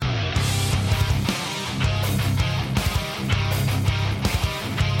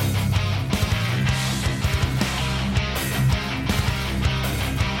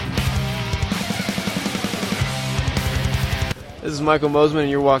This is Michael Mosman, and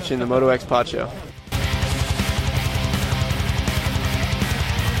you're watching the Moto X Pod Show.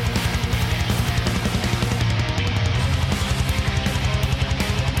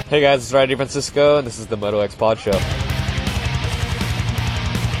 Hey guys, it's Ryder Francisco, and this is the Moto X Pod Show.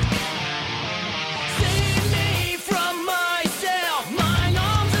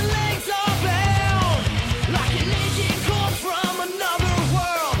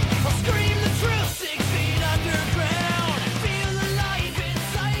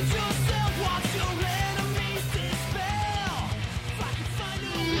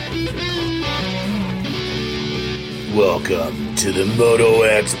 Welcome to the Moto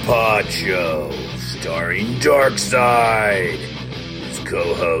X Pod Show, starring Darkside, his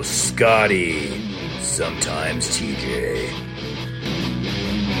co-host Scotty, sometimes TJ.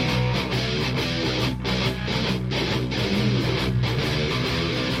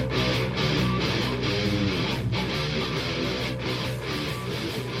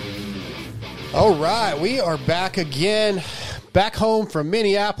 All right, we are back again, back home from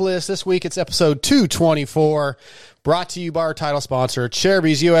Minneapolis. This week it's episode 224. Brought to you by our title sponsor,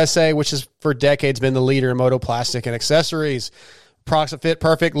 Cherubies USA, which has for decades been the leader in moto plastic and accessories. Products that fit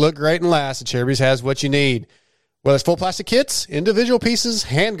perfect, look great, and last. Cherubies has what you need. Whether it's full plastic kits, individual pieces,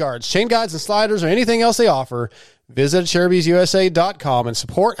 hand guards, chain guides, and sliders, or anything else they offer, visit CherubysUSA.com and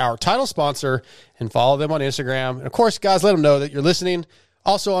support our title sponsor and follow them on Instagram. And, of course, guys, let them know that you're listening.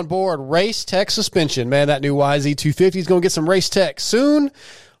 Also on board, Race Tech Suspension. Man, that new YZ250 is going to get some Race Tech soon.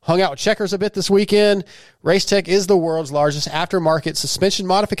 Hung out with Checkers a bit this weekend. Racetech is the world's largest aftermarket suspension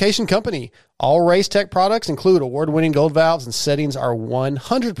modification company. All Racetech products include award-winning gold valves, and settings are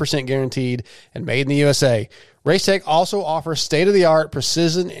 100% guaranteed and made in the USA. Racetech also offers state-of-the-art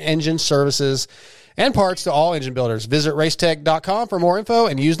precision engine services and parts to all engine builders. Visit racetech.com for more info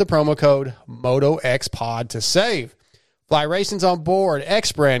and use the promo code MOTOXPOD to save. Fly Racing's on board.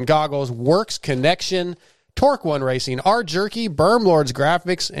 X-Brand Goggles, Works Connection, Torque One Racing, R Jerky, Berm Lords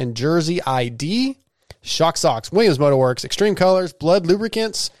Graphics, and Jersey ID, Shock Socks, Williams Motorworks, Extreme Colors, Blood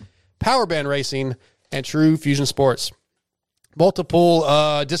Lubricants, Power Band Racing, and True Fusion Sports. Multiple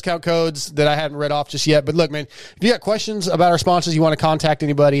discount codes that I haven't read off just yet. But look, man, if you got questions about our sponsors, you want to contact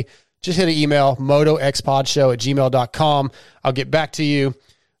anybody, just hit an email, motoxpodshow@gmail.com. I'll get back to you.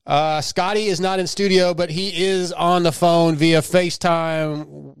 Scotty is not in studio, but he is on the phone via FaceTime.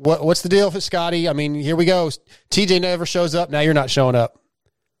 What's the deal with Scotty? I mean, here we go. TJ never shows up. Now you're not showing up.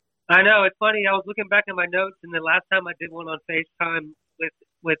 I know. It's funny. I was looking back at my notes, and the last time I did one on FaceTime with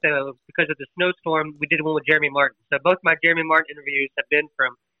because of the snowstorm, we did one with Jeremy Martin. So both my Jeremy Martin interviews have been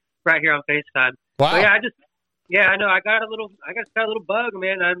from right here on FaceTime. Wow. But yeah, I know. I got a little bug,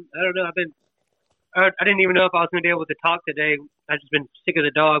 man. I don't know. I didn't even know if I was going to be able to talk today. I've just been sick of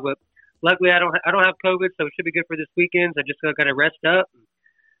the dog, but luckily I don't have COVID, so it should be good for this weekend. So I just got to rest up.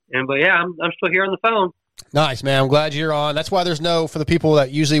 But yeah, I'm still here on the phone. Nice, man. I'm glad you're on. That's why for the people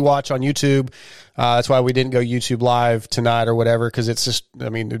that usually watch on YouTube, that's why we didn't go YouTube live tonight or whatever, because it's just, I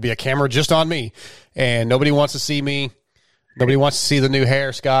mean, it'd be a camera just on me, and nobody wants to see me. Nobody wants to see the new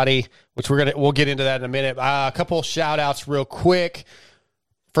hair, Scotty, which we'll get into that in a minute. A couple shout outs real quick.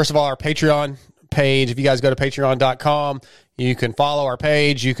 First of all, our Patreon page. If you guys go to patreon.com, you can follow our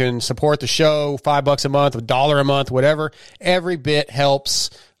page. You can support the show, $5 a month, $1 a month, whatever. Every bit helps.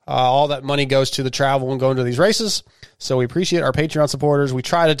 All that money goes to the travel and going to these races. So we appreciate our Patreon supporters. We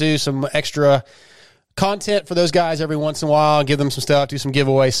try to do some extra content for those guys every once in a while, give them some stuff, do some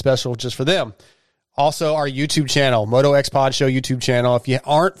giveaways special just for them. Also, our YouTube channel, Moto X Pod Show YouTube channel. If you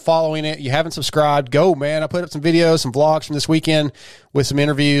aren't following it, you haven't subscribed, go, man. I put up some videos, some vlogs from this weekend with some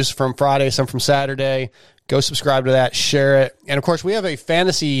interviews from Friday, some from Saturday. Go subscribe to that, share it. And, of course, we have a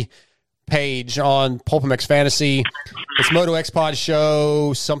fantasy page on PulpMX Fantasy. It's Moto X Pod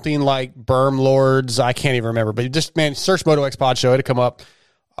Show, something like Berm Lords. I can't even remember. But just, man, search Moto X Pod Show. It'll come up.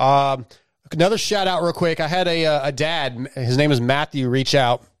 Another shout-out real quick. I had a dad. His name is Matthew, reach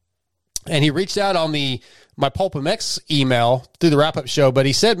out. And he reached out on my PulpMX email through the wrap-up show, but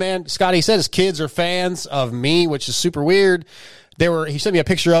he said, man, Scotty, he said his kids are fans of me, which is super weird. He sent me a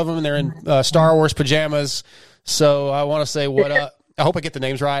picture of them, and they're in Star Wars pajamas. So I want to say what up. I hope I get the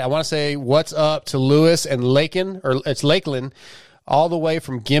names right. I want to say what's up to Lewis and Lakin, or it's Lakeland, all the way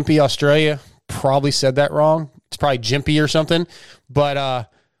from Gympie, Australia. Probably said that wrong. It's probably Gympie or something. But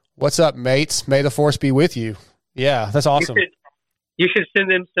what's up, mates? May the force be with you. Yeah, that's awesome. You should send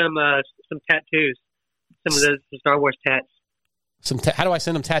them some tattoos, some of those Star Wars tats. How do I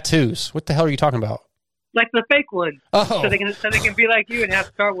send them tattoos? What the hell are you talking about? Like the fake one. Oh. So they can be like you and have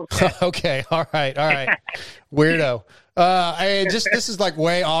Star Wars tats. Okay, all right. Weirdo. This is like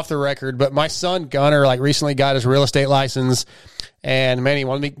way off the record, but my son Gunner recently got his real estate license. And man, he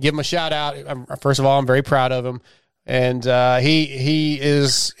wanted me to give him a shout out. First of all, I'm very proud of him. And he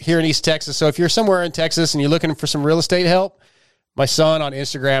is here in East Texas. So if you're somewhere in Texas and you're looking for some real estate help, my son on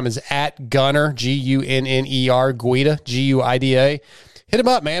Instagram is at Gunner, Gunner, Guida, Guida. Hit him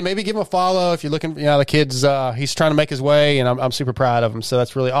up, man. Maybe give him a follow if you're looking. The kid's he's trying to make his way, and I'm super proud of him. So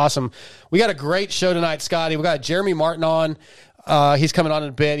that's really awesome. We got a great show tonight, Scotty. We got Jeremy Martin on. He's coming on in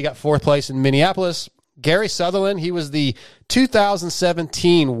a bit. He got 4th place in Minneapolis. Gary Sutherland, he was the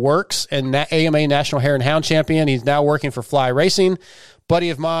 2017 Works and AMA National Hare and Hound Champion. He's now working for Fly Racing. Buddy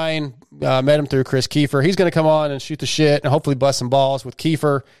of mine, met him through Chris Kiefer. He's going to come on and shoot the shit and hopefully bust some balls with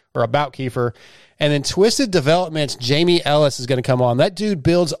Kiefer or about Kiefer. And then Twisted Developments, Jamie Ellis is going to come on. That dude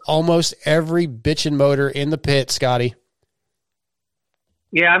builds almost every bitchin' motor in the pit, Scotty.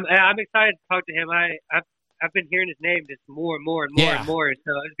 Yeah, I'm excited to talk to him. I've been hearing his name just more and more and more and more,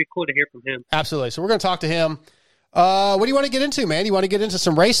 so it'd be cool to hear from him. Absolutely. So we're going to talk to him. What do you want to get into, man? You want to get into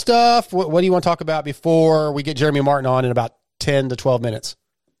some race stuff? What do you want to talk about before we get Jeremy Martin on in about 10 to 12 minutes?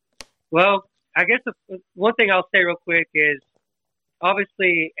 Well, I guess one thing I'll say real quick is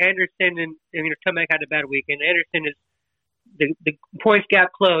obviously Anderson and Tomac had a bad weekend. Anderson is the points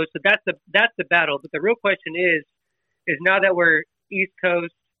gap closed, so that's the battle. But the real question is now that we're East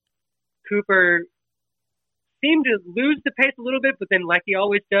Coast, Cooper seemed to lose the pace a little bit, but then like he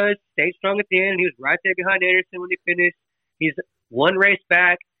always does, stayed strong at the end. He was right there behind Anderson when he finished. He's one race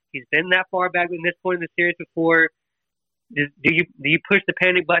back. He's been that far back in this point in the series before. Do you push the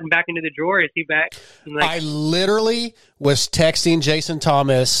panic button back into the drawer? Is he back? I literally was texting Jason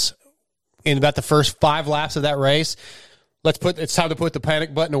Thomas in about the first 5 laps of that race. It's time to put the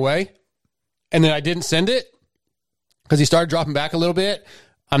panic button away. And then I didn't send it because he started dropping back a little bit.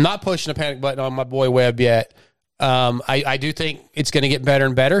 I'm not pushing a panic button on my boy Webb yet. I do think it's going to get better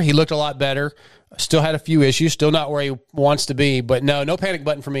and better. He looked a lot better. Still had a few issues. Still not where he wants to be. But no panic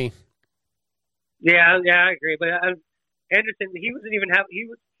button for me. Yeah, I agree. But Anderson, he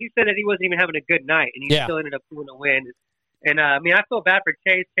said that he wasn't even having a good night, and he still ended up doing a win. And I feel bad for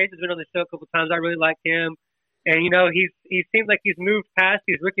Chase. Chase has been on the show a couple times. I really like him, and he seems like he's moved past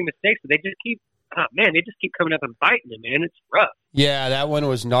these rookie mistakes, but they just keep coming up and biting him, man. It's rough. Yeah, that one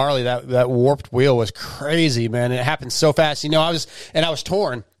was gnarly. That warped wheel was crazy, man. It happened so fast. I was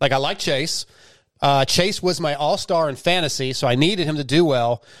torn. Like, I like Chase. Chase was my all-star in fantasy, so I needed him to do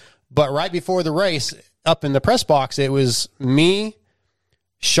well. But right before the race, up in the press box, it was me,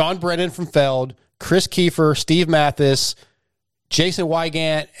 Sean Brennan from Feld, Chris Kiefer, Steve Mathis, Jason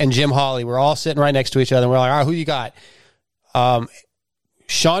Wygant, and Jim Hawley. We're all sitting right next to each other. And we're like, all right, who you got?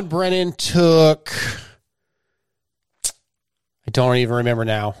 Sean Brennan took, I don't even remember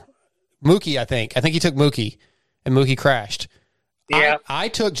now, Mookie, I think. I think he took Mookie, and Mookie crashed. Yeah. I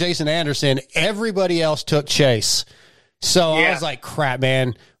took Jason Anderson. Everybody else took Chase. So I was like, crap,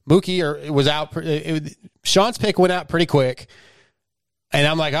 man. Mookie was out. Sean's pick went out pretty quick. And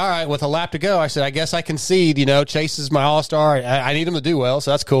I'm like, all right, with a lap to go, I said, I guess I concede. Chase is my all-star. I need him to do well,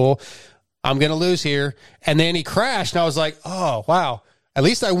 so that's cool. I'm going to lose here. And then he crashed, and I was like, oh, wow. At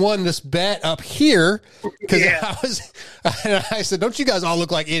least I won this bet up here, because I said, don't you guys all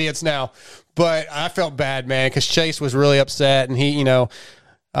look like idiots now? But I felt bad, man, because Chase was really upset, and he, that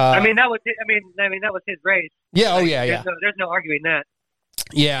was his race. Yeah, There's no arguing that.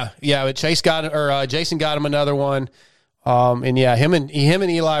 Yeah, but Jason got him another one, and him and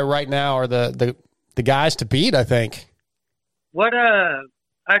Eli right now are the guys to beat, I think. What I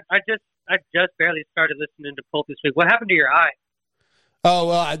just barely started listening to Pulp this week. What happened to your eye? Oh,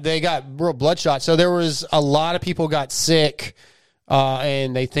 well, they got real bloodshot. So there was a lot of people got sick,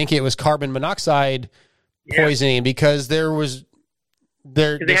 and they think it was carbon monoxide poisoning because there was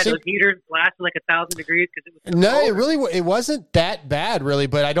they had those heaters blasting like 1,000 degrees because it was so cold. It wasn't that bad really,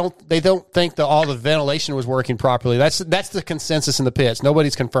 but they don't think that all the ventilation was working properly. That's the consensus in the pits.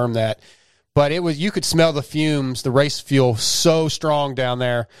 Nobody's confirmed that, but you could smell the fumes, the race fuel so strong down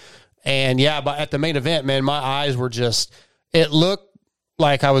there, and but at the main event, man, my eyes were it looked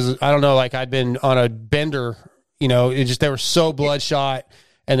like like I'd been on a bender, they were so bloodshot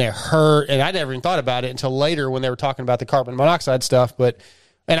and they hurt. And I never even thought about it until later when they were talking about the carbon monoxide stuff. But,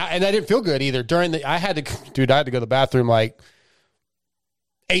 I didn't feel good either I had to go to the bathroom like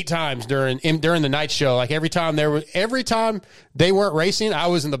 8 times during the night show. Like every time they weren't racing, I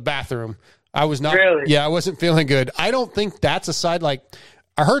was in the bathroom. I was not, really? I wasn't feeling good. I don't think that's a side, like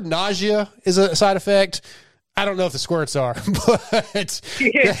I heard nausea is a side effect. I don't know if the squirts are, but well, it's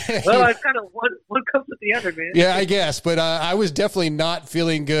kind of one comes with the other, man. Yeah, I guess. But I was definitely not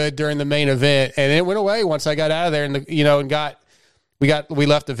feeling good during the main event, and it went away once I got out of there, and we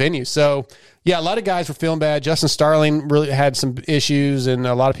left the venue. So yeah, a lot of guys were feeling bad. Justin Starling really had some issues, and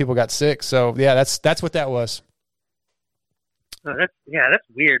a lot of people got sick. So yeah, that's what that was. Oh, that's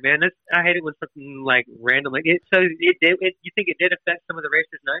weird, man. I hate it when something like random like it. So you think it did affect some of the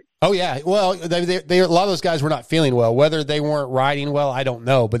racers' nights? Oh yeah, well, they a lot of those guys were not feeling well. Whether they weren't riding well, I don't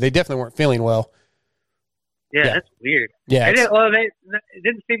know, but they definitely weren't feeling well. Yeah, that's weird. Yeah, it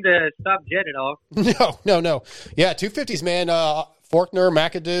didn't seem to stop Jet at all. No. Yeah, 250s, man. Faulkner,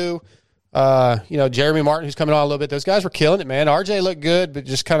 McAdoo, Jeremy Martin, who's coming on a little bit. Those guys were killing it, man. RJ looked good, but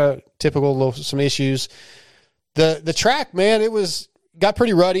just kind of typical, some issues. The track, man, got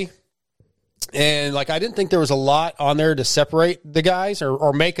pretty ruddy. And, I didn't think there was a lot on there to separate the guys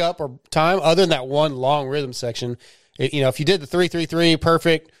or make up or time other than that one long rhythm section. If you did the 3-3-3,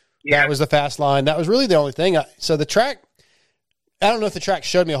 perfect. Yeah. That was the fast line. That was really the only thing. So the track, I don't know if the track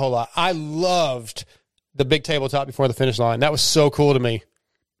showed me a whole lot. I loved the big tabletop before the finish line. That was so cool to me.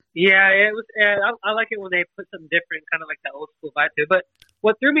 Yeah, it was. I like it when they put something different, kind of like that old school vibe to it. But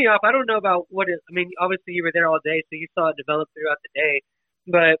what threw me off, I don't know about what it. I mean, obviously you were there all day, so you saw it develop throughout the day.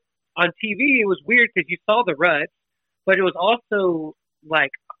 But on TV, it was weird because you saw the ruts, but it was also like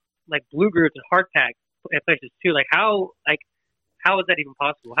blue grooves and hard pack at places too. How is that even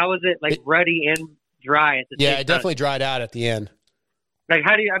possible? How is it ruddy and dry at the same time? Yeah, it definitely dried out at the end.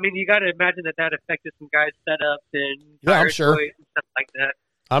 How do you? I mean, you got to imagine that affected some guys' setups and I'm sure and stuff like that.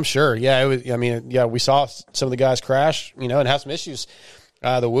 I'm sure. Yeah, it was. I mean, yeah, we saw some of the guys crash, and have some issues.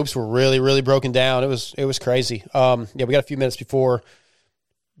 The whoops were really, really broken down. It was crazy. Yeah, we got a few minutes before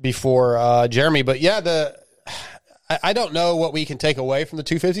Jeremy, but yeah, I don't know what we can take away from the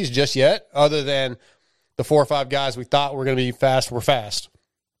 250s just yet, other than the 4 or 5 guys we thought were going to be fast were fast.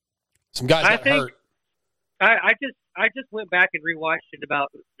 Some guys got hurt. I just went back and rewatched it about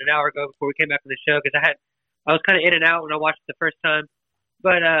an hour ago before we came back from the show because I was kind of in and out when I watched it the first time.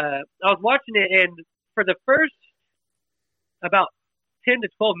 But I was watching it, and for the first about 10 to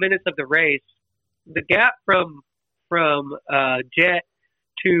 12 minutes of the race, the gap from Jet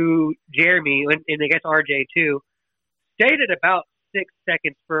to Jeremy, and I guess RJ too, stayed at about 6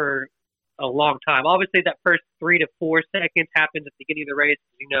 seconds for a long time. Obviously, that first 3 to 4 seconds happens at the beginning of the race.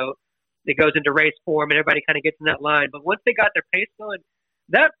 It goes into race form, and everybody kind of gets in that line. But once they got their pace going,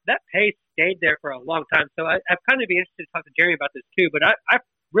 that pace stayed there for a long time. So I'd kind of be interested to talk to Jeremy about this too. But I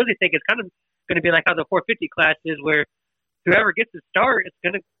really think it's kind of going to be like how the 450 class is, where whoever gets the start, it's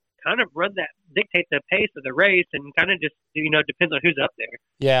going to kind of dictate the pace of the race, and kind of just depends on who's up there.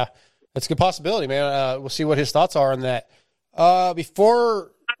 Yeah, that's a good possibility, man. We'll see what his thoughts are on that.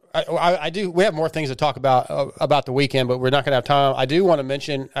 Before we have more things to talk about the weekend, but we're not going to have time. I do want to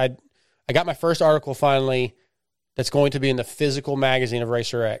mention I got my first article finally that's going to be in the physical magazine of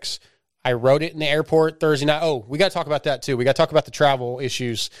Racer X. I wrote it in the airport Thursday night. Oh, we got to talk about that too. We got to talk about the travel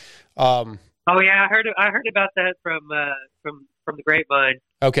issues. Oh yeah, I heard about that from the grapevine.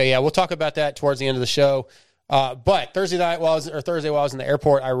 Okay, yeah, we'll talk about that towards the end of the show. But Thursday while I was in the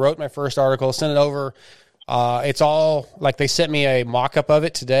airport, I wrote my first article, sent it over. It's all they sent me a mock-up of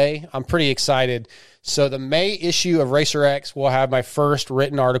it today. I'm pretty excited. So the May issue of Racer X will have my first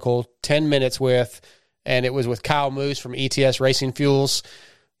written article, 10 minutes and it was with Kyle Moose from ETS Racing Fuels.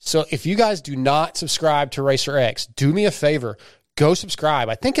 So if you guys do not subscribe to Racer X, do me a favor, go subscribe.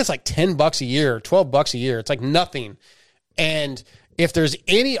 I think it's $10 a year, $12 a year. It's nothing. And if there's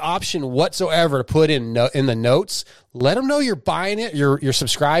any option whatsoever to put in the notes, let them know you're buying it, you're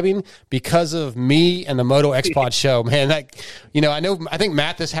subscribing because of me and the Moto X Pod show, man. I think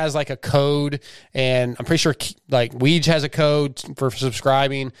Mathis has a code, and I'm pretty sure Weege has a code for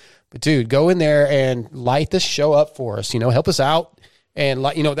subscribing. But dude, go in there and light this show up for us. Help us out, and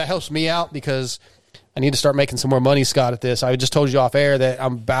that helps me out because I need to start making some more money, Scott, at this. I just told you off air that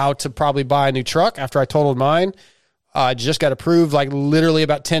I'm about to probably buy a new truck after I totaled mine. I just got approved literally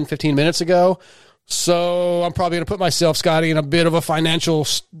about 10, 15 minutes ago. So I'm probably going to put myself, Scotty, in a bit of a financial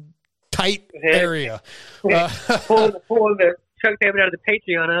tight area. Pull the truck payment out of the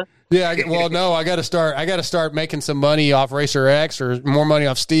Patreon, huh? Yeah, no, I got to start making some money off Racer X or more money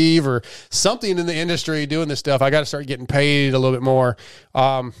off Steve or something in the industry doing this stuff. I got to start getting paid a little bit more.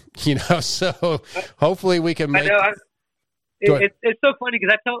 So hopefully we can make It's so funny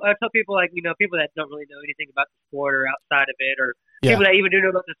because I tell people people that don't really know anything about the sport or outside of it, or people that even do know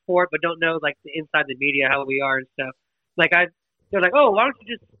about the sport but don't know the inside the media, how we are and stuff. They're like, oh, why don't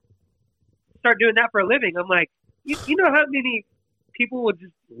you just start doing that for a living? I'm like, you know how many people would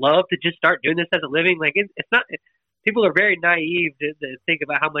just love to just start doing this as a living? It's not. People are very naive to think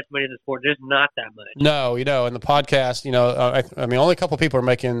about how much money in the sport. There's not that much. No, and the podcast, I mean, only a couple people are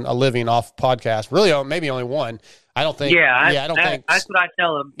making a living off podcasts. Really, maybe only one. I don't think. Yeah, I don't think that's what I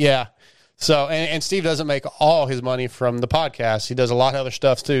tell him. Yeah. So, and Steve doesn't make all his money from the podcast. He does a lot of other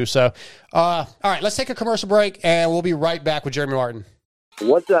stuff too. So, all right, let's take a commercial break, and we'll be right back with Jeremy Martin.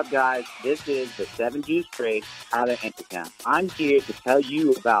 What's up, guys? This is the 7 Juice Trade out of Intertown. I'm here to tell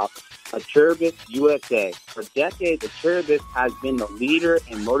you about Acerbis USA. For decades, Acerbis has been the leader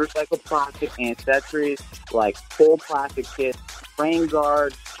in motorcycle plastic and accessories like full plastic kits, frame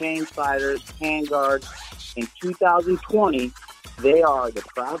guards, chain sliders, hand guards. In 2020, they are the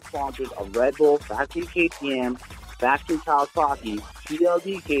proud sponsors of Red Bull, Factory KTM, Factory Kawasaki,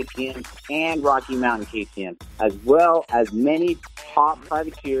 TLD KTM, and Rocky Mountain KTM, as well as many top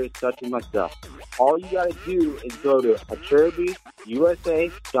privateers such as myself. All you got to do is go to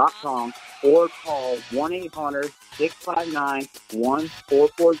AcerbisUSA.com or call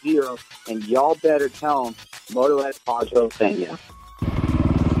 1-800-659-1440, and y'all better tell them Moto X Poncho sent you.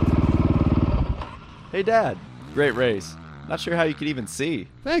 Hey, Dad. Great race. Not sure how you could even see.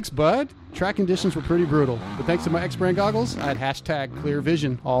 Thanks, bud. Track conditions were pretty brutal, but thanks to my X-Brand goggles, I had hashtag clear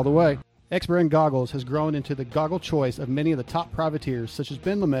vision all the way. X-Brand goggles has grown into the goggle choice of many of the top privateers such as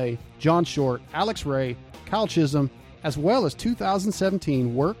Ben LeMay, John Short, Alex Ray, Kyle Chisholm, as well as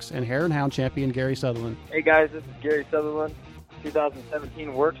 2017 Works and Hare and Hound champion Gary Sutherland. Hey guys, this is Gary Sutherland,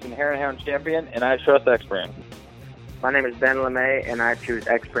 2017 Works and Hare and Hound champion, and I trust X-Brand. My name is Ben LeMay, and I choose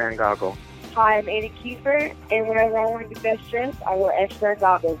X-Brand goggles. Hi, I'm Andy Kiefer, and whenever I want to be best dressed, I wear X-Brand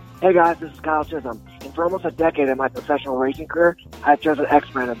goggles. Hey guys, this is Kyle Chisholm, and for almost a decade of my professional racing career, I've chosen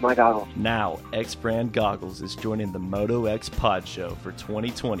X-Brand as my goggles. Now, X-Brand Goggles is joining the Moto X Pod Show for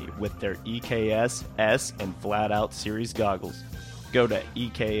 2020 with their EKS, S, and Flat Out Series goggles. Go to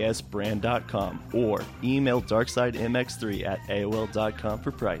EKSbrand.com or email DarksideMX3@AOL.com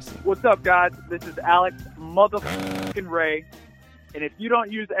for pricing. What's up, guys? This is Alex motherfucking Ray. And if you don't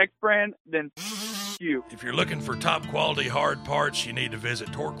use X-Brand, then you. If you're looking for top quality hard parts, you need to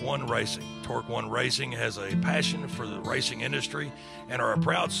visit Torque One Racing. Torque One Racing has a passion for the racing industry and are a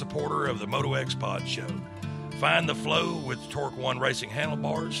proud supporter of the Moto X Pod Show. Find the flow with Torque One Racing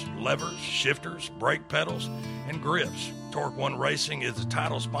handlebars, levers, shifters, brake pedals, and grips. Torque One Racing is the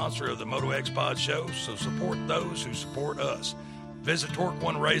title sponsor of the Moto X Pod Show, so support those who support us. Visit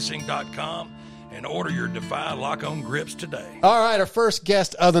TorqueOneRacing.com and order your Defy lock-on grips today. All right, our first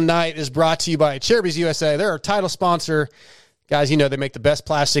guest of the night is brought to you by Acerbis USA. They're our title sponsor. Guys, you know they make the best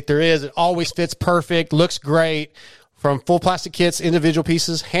plastic there is. It always fits perfect, looks great. From full plastic kits, individual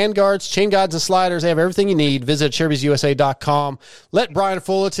pieces, hand guards, chain guides, and sliders, they have everything you need. Visit AcerbisUSA.com. Let Brian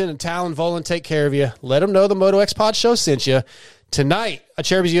Fullerton and Talon Volan take care of you. Let them know the Moto X Pod Show sent you. Tonight,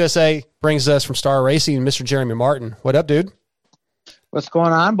 Acerbis USA brings us from Star Racing, Mr. Jeremy Martin. What up, dude? What's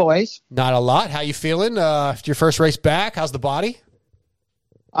going on, boys? Not a lot. How you feeling? Your first race back. How's the body?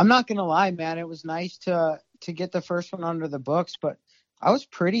 I'm not gonna lie, man. It was nice to get the first one under the books, but I was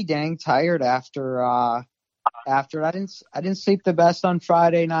pretty dang tired after I didn't sleep the best on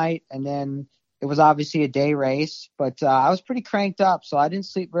Friday night, and then it was obviously a day race, but I was pretty cranked up, so I didn't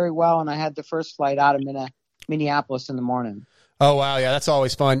sleep very well, and I had the first flight out of Minneapolis in the morning. Oh wow, yeah, that's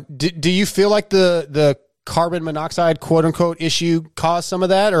always fun. Do you feel like the carbon monoxide quote unquote issue caused some of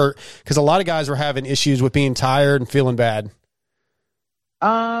that, or because a lot of guys were having issues with being tired and feeling bad?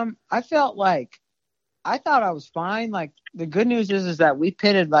 I thought I was fine. Like, the good news is that we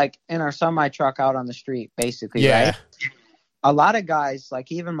pitted like in our semi truck out on the street, basically. Yeah. Right? A lot of guys,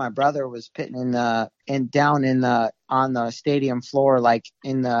 like even my brother, was pitting on the stadium floor, like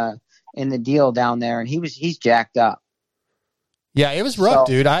in the deal down there, and he's jacked up. Yeah, it was rough,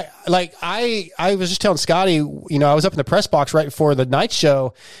 dude. I was just telling Scotty, I was up in the press box right before the night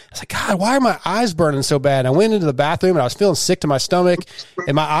show. I was like, God, why are my eyes burning so bad? I went into the bathroom and I was feeling sick to my stomach,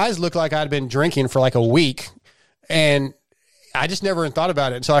 and my eyes looked like I'd been drinking for like a week. And I just never even thought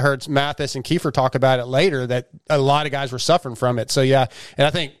about it until I heard Mathis and Kiefer talk about it later, that a lot of guys were suffering from it. So yeah, and I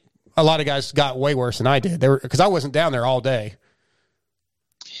think a lot of guys got way worse than I did. Because I wasn't down there all day.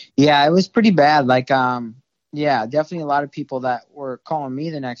 Yeah, it was pretty bad. Yeah, definitely a lot of people that were calling me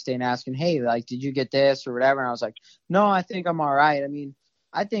the next day and asking, hey, like, did you get this or whatever? And I was like, no, I think I'm all right. I mean,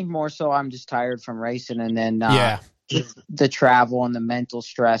 I think more so I'm just tired from racing, and then the travel and the mental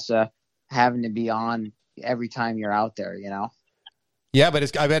stress of having to be on every time you're out there, Yeah,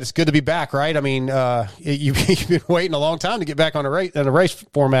 but I bet it's good to be back, right? I mean, you've been waiting a long time to get back on a race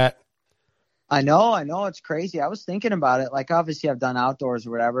format. I know. It's crazy. I was thinking about it. Like, obviously I've done outdoors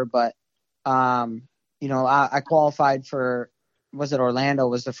or whatever, but, I qualified for, was it Orlando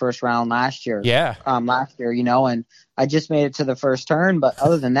was the first round last year? Yeah. Last year, and I just made it to the first turn. But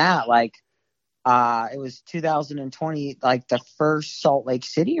other than that, it was 2020, like the first Salt Lake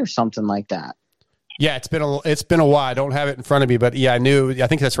City or something like that. Yeah, it's been a while. I don't have it in front of me, but yeah, I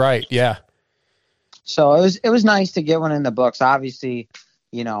think that's right. Yeah. So it was nice to get one in the books. Obviously,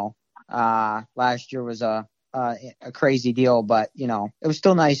 last year was a crazy deal, but it was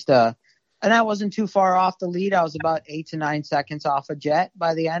still nice to. And I wasn't too far off the lead. I was about 8 to 9 seconds off of Jet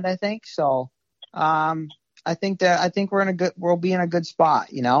by the end, I think. So, I think we'll be in a good spot,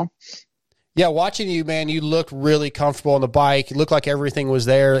 Yeah, watching you, man, you looked really comfortable on the bike. It looked like everything was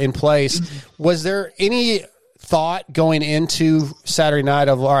there in place. Was there any thought going into Saturday night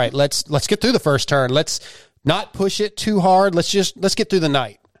of, all right, let's get through the first turn. Let's not push it too hard. Let's get through the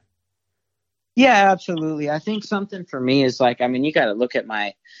night. Yeah, absolutely. I think something for me is you got to look at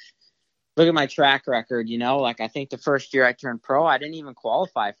my track record, I think the first year I turned pro, I didn't even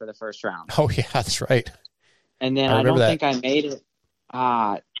qualify for the first round. Oh yeah, that's right. And then I don't think I made it.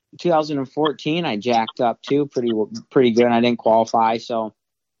 2014, I jacked up too, pretty good. I didn't qualify. So I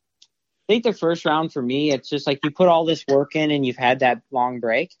think the first round for me, it's just like you put all this work in and you've had that long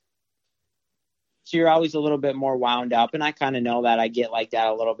break. So you're always a little bit more wound up. And I kind of know that I get like that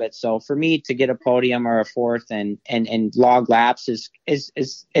a little bit. So for me to get a podium or a fourth and log laps is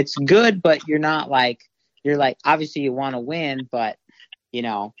it's good, but you're obviously you want to win, but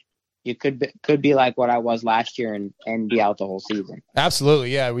you could be like what I was last year and be out the whole season.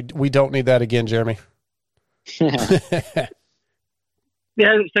 Absolutely. Yeah. We don't need that again, Jeremy. Yeah.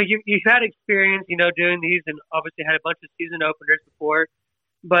 So you've had experience, doing these, and obviously had a bunch of season openers before,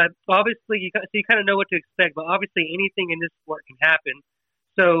 but obviously you kind of know what to expect, but obviously anything in this sport can happen.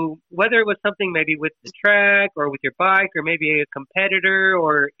 So whether it was something maybe with the track or with your bike or maybe a competitor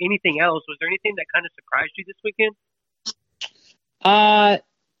or anything else, was there anything that kind of surprised you this weekend?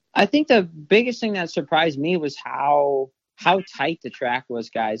 I think the biggest thing that surprised me was how tight the track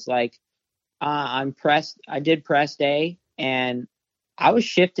was, guys. I did press day, and I was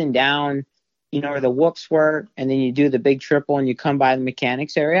shifting down, where the whoops were, and then you do the big triple and you come by the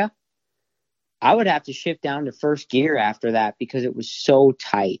mechanics area. I would have to shift down to first gear after that because it was so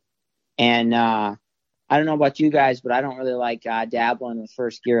tight. And I don't know about you guys, but I don't really like dabbling with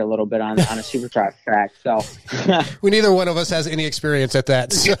first gear a little bit on a supercross track. So neither one of us has any experience at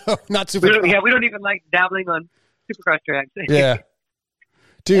that. So not supercross. We don't even like dabbling on supercross tracks. Yeah.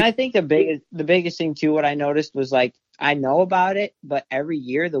 Dude. And I think the biggest thing too, what I noticed was I know about it, but every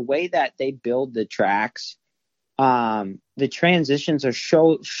year the way that they build the tracks, the transitions are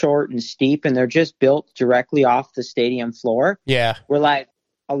so short and steep, and they're just built directly off the stadium floor. Yeah. We're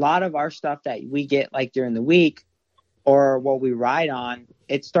a lot of our stuff that we get during the week or what we ride on,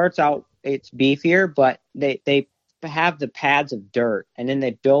 it starts out, it's beefier, but they have the pads of dirt and then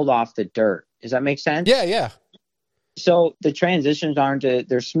they build off the dirt. Does that make sense? Yeah. Yeah. So the transitions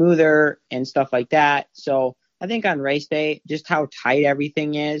they're smoother and stuff like that. So I think on race day, just how tight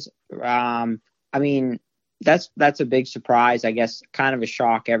everything is. That's a big surprise, I guess, kind of a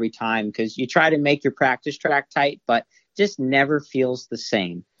shock every time because you try to make your practice track tight, but just never feels the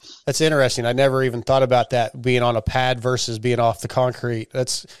same. That's interesting. I never even thought about that, being on a pad versus being off the concrete.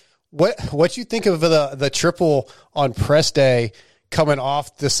 That's what you think of the triple on press day coming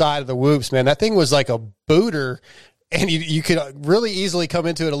off the side of the whoops, man. That thing was like a booter, and you could really easily come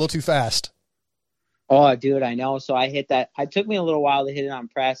into it a little too fast. Oh, dude, I know. So I hit that. It took me a little while to hit it on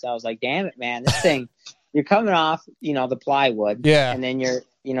press. I was like, damn it, man, this thing, you're coming off, the plywood. Yeah. And then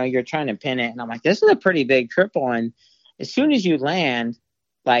you're trying to pin it. And I'm like, this is a pretty big triple. And as soon as you land,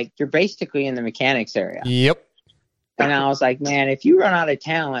 you're basically in the mechanics area. Yep. And I was like, man, if you run out of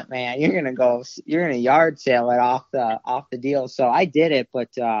talent, man, you're going to yard sale it off the deal. So I did it.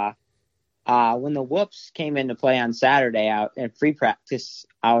 But, when the whoops came into play on Saturday out in free practice,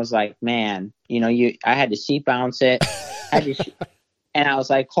 I was like, man, I had to seat bounce it. And I was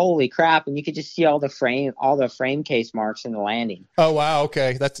like, holy crap. And you could just see all the frame case marks in the landing. Oh, wow.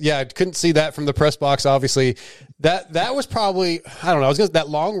 Okay. I couldn't see that from the press box. Obviously that was probably, I don't know. That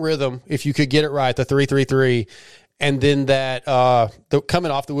long rhythm, if you could get it right, the 3-3-3, and then that, the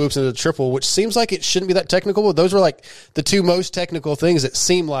coming off the whoops into the triple, which seems like it shouldn't be that technical, but those were the two most technical things it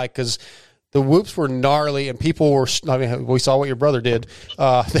seemed like, because the whoops were gnarly and people were, we saw what your brother did.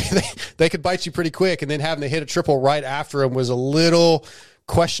 They could bite you pretty quick, and then having to hit a triple right after him was a little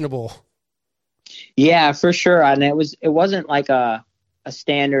questionable. Yeah, for sure. And it wasn't like a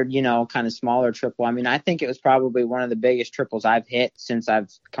standard, kind of smaller triple. I think it was probably one of the biggest triples I've hit since I've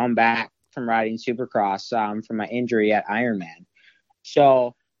come back from riding Supercross, from my injury at Ironman.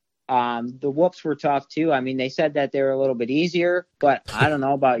 So, The whoops were tough too. I mean, they said that they were a little bit easier, but I don't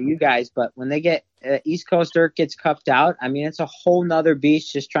know about you guys, but when they get East Coast dirt gets cupped out, I mean, it's a whole nother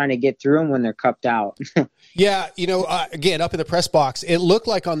beast just trying to get through them when they're cupped out. Yeah, again, up in the press box, it looked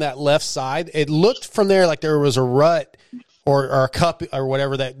like on that left side, it looked from there like there was a rut or a cup or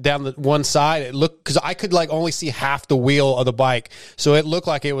whatever that down the one side. It looked, because I could like only see half the wheel of the bike, so it looked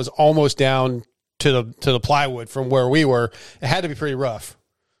like it was almost down to the plywood from where we were. It had to be pretty rough.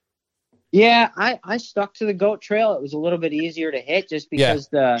 Yeah, I stuck to the goat trail. It was a little bit easier to hit just because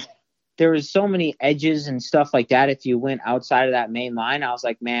there was so many edges and stuff like that. If you went outside of that main line, I was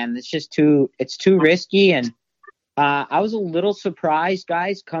like, man, it's too risky. And I was a little surprised,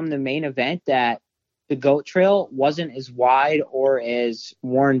 guys, come the main event that the goat trail wasn't as wide or as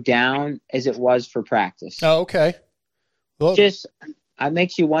worn down as it was for practice. Oh, okay. Well, just it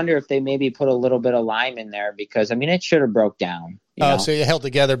makes you wonder if they maybe put a little bit of lime in there, because I mean it should have broke down. Oh, so you held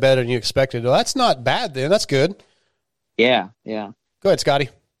together better than you expected. Well, that's not bad then. That's good. Yeah. Go ahead, Scotty.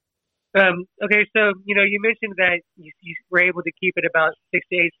 Okay, so you mentioned that you were able to keep it about 6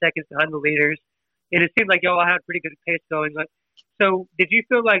 to 8 seconds behind the leaders, and it seemed like y'all had pretty good pace going. So did you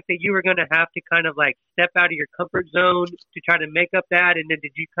feel like that you were going to have to kind of like step out of your comfort zone to try to make up that? And then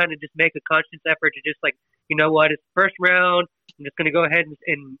did you kind of just make a conscious effort to just like, you know what, it's the first round, I'm just going to go ahead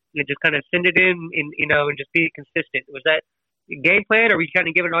and just kind of send it in and, and just be consistent? Was that your game plan, or were you kind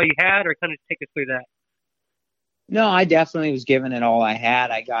of giving it all you had, or kind of take us through that? No, I definitely was giving it all I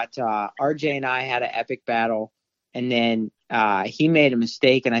had. I got RJ and I had an epic battle, and then he made a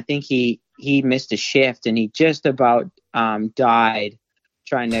mistake, and I think he missed a shift, and he just about died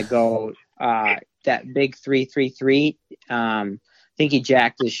trying to go that big 3-3-3. I think he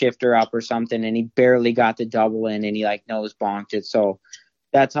jacked his shifter up or something, and he barely got the double in, and he like nose bonked it. So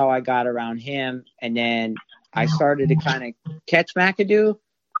that's how I got around him, and then I started to kind of catch McAdoo.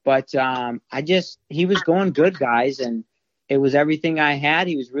 But he was going good, guys, and it was everything I had.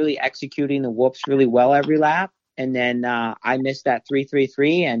 He was really executing the whoops really well every lap. And then I missed that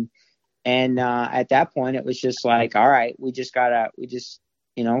 3-3-3, and at that point it was just like, all right, we just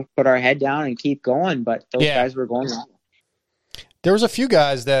put our head down and keep going. But those guys were going on. There was a few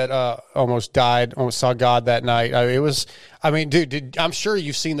guys that almost died, almost saw God that night. Dude, I'm sure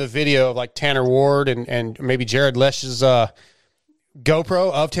you've seen the video of like Tanner Ward and maybe Jared Lesch's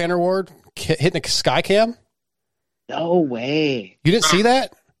GoPro of Tanner Ward hitting the sky cam. No way. You didn't see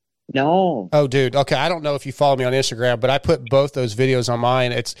that? No. Oh, dude. Okay, I don't know if you follow me on Instagram, but I put both those videos on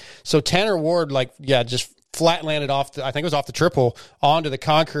mine. So Tanner Ward, just flat landed off I think it was off the triple onto the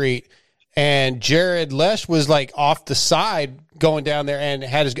concrete, and Jared Lesch was like off the side going down there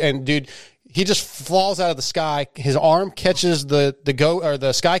and dude, he just falls out of the sky. His arm catches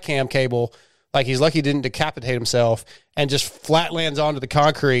the sky cam cable. Like, he's lucky he didn't decapitate himself, and just flat lands onto the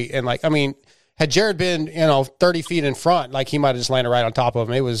concrete. And had Jared been, 30 feet in front, like, he might have just landed right on top of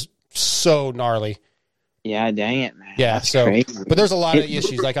him. It was so gnarly. Yeah, dang it, man. Yeah. That's crazy. But there's a lot of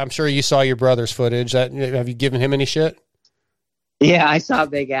issues. Like, I'm sure you saw your brother's footage. Have you given him any shit? Yeah, I saw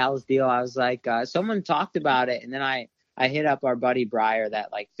Big Al's deal. I was like, someone talked about it, and then I hit up our buddy Breyer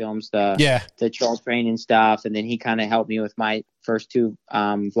that like films the troll training stuff, and then he kind of helped me with my first two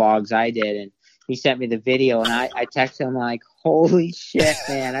vlogs I did, and he sent me the video, and I texted him like, holy shit,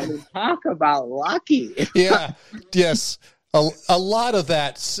 man. I mean, talk about lucky. Yeah. Yes. A lot of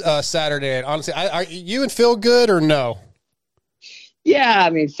that Saturday. Honestly, are you and Phil good or no? Yeah, I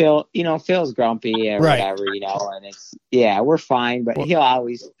mean, Phil's grumpy or whatever, and we're fine, but he'll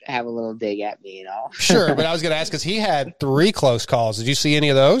always have a little dig at me, Sure, but I was going to ask, because he had 3 close calls. Did you see any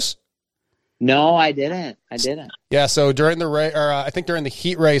of those? No, I didn't. Yeah, so during the race, or I think during the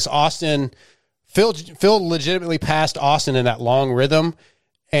heat race, Phil legitimately passed Austin in that long rhythm,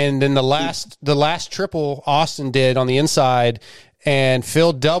 and then the last triple Austin did on the inside, and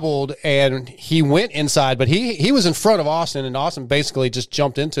Phil doubled, and he went inside, but he was in front of Austin, and Austin basically just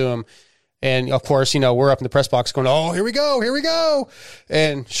jumped into him. And of course, we're up in the press box going, oh, here we go.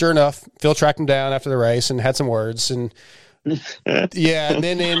 And sure enough, Phil tracked him down after the race and had some words. And yeah, and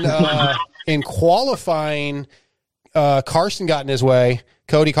then in qualifying, Cody Carson got in his way,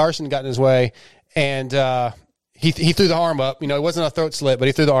 and he threw the arm up. It wasn't a throat slit, but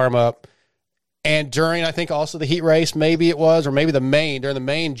he threw the arm up. And during, I think, also the heat race, maybe it was, or maybe during the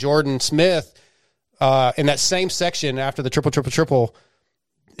main, Jordan Smith, in that same section after the triple,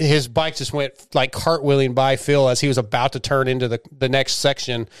 his bike just went like cartwheeling by Phil as he was about to turn into the next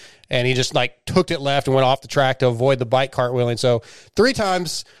section, and he just like hooked it left and went off the track to avoid the bike cartwheeling. So 3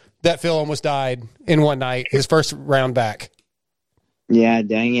 times that Phil almost died in one night, his first round back. Yeah,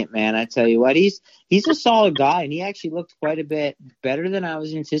 dang it, man. I tell you what, he's a solid guy, and he actually looked quite a bit better than I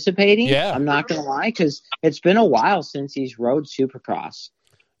was anticipating. Yeah. I'm not going to lie, because it's been a while since he's rode Supercross.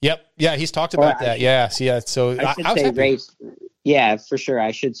 Yep. Yeah, he's talked about that. Yeah. So I should I was say happy. race. Yeah, for sure.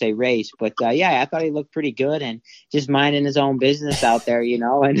 I should say race. But, yeah, I thought he looked pretty good and just minding his own business out there, you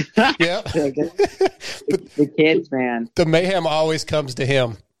know. And yeah. the kids, man. The mayhem always comes to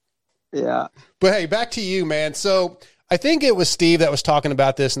him. Yeah. But, hey, back to you, man. So I think it was Steve that was talking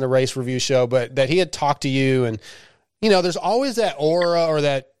about this in the race review show, but that he had talked to you. And, you know, there's always that aura or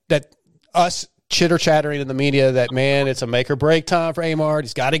that us chitter-chattering in the media that, man, it's a make-or-break time for Amart.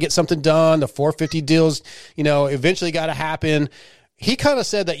 He's got to get something done. The 450 deal's, you know, eventually got to happen. He kind of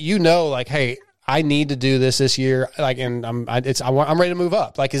said that, you know, like, hey, I need to do this year. Like, and I'm ready to move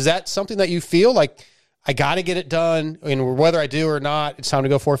up. Like, is that something that you feel like I got to get it done, and whether I do or not, it's time to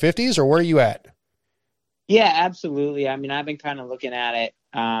go 450s, or where are you at? Yeah, absolutely. I mean, I've been kind of looking at it.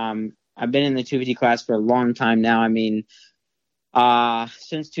 I've been in the 250 class for a long time now. I mean,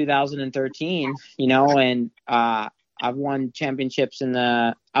 since 2013, you know, and I've won championships in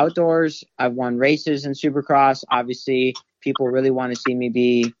the outdoors. I've won races in Supercross. Obviously, people really want to see me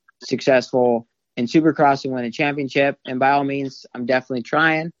be successful in Supercross and win a championship. And by all means, I'm definitely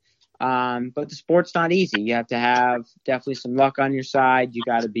trying. But the sport's not easy. You have to have definitely some luck on your side. You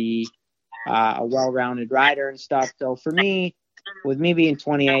got to be a well-rounded rider and stuff. So for me, with me being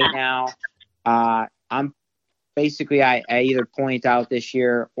 28 now, I'm basically I either point out this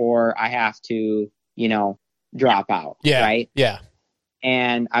year or I have to, you know, drop out. Yeah. Right. Yeah.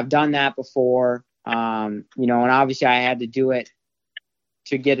 And I've done that before. You know, and obviously I had to do it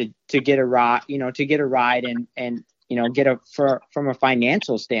to get a ride, you know, to get a ride and, you know, from a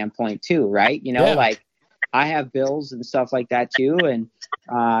financial standpoint too. Right. You know, Yeah. like I have bills and stuff like that too. And,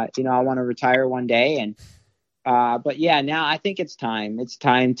 you know, I want to retire one day. And, but yeah, now I think it's time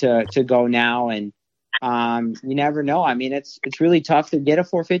to go now. And, you never know. I mean, it's really tough to get a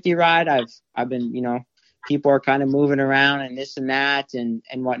 450 ride. I've been, you know, people are kind of moving around and this and that and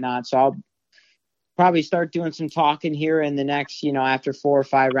whatnot. So I'll probably start doing some talking here in the next, you know, after 4 or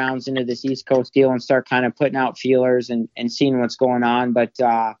 5 rounds into this East Coast deal and start kind of putting out feelers and seeing what's going on. But,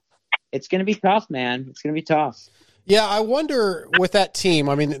 it's going to be tough, man. It's going to be tough. Yeah. I wonder with that team,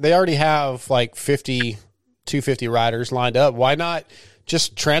 I mean, they already have like 250 riders lined up. Why not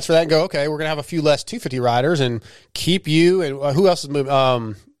just transfer that and go, okay, we're going to have a few less 250 riders and keep you. And who else is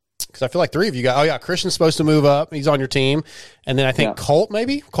moving? Because I feel like 3 of you got, oh yeah, Christian's supposed to move up. He's on your team. And then I think Colt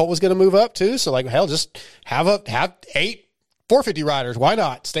was going to move up too. So like, hell, just have 8 450 riders. Why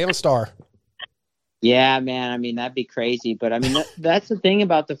not? Stay on Star. Yeah, man. I mean, that'd be crazy. But I mean, that's the thing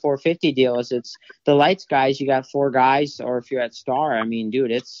about the 450 deal is it's the lights guys. You got 4 guys, or if you're at Star, I mean, dude,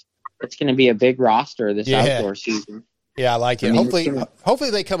 it's going to be a big roster this outdoor season. Yeah, I like it. I mean,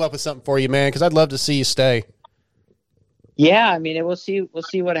 hopefully they come up with something for you, man, because I'd love to see you stay. Yeah, I mean, we'll see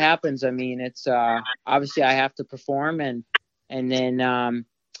what happens. I mean, it's obviously I have to perform, and then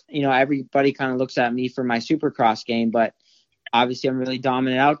you know, everybody kind of looks at me for my Supercross game, but obviously I'm really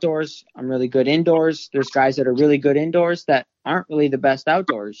dominant outdoors. I'm really good indoors. There's guys that are really good indoors that aren't really the best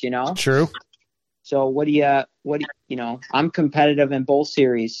outdoors, you know? True. So what do you know, I'm competitive in both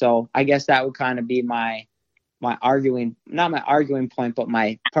series. So I guess that would kind of be not my arguing point, but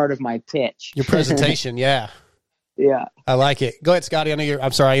my part of my pitch. Your presentation. Yeah. Yeah. I like it. Go ahead, Scotty.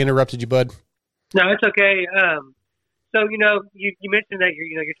 I'm sorry I interrupted you, bud. No, it's okay. So, you know, you mentioned that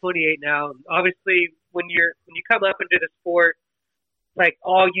you're 28 now. Obviously, when you come up into the sport, like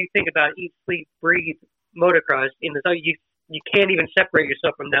all you think about, eat, sleep, breathe, motocross. So you can't even separate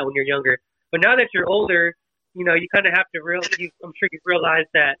yourself from that when you're younger. But now that you're older, you know, you kind of have to I'm sure you've realized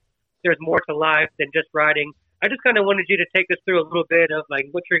that there's more to life than just riding. I just kind of wanted you to take us through a little bit of like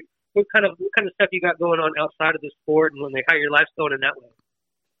what kind of stuff you got going on outside of the sport and how your life's going in that way.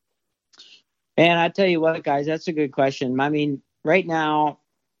 And I tell you what, guys, that's a good question. I mean, right now,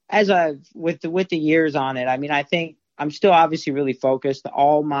 with the years on it, I mean, I think I'm still obviously really focused.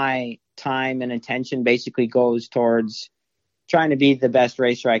 All my time and attention basically goes towards trying to be the best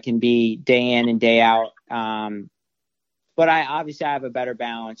racer I can be day in and day out. But I have a better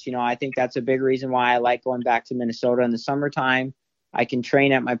balance. You know, I think that's a big reason why I like going back to Minnesota in the summertime. I can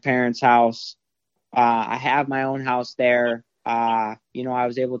train at my parents' house. I have my own house there. You know,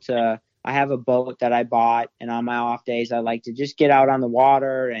 I have a boat that I bought, and on my off days, I like to just get out on the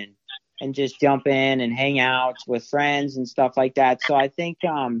water and just jump in and hang out with friends and stuff like that. So I think,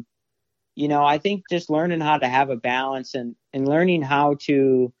 you know, I think just learning how to have a balance and learning how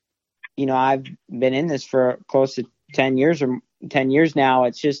to, you know, I've been in this for close to 10 years now.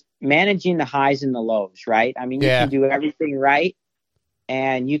 It's just managing the highs and the lows, right? I mean, you can do everything right,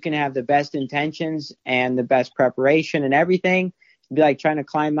 and you can have the best intentions and the best preparation and everything. It'd be like trying to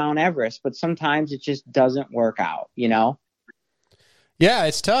climb Mount Everest, but sometimes it just doesn't work out, you know? Yeah,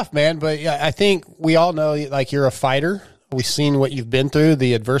 it's tough, man. But yeah, I think we all know, like, you're a fighter. We've seen what you've been through,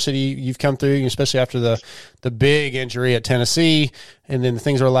 the adversity you've come through, especially after the big injury at Tennessee, and then the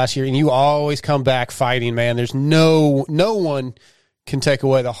things over last year. And you always come back fighting, man. There's no one can take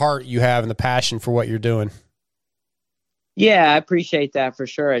away the heart you have and the passion for what you're doing. Yeah, I appreciate that for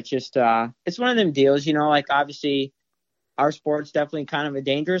sure. It's just it's one of them deals, you know, like obviously our sport's definitely kind of a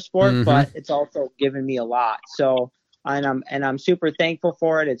dangerous sport, but it's also given me a lot. So, and I'm super thankful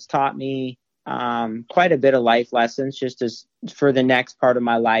for it. It's taught me quite a bit of life lessons just as for the next part of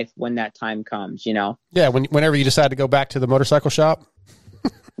my life when that time comes, you know? Yeah. Whenever you decide to go back to the motorcycle shop.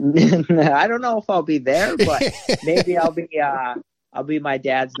 I don't know if I'll be there, but maybe I'll be my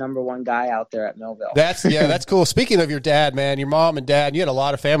dad's number one guy out there at Millville. That's cool. Speaking of your dad, man, your mom and dad, you had a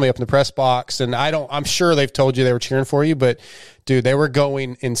lot of family up in the press box, and I'm sure they've told you they were cheering for you, but dude, they were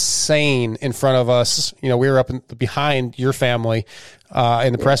going insane in front of us. You know, we were up behind your family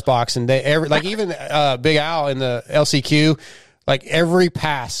in the press box, and even Big Al in the LCQ, like every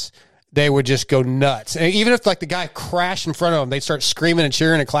pass, they would just go nuts. And even if like the guy crashed in front of them, they'd start screaming and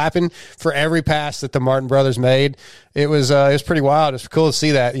cheering and clapping for every pass that the Martin brothers made. It was pretty wild. It's cool to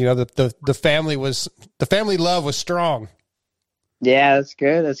see that, you know, the family love was strong. Yeah, that's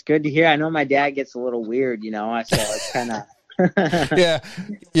good. That's good to hear. I know my dad gets a little weird, you know, so it's kind of. Yeah.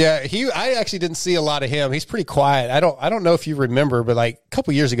 I actually didn't see a lot of him. He's pretty quiet. I don't know if you remember, but like a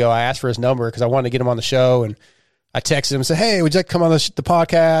couple years ago, I asked for his number because I wanted to get him on the show, and I texted him and said, "Hey, would you like to come on the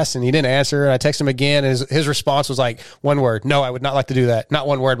podcast?" And he didn't answer. And I texted him again, and his response was like one word: "No, I would not like to do that." Not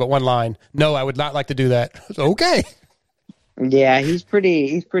one word, but one line: "No, I would not like to do that." Okay. Yeah, he's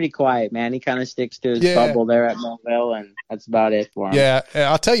pretty quiet, man. He kind of sticks to his bubble there at Millville, and that's about it for him. Yeah,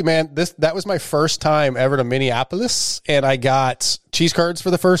 I'll tell you, man, that was my first time ever to Minneapolis, and I got cheese curds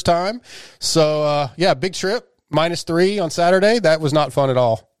for the first time. So, big trip, -3 on Saturday. That was not fun at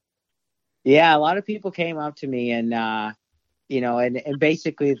all. Yeah, a lot of people came up to me and, and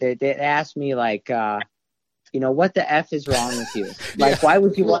basically they asked me like, what the F is wrong with you? Like, why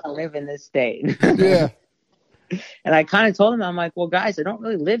would you want to live in this state? Yeah. And I kind of told them, I'm like, well, guys, I don't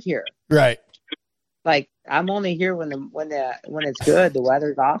really live here. Right. Like, I'm only here when it's good. The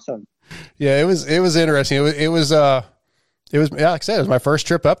weather's awesome. Yeah, it was interesting. It was like I said, it was my first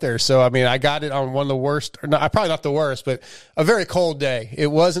trip up there. So, I mean, I got it on one of the worst, probably not the worst, but a very cold day. It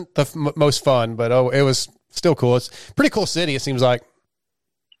wasn't the most fun, but it was still cool. It's a pretty cool city, it seems like.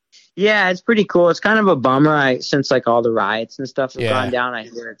 Yeah, it's pretty cool. It's kind of a bummer since like all the riots and stuff have gone down. I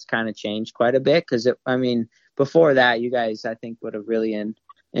hear it's kind of changed quite a bit because, before that, you guys, I think, would have really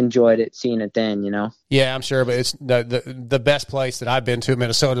enjoyed it, seeing it then, you know? Yeah, I'm sure, but it's the best place that I've been to in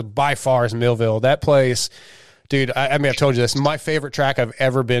Minnesota by far is Millville. That place, dude, I've told you this, my favorite track I've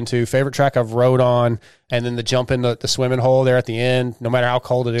ever been to, favorite track I've rode on, and then the jump in the swimming hole there at the end, no matter how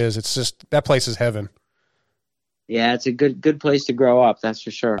cold it is, it's just, that place is heaven. Yeah, it's a good place to grow up, that's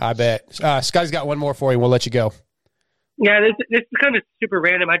for sure. I bet. Scotty's got one more for you, we'll let you go. Yeah, this is kind of super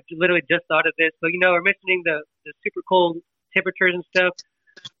random. I literally just thought of this. So, we're mentioning the super cold temperatures and stuff.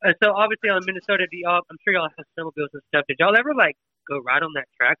 So, obviously, on Minnesota, I'm sure y'all have snowmobiles and stuff. Did y'all ever, go ride on that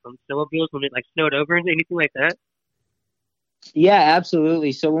track on snowmobiles when it, snowed over and anything like that? Yeah,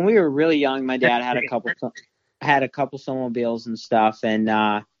 absolutely. So, when we were really young, my dad had a couple snowmobiles and stuff. And,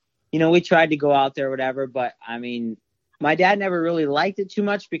 we tried to go out there or whatever. But, my dad never really liked it too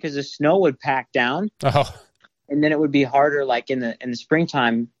much because the snow would pack down. Oh. And then it would be harder, like in the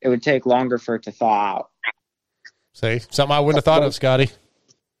springtime, it would take longer for it to thaw out. See, something I wouldn't have thought of, Scotty.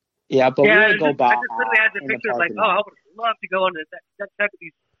 Yeah, but we would go by. I just literally had the picture I would love to go on that type of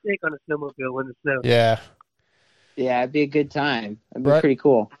be sick on a snowmobile when it snows. Yeah. Yeah, it'd be a good time. It'd be pretty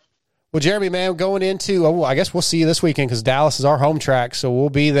cool. Well, Jeremy, man, going into, I guess we'll see you this weekend because Dallas is our home track, so we'll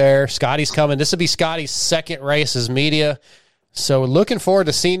be there. Scotty's coming. This will be Scotty's second race as media. So looking forward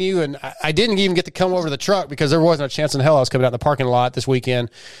to seeing you. And I didn't even get to come over to the truck because there wasn't a chance in hell I was coming out in the parking lot this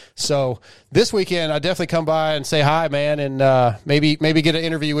weekend. So this weekend, I'll definitely come by and say hi, man, and maybe get an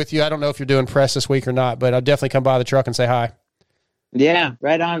interview with you. I don't know if you're doing press this week or not, but I'll definitely come by the truck and say hi. Yeah,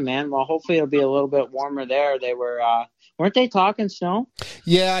 right on, man. Well, hopefully it'll be a little bit warmer there. They were, weren't they talking snow?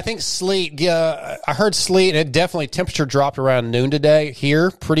 Yeah, I think sleet. Yeah, I heard sleet. And it definitely, temperature dropped around noon today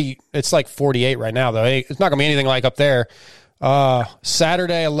here. It's like 48 right now, though. It's not going to be anything like up there.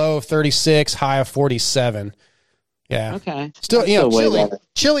 Saturday, a low of 36, high of 47. Yeah. Okay. Still,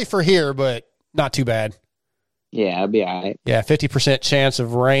 chilly for here, but not too bad. Yeah, it'll be all right. Yeah, 50% chance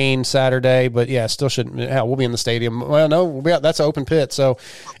of rain Saturday, but yeah, still shouldn't. Hell, we'll be in the stadium. Well, no, we'll be out. That's an open pit, so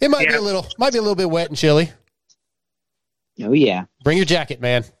it might be a little bit wet and chilly. Oh yeah, bring your jacket,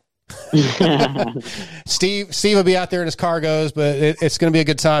 man. Steve will be out there in his cargos, but it's going to be a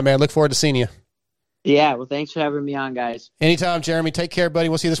good time, man. Look forward to seeing you. Yeah, well, thanks for having me on, guys. Anytime, Jeremy. Take care, buddy.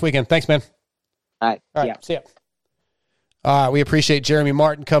 We'll see you this weekend. Thanks, man. All right. Yeah. See ya. All right, we appreciate Jeremy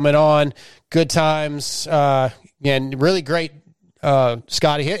Martin coming on. Good times, and really great,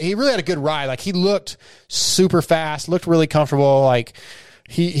 Scotty. He really had a good ride. Like, he looked super fast, looked really comfortable. Like,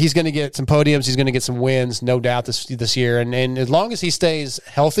 he's going to get some podiums. He's going to get some wins, no doubt, this year. And as long as he stays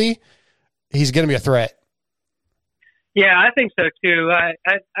healthy, he's going to be a threat. Yeah, I think so too. I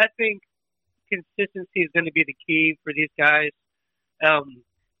think consistency is going to be the key for these guys. I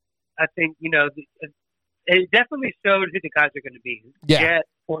think, it definitely showed who the guys are going to be. Yeah. Jet,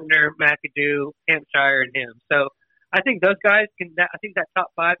 Fortner, McAdoo, Hampshire, and him. So I think those guys I think that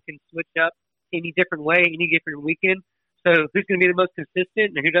top five can switch up any different way, any different weekend. So who's going to be the most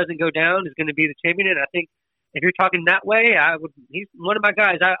consistent and who doesn't go down is going to be the champion. And I think if you're talking that way, he's one of my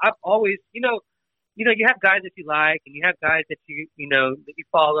guys. I've always, you have guys that you like and you have guys that that you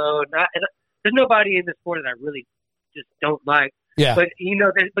follow. And there's nobody in the sport that I really just don't like. Yeah. But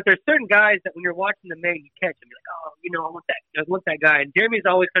there's certain guys that when you're watching them, man, you catch them. You're like, I want that guy. And Jeremy's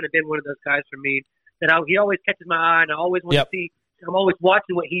always kind of been one of those guys for me that he always catches my eye, and I always want to see. I'm always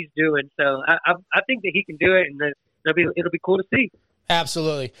watching what he's doing. So I think that he can do it, and it'll be cool to see.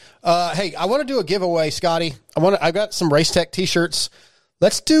 Absolutely. Hey, I want to do a giveaway, Scotty. I've got some Race Tech T-shirts.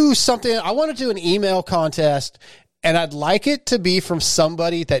 Let's do something. I want to do an email contest, and I'd like it to be from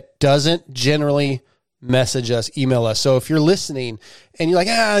somebody that doesn't generally message us, email us. So if you're listening and you're like,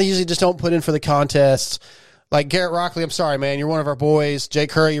 I usually just don't put in for the contests, like Garrett Rockley, I'm sorry, man, you're one of our boys. Jay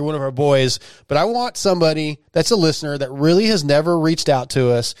Curry, you're one of our boys. But I want somebody that's a listener that really has never reached out to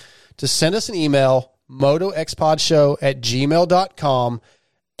us to send us an email, motoxpodshow@gmail.com,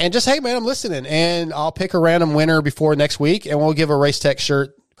 and just, hey, man, I'm listening. And I'll pick a random winner before next week, and we'll give a Race Tech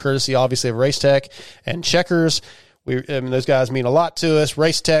shirt, courtesy, obviously, of Race Tech and Checkers. Those guys mean a lot to us.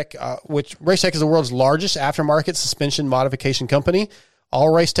 Race Tech, which Race Tech is the world's largest aftermarket suspension modification company.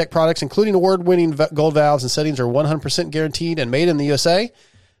 All Race Tech products, including award-winning gold valves and settings, are 100% guaranteed and made in the USA.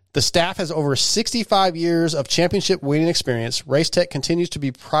 The staff has over 65 years of championship winning experience. Race Tech continues to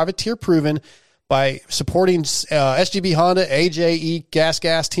be privateer proven by supporting SGB Honda, AJE,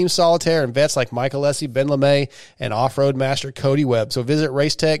 Gas, Team Solitaire, and vets like Michael Lessie, Ben LeMay, and off-road master Cody Webb. So visit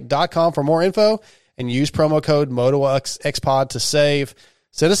racetech.com for more info and use promo code MotoXPod to save.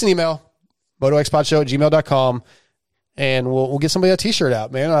 Send us an email, motoxpodshow@gmail.com, and we'll get somebody a T-shirt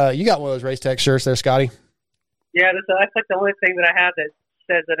out, man. You got one of those Race Tech shirts there, Scotty. Yeah, that's like the only thing that I have that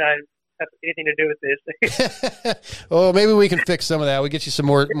says that I have anything to do with this. Well, maybe we can fix some of that. We'll get you some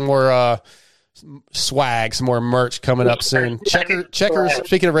more swag, some more merch coming up soon. Checkers,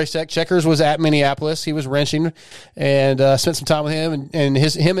 speaking of Race Tech, Checkers was at Minneapolis. He was wrenching and spent some time with him, and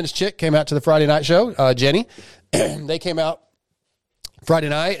him and his chick came out to the Friday night show, Jenny. They came out Friday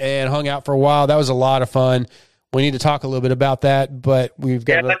night and hung out for a while. That was a lot of fun. We need to talk a little bit about that, but we've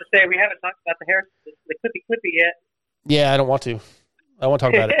got. Yeah, I was about to say we haven't talked about the clippy yet. Yeah, I don't want to. I won't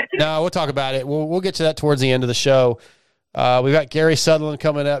talk about it. No, we'll talk about it. We'll get to that towards the end of the show. We've got Gary Sutherland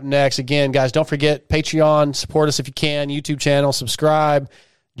coming up next. Again, guys, don't forget Patreon. Support us if you can. YouTube channel. Subscribe.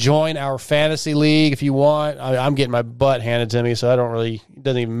 Join our fantasy league if you want. I'm getting my butt handed to me, so it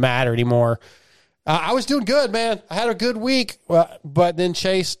doesn't even matter anymore. I was doing good, man. I had a good week, but then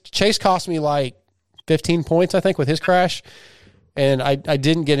Chase cost me like 15 points, I think, with his crash, and I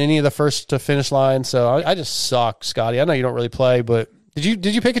didn't get any of the first to finish line, so I just suck, Scotty. I know you don't really play, but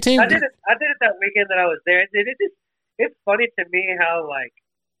did you pick a team? I did it that weekend that I was there. It's funny to me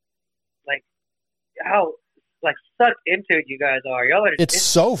how sucked into it you guys are. Y'all are. It's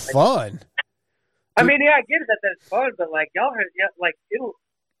so fun. I mean, yeah, I get it that that's fun, but like y'all are like you'll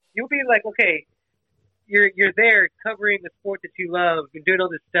be like, okay, you're there covering the sport that you love and doing all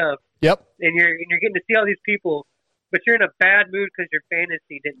this stuff. Yep. And you're getting to see all these people, but you're in a bad mood because your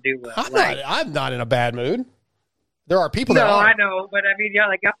fantasy didn't do well. I'm not in a bad mood. There are people that are. No, I know, but I mean,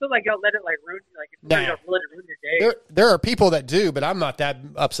 I feel like y'all let it ruin, let it ruin your day. There are people that do, but I'm not that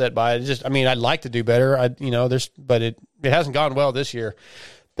upset by it. I'd like to do better. But it hasn't gone well this year.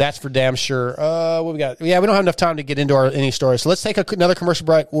 That's for damn sure. What we got? Yeah, we don't have enough time to get into any stories. So let's take another commercial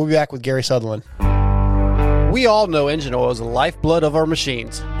break. We'll be back with Gary Sutherland. We all know engine oil is the lifeblood of our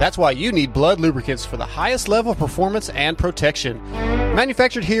machines. That's why you need Blood lubricants for the highest level of performance and protection.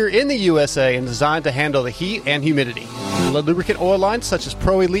 Manufactured here in the USA and designed to handle the heat and humidity. Blood lubricant oil lines such as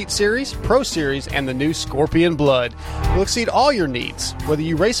Pro Elite Series, Pro Series, and the new Scorpion Blood will exceed all your needs. Whether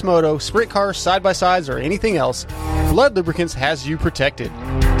you race moto, sprint cars, side-by-sides, or anything else, Blood Lubricants has you protected.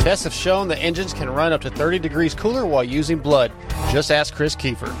 Tests have shown that engines can run up to 30 degrees cooler while using Blood. Just ask Chris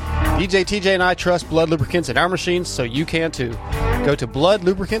Kiefer. DJ, TJ, and I trust Blood Lubricants in our machines, so you can too. Go to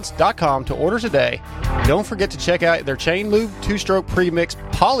bloodlubricants.com to order today. Don't forget to check out their Chain Lube, 2-Stroke Premix,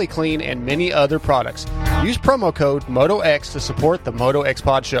 PolyClean, and many other products. Use promo code MotoX to support the Moto X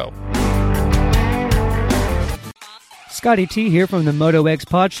Pod Show. Scotty T here from the Moto X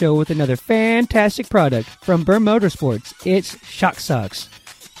Pod Show with another fantastic product from Burr Motorsports. It's Shock Socks,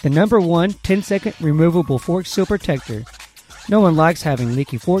 the #1 10-second removable fork seal protector. No one likes having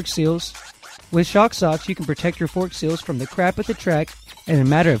leaky fork seals. With Shock Socks, you can protect your fork seals from the crap at the track in a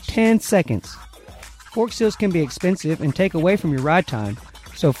matter of 10 seconds. Fork seals can be expensive and take away from your ride time,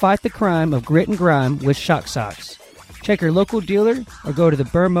 so fight the crime of grit and grime with Shock Socks. Check your local dealer or go to the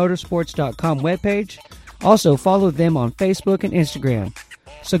BurrMotorsports.com webpage. Also, follow them on Facebook and Instagram.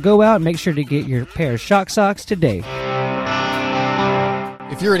 So go out and make sure to get your pair of Shock Socks today.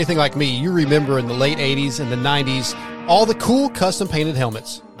 If you're anything like me, you remember in the late 80s and the 90s, all the cool custom-painted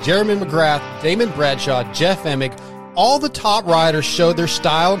helmets. Jeremy McGrath, Damon Bradshaw, Jeff Emig, all the top riders showed their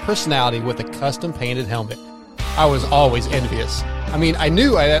style and personality with a custom-painted helmet. I was always envious. I mean, I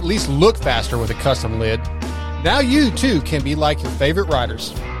knew I'd at least look faster with a custom lid. Now you, too, can be like your favorite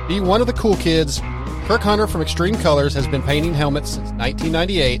riders. Be one of the cool kids. Kirk Hunter from Extreme Colors has been painting helmets since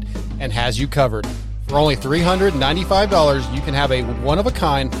 1998 and has you covered. For only $395, you can have a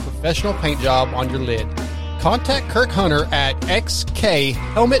one-of-a-kind professional paint job on your lid. Contact Kirk Hunter at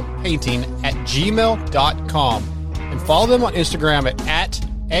xkhelmetpainting@gmail.com and follow them on Instagram at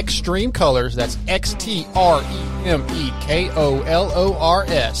Extreme Colors. That's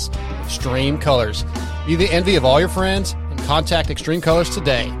XTREMEKOLORS. Extreme Colors. Be the envy of all your friends and contact Extreme Colors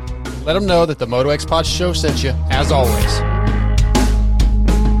today. Let them know that the Moto X Pod Show sent you, as always.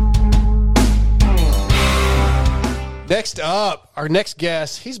 Next up, our next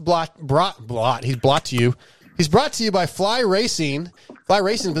guest, he's brought to you. He's brought to you by Fly Racing. Fly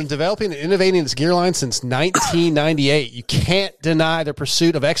Racing has been developing and innovating its gear line since 1998. You can't deny their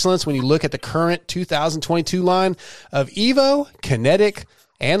pursuit of excellence when you look at the current 2022 line of Evo, Kinetic,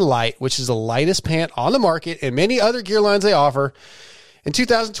 and Light, which is the lightest pant on the market, and many other gear lines they offer. In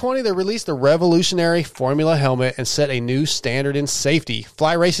 2020, they released the revolutionary Formula helmet and set a new standard in safety.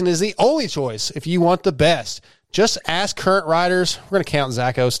 Fly Racing is the only choice if you want the best. Just ask current riders. We're going to count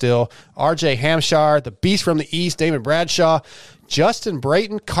Zacho still. RJ Hampshire, the Beast from the East, Damon Bradshaw, Justin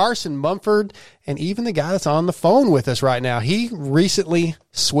Brayton, Carson Mumford, and even the guy that's on the phone with us right now. He recently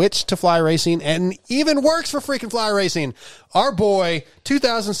switched to Fly Racing and even works for freaking Fly Racing. Our boy,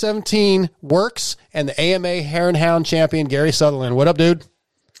 2017 Works and the AMA Hare and Hound champion, Gary Sutherland. What up, dude?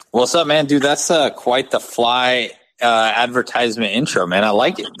 What's up, man? Dude, that's quite the Fly advertisement intro, man. I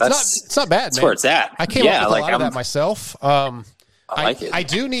like it. It's not bad, that's man. where it's at. I came up with a lot of that myself. I like it. I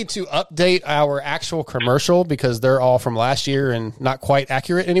do need to update our actual commercial because they're all from last year and not quite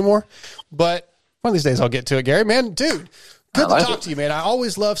accurate anymore. But one of these days I'll get to it, Gary. Man, dude, good to talk to you, man. I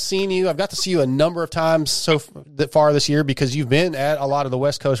always love seeing you. I've got to see you a number of times so far this year because you've been at a lot of the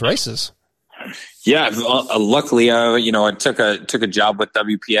West Coast races. Yeah, luckily, I took a job with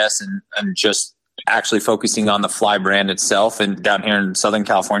WPS and just actually focusing on the Fly brand itself and down here in Southern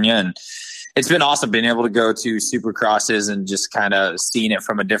California. And it's been awesome being able to go to Supercrosses and just kind of seeing it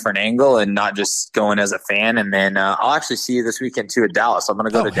from a different angle and not just going as a fan. And then I'll actually see you this weekend too at Dallas. I'm going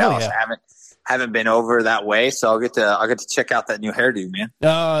to go to Dallas. Yeah. I haven't been over that way, so I'll get to check out that new hairdo, man.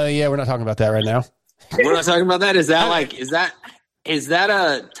 Yeah, we're not talking about that right now. We're not talking about that. Is that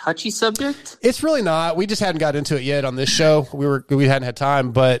a touchy subject? It's really not. We just hadn't got into it yet on this show. We hadn't had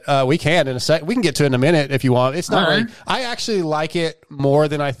time, but we can in a sec. We can get to it in a minute if you want. It's not really. I actually like it more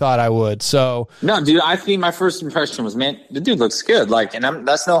than I thought I would. So no, dude. I think my first impression was, man, the dude looks good. Like, and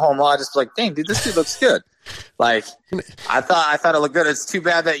that's no homo. I just like, dang, dude, this dude looks good. Like, I thought it looked good. It's too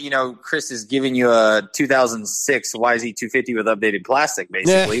bad that Chris is giving you a 2006 YZ250 with updated plastic,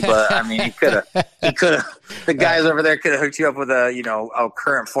 basically. But I mean, he could have. The guys over there could have hooked you up with a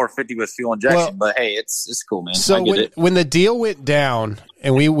current 450 with fuel injection. Well, but hey, it's cool, man. So when the deal went down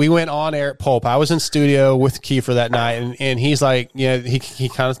and we went on air at Pulp, I was in studio with Kiefer that night, and he's like, he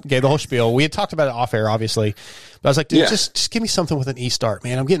kind of gave the whole spiel. We had talked about it off air, obviously. But I was like, dude, just give me something with an E-start,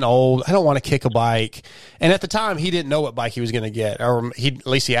 man. I'm getting old. I don't want to kick a bike. And at the time, he didn't know what bike he was going to get, or at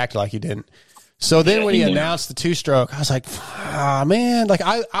least he acted like he didn't. So then when he announced the two-stroke, I was like, "Ah, man!" Like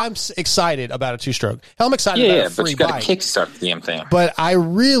I'm excited about a two-stroke. Hell, I'm excited about a free but you got bike. to kickstart the damn thing. But I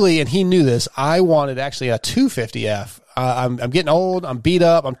really, and he knew this, I wanted actually a 250F. I'm getting old. I'm beat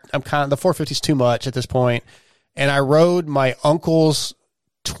up. I'm kind of, the 450 is too much at this point. And I rode my uncle's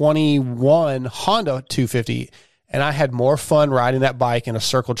 21 Honda 250, and I had more fun riding that bike in a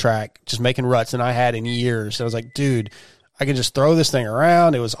circle track, just making ruts, than I had in years. So I was like, dude, I can just throw this thing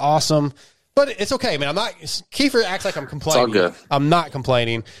around. It was awesome. But it's okay, man. Kiefer acts like I'm complaining. It's all good. I'm not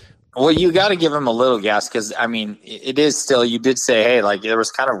complaining. Well, you got to give him a little gas because, I mean, it is still, you did say, hey, like there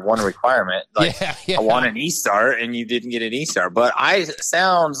was kind of one requirement. Like I want an E-Star and you didn't get an E-Star. But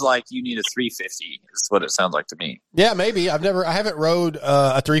sounds like you need a 350 is what it sounds like to me. Yeah, maybe. I haven't rode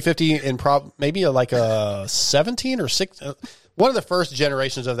a 350 in maybe like a 17 or 6. One of the first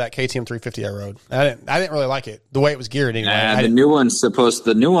generations of that KTM 350 I rode. I didn't really like it, the way it was geared anyway. The new one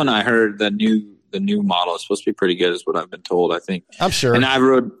I heard, the new model is supposed to be pretty good, is what I've been told. I think I'm sure. And I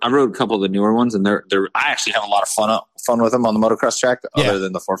rode a couple of the newer ones, and I actually have a lot of fun with them on the motocross track. Other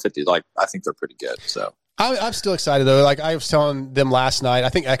than the 450, like I think they're pretty good. So I'm still excited though. Like I was telling them last night, I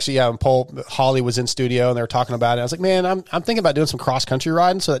think actually Holly was in studio and they were talking about it. I was like, man, I'm thinking about doing some cross country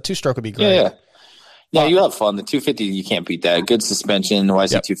riding, so that 2-stroke would be great. Yeah, you have fun. The 250, you can't beat that. Good suspension. The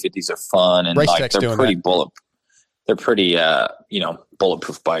YZ 250s are fun, and like they're pretty They're pretty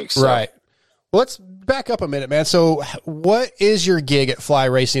bulletproof bikes. So. Right. Well, let's back up a minute, man. So, what is your gig at Fly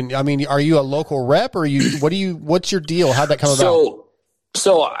Racing? I mean, are you a local rep, or what's your deal? How'd that come about?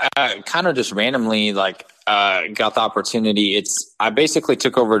 So I kind of just randomly got the opportunity. I basically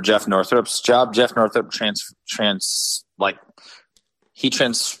took over Jeff Northrup's job. Jeff Northrop transferred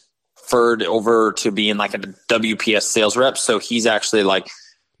over to being like a WPS sales rep. So he's actually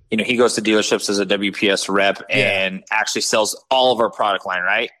he goes to dealerships as a WPS rep and actually sells all of our product line,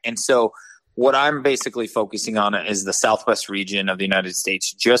 right? And so what I'm basically focusing on is the Southwest region of the United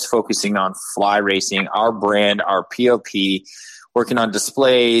States, just focusing on Fly Racing, our brand, our POP, working on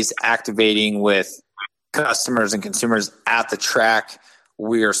displays, activating with customers and consumers at the track.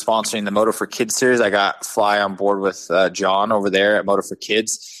 We are sponsoring the Moto for Kids series. I got Fly on board with John over there at Moto for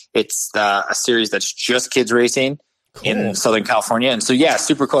Kids. It's a series that's just kids racing in Southern California. And so,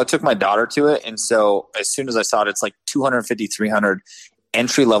 super cool. I took my daughter to it. And so as soon as I saw it, it's like 250, 300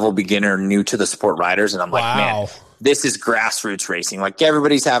 entry-level beginner new to the sport riders. And I'm like, man, this is grassroots racing. Like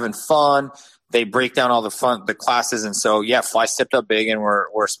everybody's having fun. They break down all the classes. And so, Fly stepped up big, and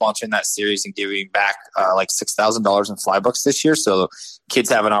we're sponsoring that series and giving back like $6,000 in Fly bucks this year. So kids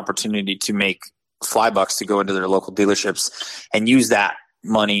have an opportunity to make Fly bucks to go into their local dealerships and use that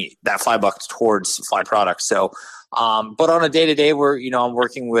money, that Fly bucks, towards Fly products. So, but on a day-to-day, I'm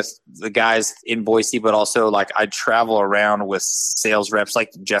working with the guys in Boise, but also I travel around with sales reps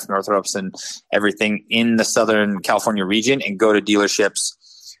like Jeff Northrop's and everything in the Southern California region, and go to dealerships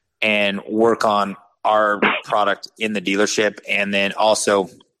and work on our product in the dealership, and then also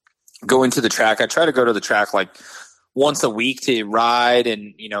go into the track. I try to go to the track once a week to ride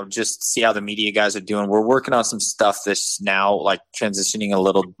and, just see how the media guys are doing. We're working on some stuff that's now transitioning a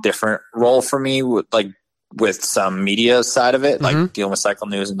little different role for me with some media side of it, dealing with Cycle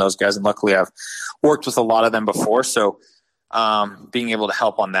News and those guys. And luckily I've worked with a lot of them before. So being able to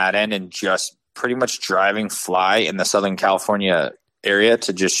help on that end, and just pretty much driving Fly in the Southern California area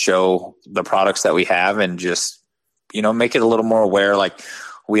to just show the products that we have, and just, make it a little more aware.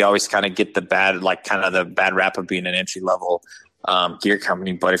 We always kind of get the bad rap of being an entry level gear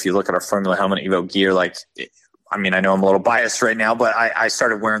company. But if you look at our Formula Helmet Evo gear, I know I'm a little biased right now, but I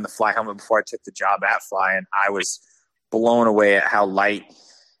started wearing the Fly helmet before I took the job at Fly, and I was blown away at how light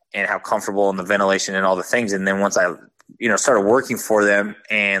and how comfortable, and the ventilation and all the things. And then once I, started working for them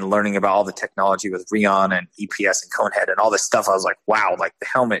and learning about all the technology with Rheon and EPS and Conehead and all this stuff, I was like, wow, the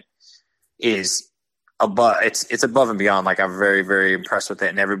helmet is above, it's above and beyond. I'm very, very impressed with it,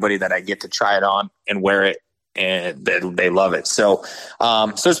 and everybody that I get to try it on and wear it, and they love it. So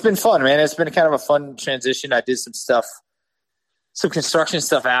it's been fun, man. It's been kind of a fun transition. I did some construction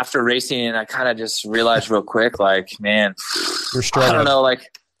stuff after racing, and I kind of just realized real quick, man, you're struggling. I don't know,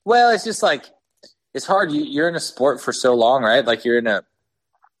 it's just it's hard. You're in a sport for so long, right? You're in a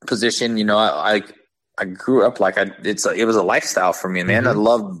position, I grew up it was a lifestyle for me, man. I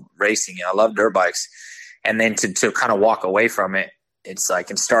love racing, and I love dirt bikes. And then to kind of walk away from it, it's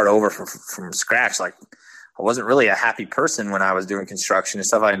and start over from scratch. I wasn't really a happy person when I was doing construction and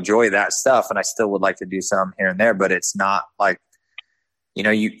stuff. I enjoy that stuff, and I still would like to do some here and there, but it's not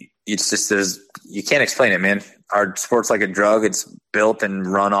it's just, you can't explain it, man. Our sport's like a drug. It's built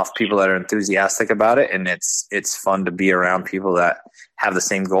and run off people that are enthusiastic about it. And it's fun to be around people that have the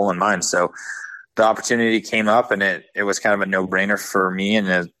same goal in mind. So, the opportunity came up, and it was kind of a no brainer for me, and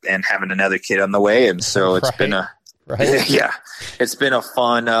having another kid on the way, and so it's been it's been a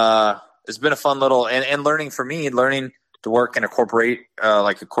fun little and learning for me, learning to work in a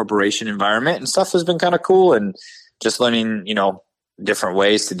corporation environment and stuff has been kind of cool, and just learning, different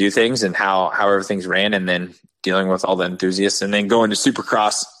ways to do things and how everything's ran, and then dealing with all the enthusiasts, and then going to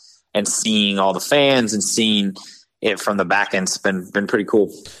Supercross and seeing all the fans and seeing it from the back end's been pretty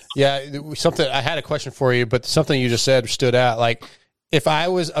cool. Yeah, I had a question for you, but something you just said stood out. Like, if I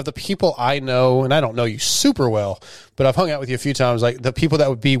was of the people I know, and I don't know you super well, but I've hung out with you a few times, like the people that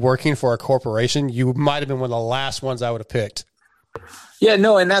would be working for a corporation, you might have been one of the last ones I would have picked. Yeah,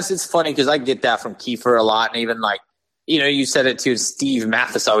 no, and it's funny because I get that from Kiefer a lot, and even you said it too. Steve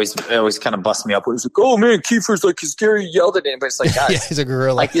Mathis always kind of busts me up. He's like, "Oh man, Kiefer's like scary," yelled at him, but it's like, guys, yeah, he's a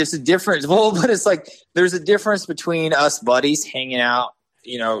gorilla. Like, there's a difference. Well, but it's like there's a difference between us buddies hanging out,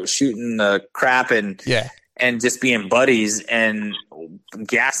 shooting the crap and just being buddies and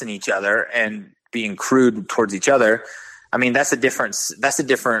gassing each other and being crude towards each other. I mean, that's a different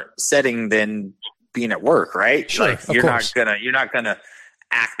setting than being at work, right? Sure, like you're not gonna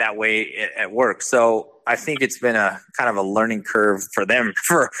act that way at work. So I think it's been a kind of a learning curve for them,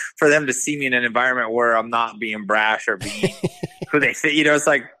 for them to see me in an environment where I'm not being brash or being who they think. It's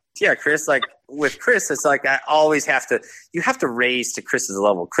like, yeah, Chris, like with Chris, it's like I always you have to raise to Chris's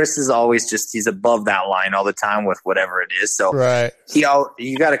level. Chris is always he's above that line all the time with whatever it is. So right.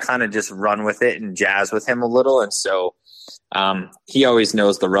 You got to kind of just run with it and jazz with him a little. And so he always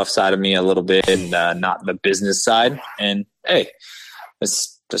knows the rough side of me a little bit and not the business side. And hey,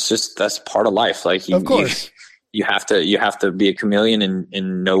 that's part of life. Like of course you have to be a chameleon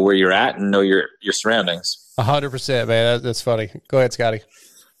and know where you're at and know your surroundings. 100%, man. That's funny. Go ahead, Scotty.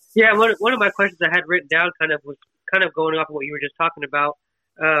 Yeah, one of my questions I had written down was going off of what you were just talking about.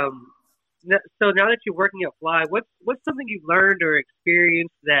 So now that you're working at Fly, what's something you've learned or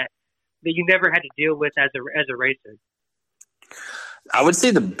experienced that you never had to deal with as a racer? I would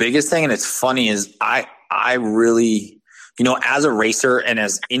say the biggest thing, and it's funny, is I really, as a racer and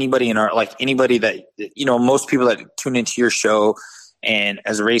as anybody anybody that, most people that tune into your show and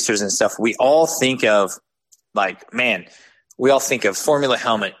as racers and stuff, we all think of we all think of Formula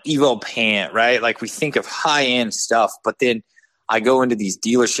helmet, Evo pant, right? Like we think of high end stuff, but then I go into these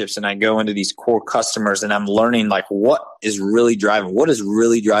dealerships and I go into these core customers and I'm learning what is really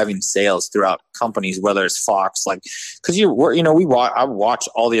driving sales throughout companies, whether it's Fox, cause I watch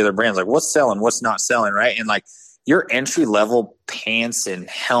all the other brands, like what's selling, what's not selling. Right. And your entry level pants and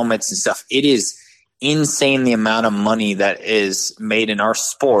helmets and stuff, it is insane the amount of money that is made in our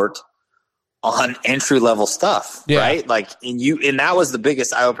sport on entry level stuff. Yeah. Right. And that was the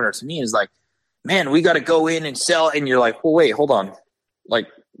biggest eye opener to me is man, we got to go in and sell. And you're like, well, wait, hold on.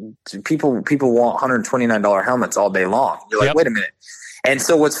 People want $129 helmets all day long. You're like, wait a minute. And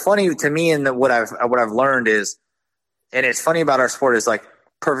so what's funny to me and what I've learned is, and it's funny about our sport is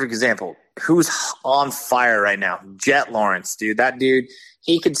perfect example. Who's on fire right now? Jet Lawrence, dude. That dude,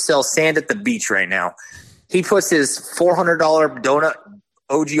 he could sell sand at the beach right now. He puts his $400 donut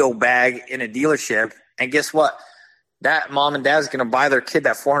OGO bag in a dealership. And guess what? That mom and dad's going to buy their kid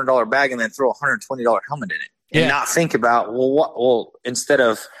that $400 bag and then throw a $120 helmet in it and not think about, instead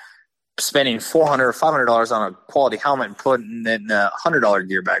of spending $400 or $500 on a quality helmet and putting in a $100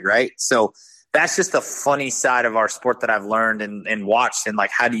 gear bag. Right. So that's just the funny side of our sport that I've learned and watched. And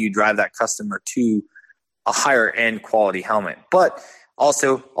how do you drive that customer to a higher end quality helmet? But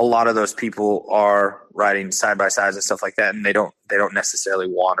also a lot of those people are riding side by sides and stuff like that. And they don't necessarily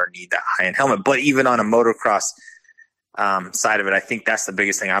want or need that high end helmet. But even on a motocross side of it, I think that's the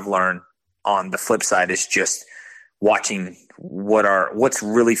biggest thing I've learned on the flip side is just watching what's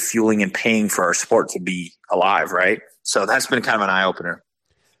really fueling and paying for our sport to be alive. Right. So that's been kind of an eye opener.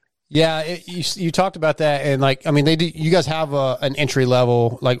 Yeah. You talked about that. And they do, you guys have an entry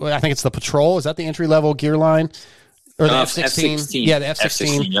level, I think it's the Patrol. Is that the entry level gear line or the F-16? Yeah. The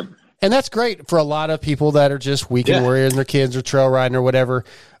F-16. Yep. And that's great for a lot of people that are just weekend warriors and their kids are trail riding or whatever.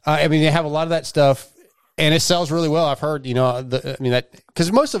 They have a lot of that stuff. And it sells really well. I've heard,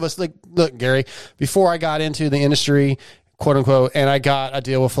 because most of us, look, Gary, before I got into the industry, quote unquote, and I got a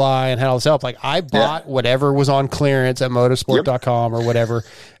deal with Fly and had all this help, I bought whatever was on clearance at motorsport.com or whatever.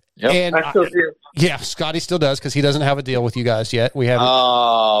 Yep. And I still do. Yeah, Scotty still does because he doesn't have a deal with you guys yet. We haven't.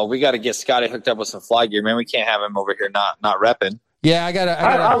 Oh, we got to get Scotty hooked up with some Fly gear, man. We can't have him over here not repping. Yeah, I gotta.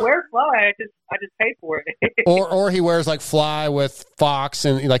 I wear Fly. I just pay for it. or he wears Fly with Fox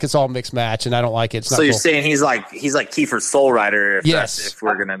and it's all mixed match, and I don't like it. It's not so you're cool. saying he's like Kiefer's Soul Rider? Yes. If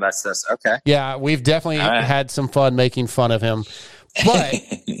we're gonna that's okay. Yeah, we've definitely had some fun making fun of him, but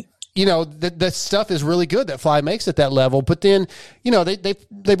the stuff is really good that Fly makes at that level. But then,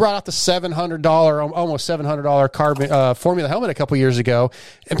 they brought out the $700, almost $700 carbon formula helmet a couple years ago,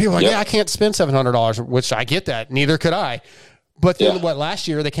 and people are like, I can't spend $700, which I get that. Neither could I. But then last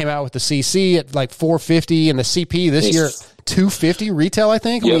year they came out with the CC at like $450 and the CP this year $250 retail, I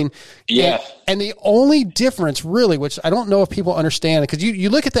think. I mean, and the only difference really, which I don't know if people understand, because you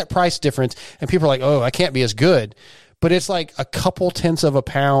look at that price difference and people are like, oh, I can't be as good. But it's like a couple tenths of a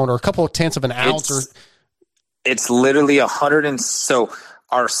pound or a couple tenths of an ounce. It's literally 100. And so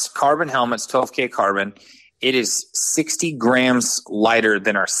our carbon helmets, 12K carbon, it is 60 grams lighter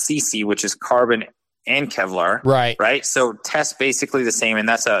than our CC, which is carbon and Kevlar. Right. So test basically the same. And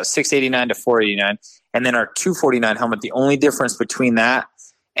that's a 689 to 489. And then our 249 helmet, the only difference between that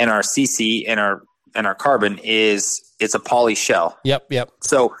and our CC and our carbon is it's a poly shell. Yep.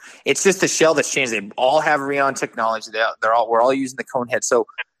 So it's just the shell that's changed. They all have Rheon technology. We're all using the cone head. So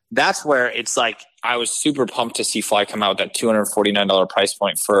that's where it's like I was super pumped to see Fly come out with that $249 price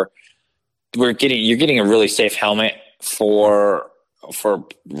point you're getting a really safe helmet for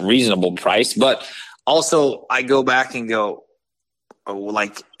reasonable price. But also I go back and go,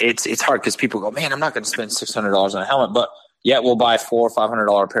 like it's hard because people go, man, I'm not going to spend $600 on a helmet, but yet we'll buy $400 or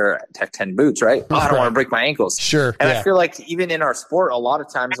 $500 pair of Tech 10 boots, right? Oh, I don't want to break my ankles. Sure. And I feel like even in our sport, a lot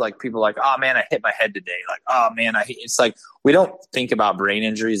of times, like people are like, oh man, I hit my head today. Like, oh man, it's like we don't think about brain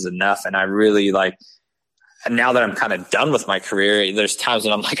injuries enough. And I really now that I'm kind of done with my career, there's times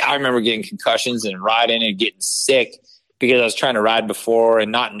when I'm like, I remember getting concussions and riding and getting sick because I was trying to ride before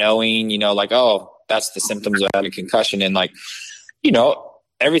and not knowing, like, oh, that's the symptoms of having a concussion. And like,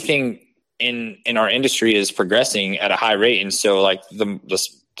 everything in our industry is progressing at a high rate. And so like the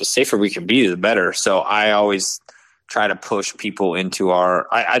safer we can be, the better. So I always try to push people into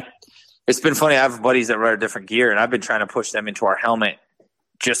it's been funny. I have buddies that wear different gear and I've been trying to push them into our helmet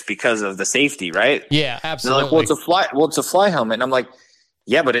just because of the safety, right? Yeah, absolutely. They're like, well, it's a fly helmet. And I'm like,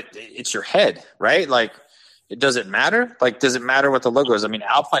 yeah, but it's your head, right? Like, does it matter? Like, does it matter what the logo is? I mean,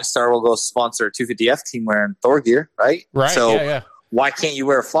 Alpine Star will go sponsor a 250F team wearing Thor gear, right? Right. So why can't you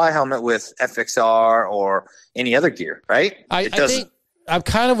wear a fly helmet with FXR or any other gear, right? I think I'm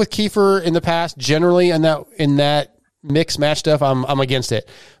kind of with Kiefer in the past. Generally, in that mix match stuff, I'm against it.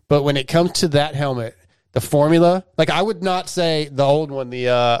 But when it comes to that helmet, the formula, like I would not say the old one.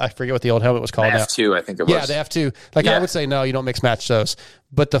 I forget what the old helmet was called. The F2, I think it was. Yeah, the F2. I would say no, you don't mix match those.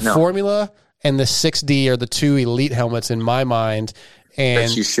 But the formula and the 6D are the two elite helmets in my mind. And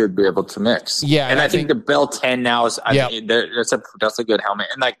that you should be able to mix. Yeah. And I think the Bell 10 now is, that's a good helmet.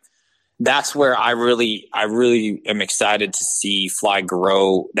 And like, that's where I really am excited to see Fly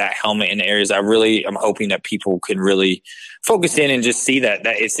grow that helmet in areas. I really am hoping that people can really focus in and just see that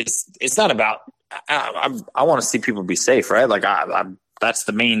it's not about, I want to see people be safe, right? Like that's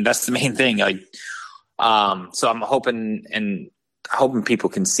the main thing. Like, so I'm hoping people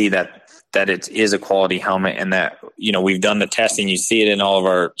can see that it is a quality helmet and that, we've done the testing, you see it in all of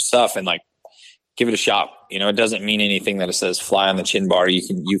our stuff and like, give it a shot. It doesn't mean anything that it says Fly on the chin bar.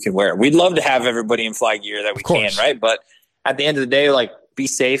 You can wear it. We'd love to have everybody in Fly gear that we can, right? But at the end of the day, like, be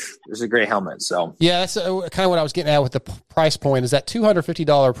safe. There's a great helmet. So yeah, that's kind of what I was getting at with the price point is that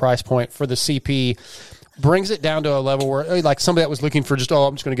 $250 price point for the CP brings it down to a level where like somebody that was looking for just,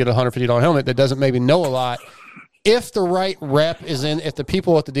 I'm just going to get a $150 helmet that doesn't maybe know a lot. If the right rep is if the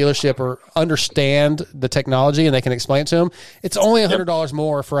people at the dealership understand the technology and they can explain it to them, it's only $100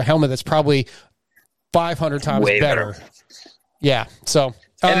 more for a helmet that's probably 500 times better. Yeah. So,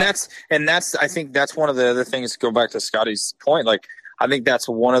 and that's, I think that's one of the other things, go back to Scotty's point. Like, I think that's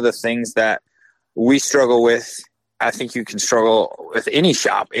one of the things that we struggle with. I think you can struggle with any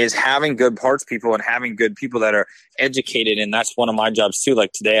shop is having good parts people and having good people that are educated. And that's one of my jobs too.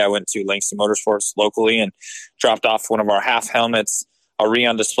 Like today I went to Langston Motorsports locally and dropped off one of our half helmets, our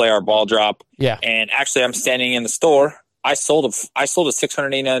Rheon display, our ball drop. Yeah. And actually I'm standing in the store. I sold a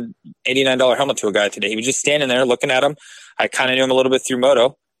 $689 helmet to a guy today. He was just standing there looking at him. I kind of knew him a little bit through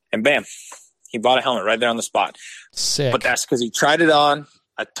moto and bam, he bought a helmet right there on the spot. Sick. But that's because he tried it on.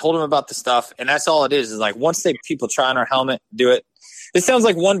 I told him about the stuff, and that's all it is like once people try on our helmet, do it. This sounds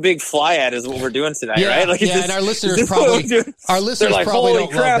like one big Fly ad is what we're doing tonight, right? Like, and our listeners probably don't love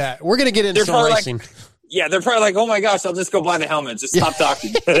that. We're going to get into some racing. They're probably like, oh my gosh, I'll just go buy the helmet. Just stop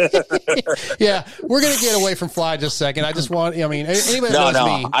talking. Yeah, we're going to get away from Fly just a second. I just want, anybody that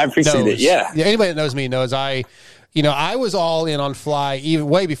knows me. I appreciate it. Yeah. Anybody that knows me knows I was all in on Fly even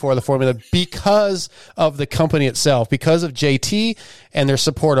way before the formula because of the company itself, because of JT and their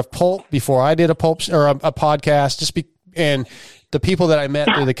support of Pulp before I did a Pulp or a podcast. And the people that I met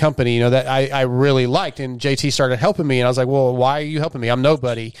through the company, that I really liked, and JT started helping me, and I was like, well, why are you helping me? I'm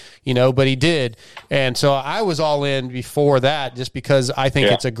nobody, but he did. And so I was all in before that just because I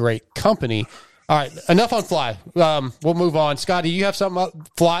think it's a great company. All right, enough on fly. We'll move on. Scotty, you have something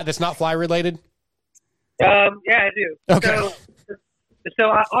fly that's not fly related? Yeah, I do. Okay. So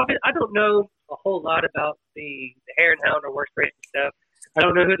I don't know a whole lot about the Hare and Hound or Works Racing stuff. I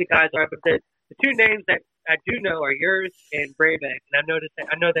don't know who the guys are, but the two names that I do know are yours and Brayback. And I know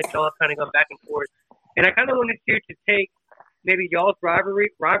that y'all have kind of gone back and forth. And I kind of wanted you to take maybe y'all's rivalry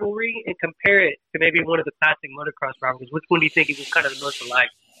and compare it to maybe one of the classic motocross rivalries. Which one do you think is kind of the most alike?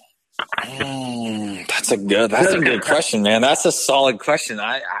 That's a good question, man. That's a solid question.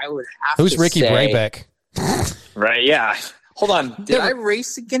 I would have Who's to Ricky say, Brayback? Right, yeah. Hold on. Did I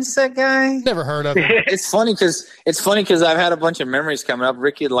race against that guy? Never heard of him. It's funny because I've had a bunch of memories coming up.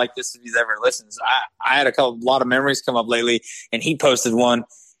 Ricky would like this if he's ever listens. I had a lot of memories come up lately, and he posted one,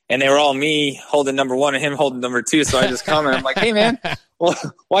 and they were all me holding number 1 and him holding number 2. So I just commented, I'm like, hey, man, well,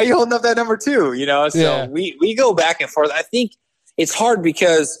 why are you holding up that number 2? So we go back and forth. I think it's hard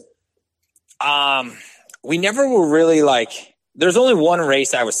because we never were really like – there's only one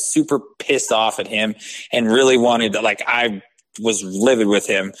race I was super pissed off at him and really wanted to, I was livid with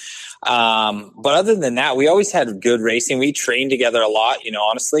him. But other than that, we always had good racing. We trained together a lot,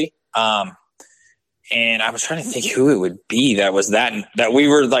 honestly. And I was trying to think who it would be that was that we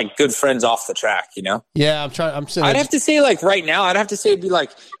were good friends off the track, Yeah, I'd have to say right now, it'd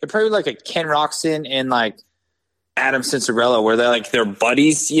probably a Ken Roxon and Adam Cincerello, where they're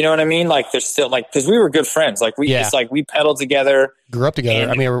buddies, you know what I mean? They're still because we were good friends. We pedaled together, grew up together.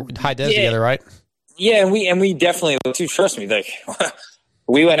 And, we were high des together, right? Yeah, and we definitely too. Trust me,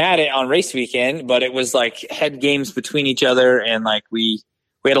 we went at it on race weekend, but it was head games between each other, and we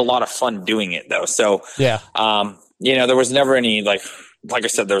had a lot of fun doing it though. So yeah, there was never any like I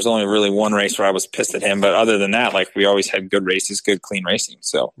said, there was only really one race where I was pissed at him, but other than that, we always had good races, good clean racing.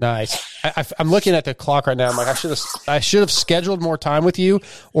 So nice. I'm looking at the clock right now. I'm like, I should have scheduled more time with you,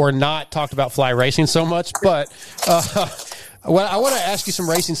 or not talked about fly racing so much. But I want to ask you some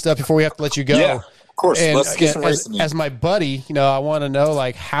racing stuff before we have to let you go. Yeah, of course. And, let's get some racing. As my buddy, I want to know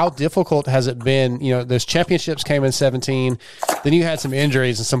how difficult has it been? Those championships came in 2017. Then you had some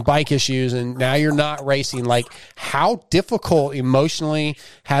injuries and some bike issues, and now you're not racing. How difficult emotionally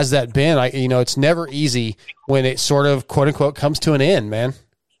has that been? It's never easy when it sort of quote unquote comes to an end, man.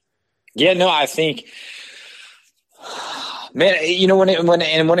 Yeah, no, I think, man,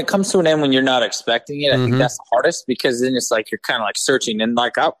 when it comes to an end when you're not expecting it, I think that's the hardest, because then it's you're kind of searching, and I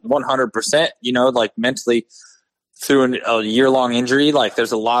 100%, mentally through a year-long injury,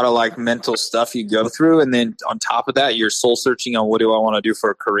 there's a lot of mental stuff you go through, and then on top of that, you're soul searching on what do I want to do for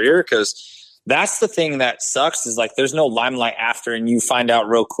a career, because that's the thing that sucks is there's no limelight after, and you find out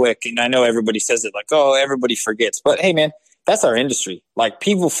real quick. And I know everybody says it oh, everybody forgets, but hey, man, that's our industry.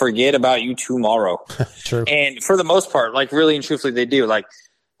 People forget about you tomorrow. True. And for the most part, really and truthfully, they do.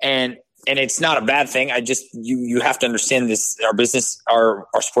 And it's not a bad thing. I just, you have to understand this, our business, our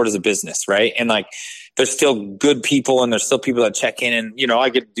sport is a business, right? And there's still good people, and there's still people that check in, and, I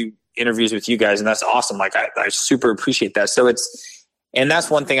get to do interviews with you guys, and that's awesome. I super appreciate that. So and that's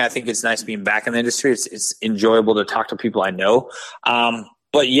one thing I think it's nice being back in the industry. It's enjoyable to talk to people I know.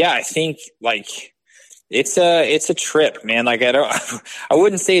 But yeah, I think it's a trip, man. I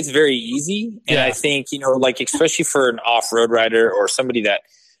wouldn't say it's very easy. And I think, especially for an off-road rider or somebody that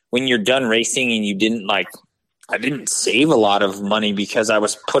when you're done racing and you didn't I didn't save a lot of money because I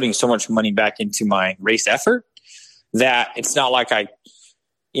was putting so much money back into my race effort that it's not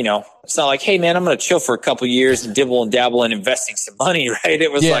it's not hey man, I'm going to chill for a couple years and dibble and dabble in investing some money. Right.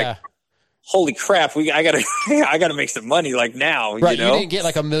 It was holy crap. I gotta make some money now. Right. You didn't get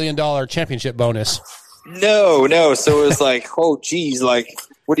 $1 million championship bonus. No. So it was oh, geez, what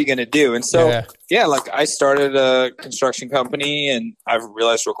are you going to do? And so, I started a construction company, and I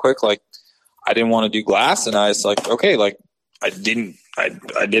realized real quick, I didn't want to do glass. And I was okay, I did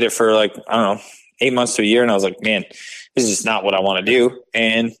it for I don't know, 8 months to a year. And I was man, this is just not what I want to do.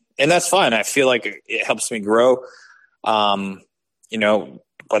 And that's fine. I feel it helps me grow. Whether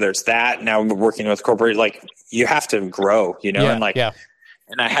it's that, now we're working with corporate, you have to grow,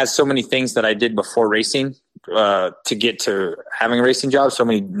 and I had so many things that I did before racing to get to having a racing job, so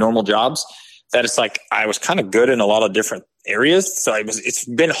many normal jobs, that it's I was kind of good in a lot of different areas. So it's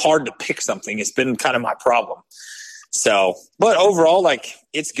been hard to pick something. It's been kind of my problem. So, but overall,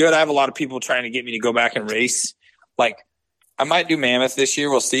 it's good. I have a lot of people trying to get me to go back and race. I might do Mammoth this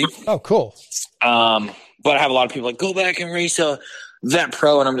year. We'll see. Oh, cool. But I have a lot of people go back and race a Vet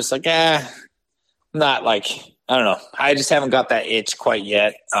Pro. And I'm just not I don't know. I just haven't got that itch quite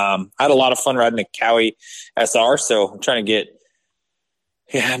yet. I had a lot of fun riding a Cowie SR, so I'm trying to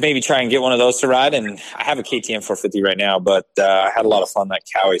maybe try and get one of those to ride. And I have a KTM 450 right now, but I had a lot of fun that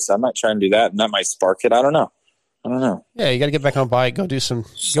Cowie, so I might try and do that, and that might spark it. I don't know. Yeah, you got to get back on a bike. Go do some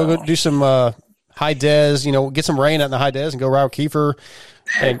high des. Get some rain out in the high des and go ride with Kiefer.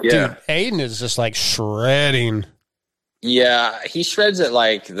 And dude, Aiden is just like shredding. Yeah, he shreds at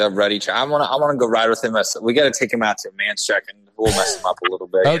like the ruddy track. I want to go ride with him. We got to take him out to a man's track and we'll mess him up a little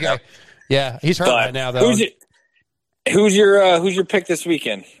bit. Okay. Yeah, he's hurt right now though. Who's your pick this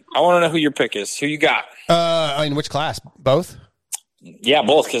weekend? I want to know who your pick is. Who you got? In which class? Both? Yeah,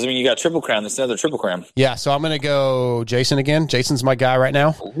 both. Because you got Triple Crown. This is another Triple Crown. Yeah, so I'm gonna go Jason again. Jason's my guy right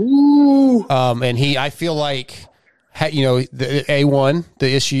now. Ooh. And I feel like, the A1,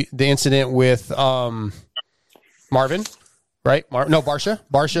 the incident with Marvin, right? Barsha.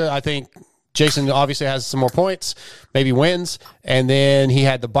 Barsha, I think Jason obviously has some more points, maybe wins. And then he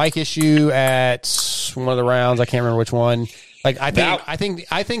had the bike issue at one of the rounds. I can't remember which one. I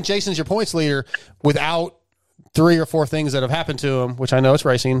think Jason's your points leader without 3 or 4 things that have happened to him, which I know it's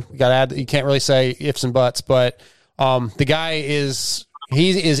racing. You got to add, you can't really say ifs and buts, but the guy is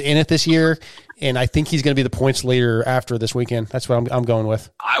in it this year. And I think he's going to be the points leader after this weekend. That's what I'm going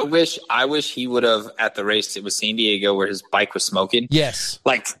with. I wish he would have at the race. It was San Diego where his bike was smoking. Yes.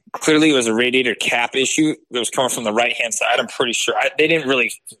 Clearly it was a radiator cap issue. It was coming from the right-hand side. I'm pretty sure. They didn't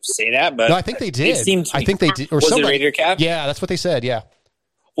really say that, but no, I think they did. I think they did. Or was it a radiator cap? Yeah, that's what they said. Yeah.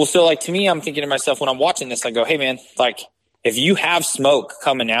 Well, so to me, I'm thinking to myself when I'm watching this, I go, hey man, if you have smoke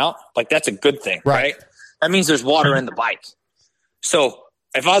coming out, that's a good thing, right? That means there's water in the bike. So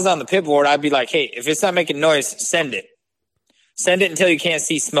if I was on the pit board, I'd be like, hey, if it's not making noise, send it. Send it until you can't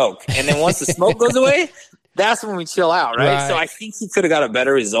see smoke. And then once the smoke goes away, that's when we chill out, right? So I think he could have got a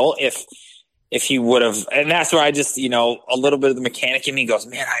better result if he would have. And that's where I just, a little bit of the mechanic in me goes,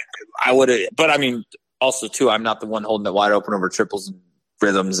 man, I would have. But also too, I'm not the one holding it wide open over triples and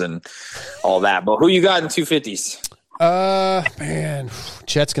rhythms and all that. But who you got in 250s? Man,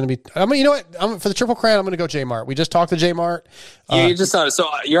 Chet's going to be. You know what? For the Triple Crown, I'm going to go J Mart. We just talked to J Mart. You just on it. So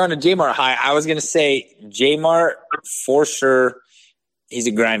you're on a J Mart high. I was going to say J Mart for sure. He's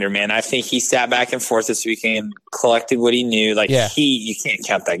a grinder, man. I think he sat back and forth this weekend, collected what he knew. You can't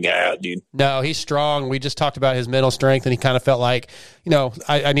count that guy out, dude. No, he's strong. We just talked about his mental strength, and he kind of felt like,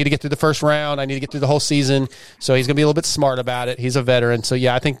 I need to get through the first round. I need to get through the whole season. So he's going to be a little bit smart about it. He's a veteran. So,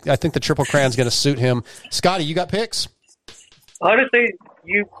 yeah, I think the Triple Crown is going to suit him. Scotty, you got picks? Honestly,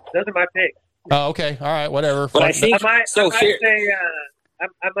 those are my picks. Oh, okay. All right, whatever. But I think I might say I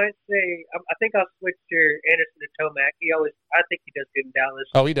think I'll switch to Anderson to Tomac. I think he does good in Dallas.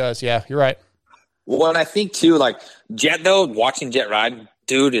 Oh, he does. Yeah, you're right. Well, and I think too, Jet though, watching Jet ride,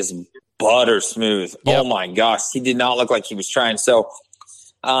 dude is butter smooth. Yep. Oh my gosh, he did not look like he was trying. So,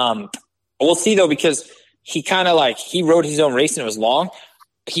 we'll see though, because he kind of he rode his own race and it was long.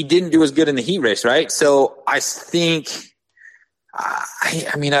 He didn't do as good in the heat race, right? So I think. I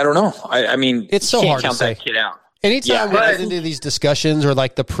don't know. It's so hard to say. That kid out. Anytime we get into these discussions or the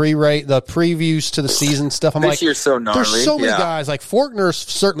the previews to the season stuff, I'm this year's so gnarly. There's so many guys. Forkner's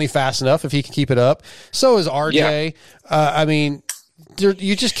certainly fast enough if he can keep it up. So is RJ.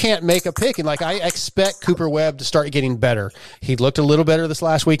 You just can't make a pick. And I expect Cooper Webb to start getting better. He looked a little better this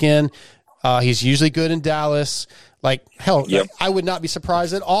last weekend. He's usually good in Dallas. I would not be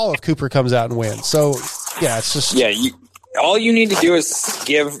surprised at all if Cooper comes out and wins. So yeah, it's just all you need to do is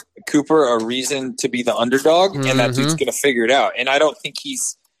give Cooper a reason to be the underdog, and that dude's going to figure it out. And I don't think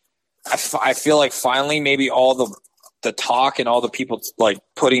I feel like finally maybe all the talk and all the people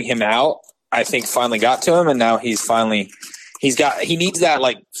putting him out, I think finally got to him, and now he needs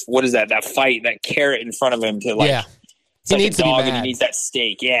that what is that fight, that carrot in front of him to he needs a dog to be mad. And he needs that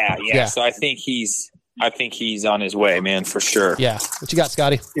steak. Yeah. So I think he's on his way, man, for sure. Yeah. What you got,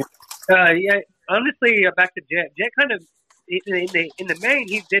 Scotty? Honestly, back to Jet. Jet kind of in the main,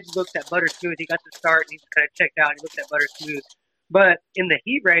 he did look that butter smooth. He got to start, and he kind of checked out. And he looked that butter smooth. But in the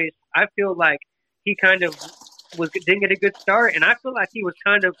heat race, I feel like he kind of didn't get a good start, and I feel like he was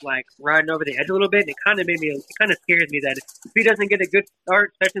kind of riding over the edge a little bit. And it kind of scares me that if he doesn't get a good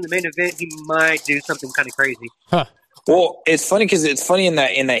start, especially in the main event, he might do something kind of crazy. Huh. Well, it's funny because in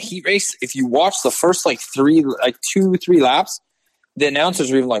that heat race, if you watch the first 2-3 laps, the announcers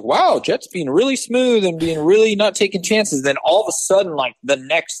were even like, wow, Jet's being really smooth and being really not taking chances. Then all of a sudden, the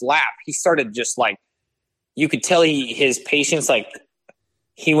next lap, he started just you could tell his patience,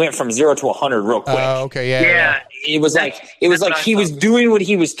 he went from 0 to 100 real quick. Oh, okay, yeah. It was he was doing what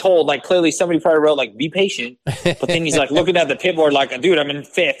he was told. Clearly somebody probably wrote, be patient. But then he's looking at the pit board dude, I'm in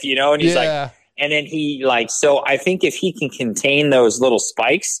 5th, and he's And then he so I think if he can contain those little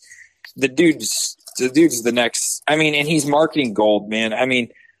spikes, the dude's the next. I mean, and he's marketing gold, man. I mean,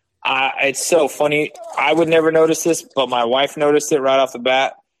 it's so funny. I would never notice this, but my wife noticed it right off the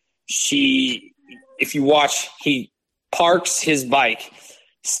bat. If you watch, he parks his bike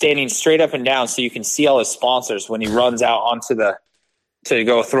standing straight up and down so you can see all his sponsors when he runs out onto to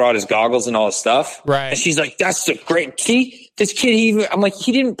go throw out his goggles and all his stuff. Right. And she's like, that's a great see this kid. I'm like,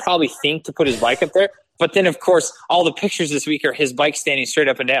 he didn't probably think to put his bike up there. But then, of course, all the pictures this week are his bike standing straight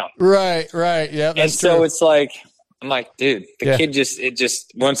up and down. Right. Yeah. And so it's like, I'm like, dude, the kid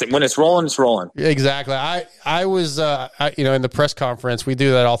when it's rolling, it's rolling. Exactly. I was, in the press conference, we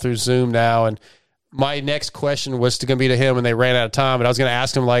do that all through Zoom now. And my next question was going to be to him, and they ran out of time. But I was going to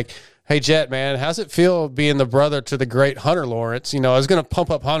ask him, like, hey, Jet, man, how's it feel being the brother to the great Hunter Lawrence? I was going to pump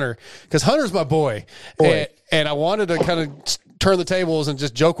up Hunter because Hunter's my boy. And I wanted to kind of turn the tables and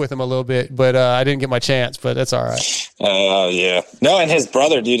just joke with him a little bit, but I didn't get my chance, but that's all right. Yeah. No, and his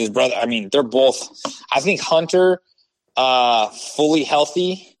brother, I mean, they're both, I think Hunter, fully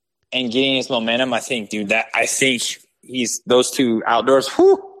healthy and getting his momentum. I think he's those two outdoors.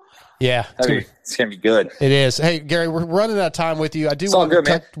 Whew. Yeah. It's going to be good. It is. Hey, Gary, we're running out of time with you. I do want to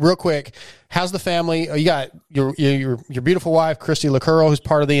talk real quick. How's the family? You got your beautiful wife, Christy LaCurl, who's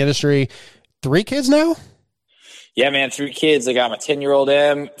part of the industry. 3 kids now? Yeah, man, 3 kids. I got my 10-year-old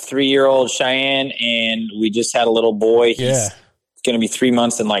Em, 3-year-old Cheyenne, and we just had a little boy. He's going to be 3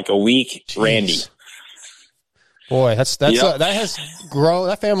 months in like a week. Jeez. Randy. Boy, that has grown.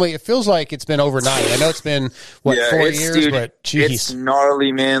 That family, it feels like it's been overnight. I know it's been 4 years, dude, but geez, it's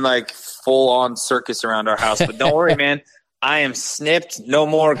gnarly, man. Like full on circus around our house. But don't worry, man. I am snipped. No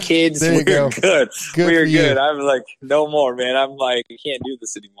more kids. We're good. We're good. I'm like, no more, man. I'm like, we can't do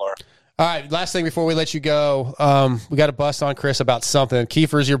this anymore. All right, last thing before we let you go, we got to bust on Chris about something.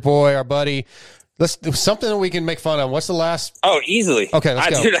 Kiefer's your boy, our buddy. Let's do something that we can make fun of. What's the last? Oh, easily. Okay,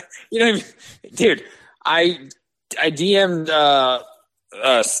 let's go. Dude, I DM'd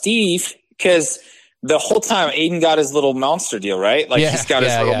Steve because the whole time Aiden got his little monster deal, right? Like he's got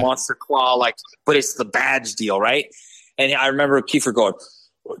his little monster claw, but it's the badge deal, right? And I remember Kiefer going,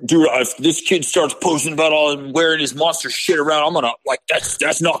 dude, if this kid starts posting about all wearing his monster shit around, I'm gonna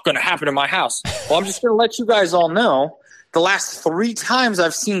that's not gonna happen in my house. Well, I'm just gonna let you guys all know the last 3 times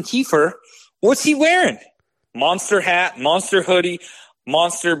I've seen Kiefer, what's he wearing? Monster hat, monster hoodie,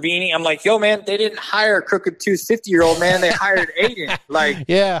 monster beanie. I'm like, yo, man, they didn't hire a crooked tooth 50-year-old man. They hired Aiden.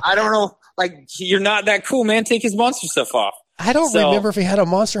 I don't know. Like, you're not that cool, man. Take his monster stuff off. I don't remember if he had a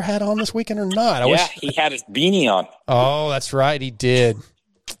monster hat on this weekend or not. He had his beanie on. Oh, that's right. He did.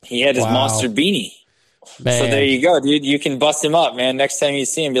 He had his monster beanie. Man. So there you go, dude. You can bust him up, man. Next time you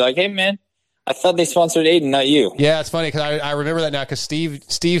see him, be like, hey, man, I thought they sponsored Aiden, not you. Yeah, it's funny because I remember that now because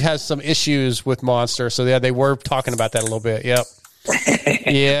Steve has some issues with Monster. So, yeah, they were talking about that a little bit. Yep.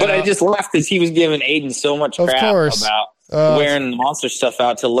 Yeah. But I just laughed because he was giving Aiden so much crap about wearing the monster stuff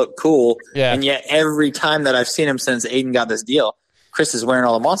out to look cool. Yeah. And yet every time that I've seen him since Aiden got this deal, Chris is wearing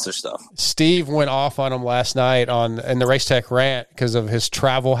all the monster stuff. Steve went off on him last night in the Race Tech rant because of his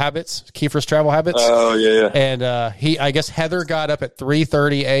travel habits, Kiefer's travel habits. Oh, yeah. And I guess Heather got up at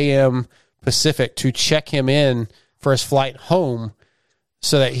 3:30 a.m. Pacific to check him in for his flight home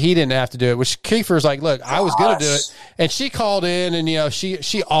so that he didn't have to do it, which Kiefer's like, look, I was going to do it. And she called in and,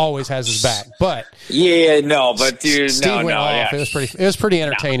 she always has his back. But dude, Steve went off. Yeah. It was pretty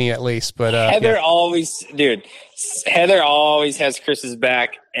entertaining at least. But Heather always has Chris's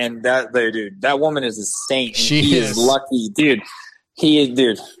back. And that woman is a saint. And he is lucky, dude. He is,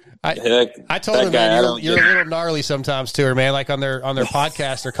 dude. I told her, man, you're a little gnarly sometimes to her, man. Like on their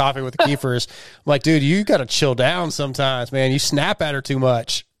podcast or Coffee with the Kiefers. I'm like, dude, you got to chill down sometimes, man. You snap at her too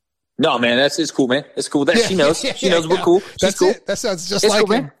much. No, man, it's cool, man. It's cool. She knows. She knows we're cool. That's cool. It. That sounds just like him.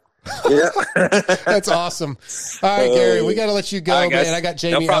 Man. Yeah, that's awesome. All right, Gary, we got to let you go, man. I got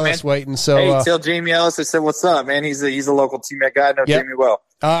Jamie Ellis waiting. So, hey, tell Jamie Ellis I said what's up, man. He's a local teammate guy. I know Jamie well.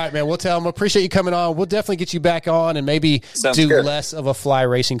 All right, man. We'll tell him. Appreciate you coming on. We'll definitely get you back on and maybe less of a fly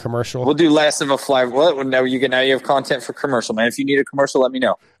racing commercial. We'll do less of a fly. Well, now you have content for commercial, man. If you need a commercial, let me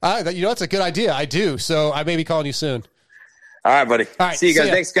know. That's a good idea. I do. So I may be calling you soon. All right, buddy. All right. See you guys.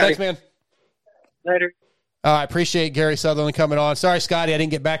 Thanks, Scotty. Thanks, man. Later. I appreciate Gary Sutherland coming on. Sorry, Scotty, I didn't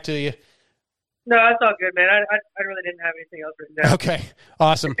get back to you. No, that's all good, man. I really didn't have anything else written down. Okay,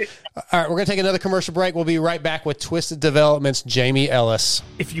 awesome. All right, we're going to take another commercial break. We'll be right back with Twisted Development's Jamie Ellis.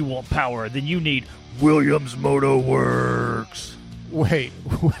 If you want power, then you need Williams Moto Works. Wait,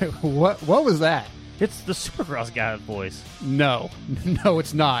 what was that? It's the Supercross guy's voice. No,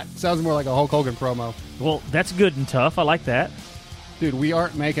 it's not. Sounds more like a Hulk Hogan promo. Well, that's good and tough. I like that. Dude, we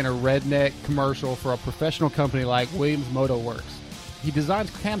aren't making a redneck commercial for a professional company like Williams Moto Works. He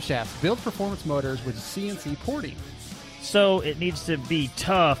designs camshafts, builds performance motors with CNC porting. So it needs to be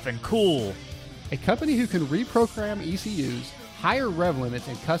tough and cool. A company who can reprogram ECUs, higher rev limits,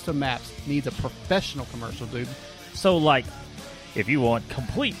 and custom maps needs a professional commercial, dude. So, like, if you want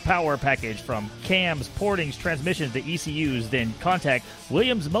complete power package from cams, portings, transmissions to ECUs, then contact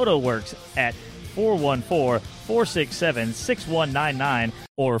Williams Moto Works at 414-467-6199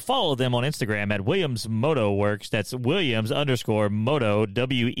 or follow them on Instagram at Williams Moto Works. That's Williams_Moto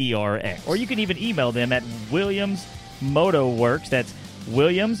WERX. Or you can even email them at Williams Moto Works. That's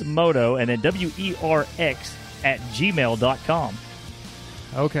Williams Moto and then WERX at gmail.com.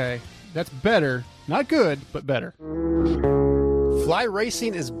 Okay, that's better. Not good, but better. Fly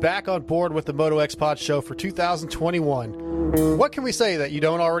Racing is back on board with the Moto X Pod show for 2021. What can we say that you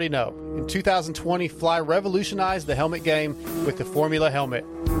don't already know? In 2020, Fly revolutionized the helmet game with the Formula helmet.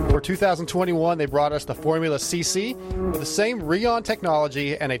 For 2021, they brought us the Formula CC with the same Rheon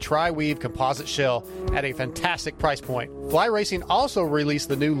technology and a tri-weave composite shell at a fantastic price point. Fly Racing also released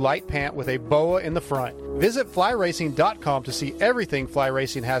the new light pant with a boa in the front. Visit flyracing.com to see everything Fly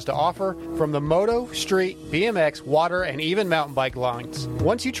Racing has to offer from the moto, street, BMX, water, and even mountain bike lines.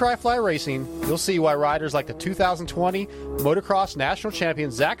 Once you try Fly Racing, you'll see why riders like the 2020 motocross national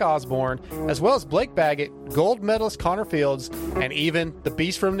champion Zach Osborne, as well as Blake Baggett, gold medalist Connor Fields, and even the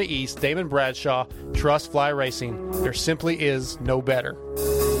beast from the East, Damon Bradshaw, trust Fly Racing. There simply is no better.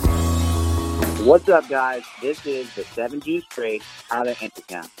 What's up, guys? This is the 7 Juice Trade out of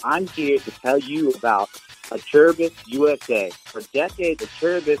Intercom. I'm here to tell you about Acerbis USA. For decades,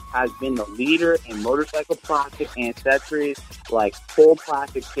 Acerbis has been the leader in motorcycle plastic and accessories like full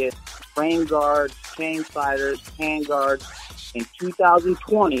plastic kits, frame guards, chain sliders, hand guards. In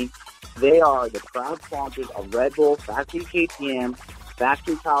 2020, they are the proud sponsors of Red Bull, Factory KTM,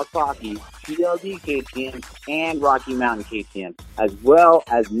 Factory Kawasaki, PLD KTM, and Rocky Mountain KTM, as well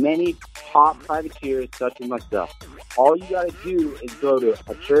as many top privateers such as myself. All you got to do is go to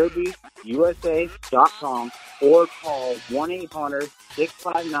AcerbisUSA.com or call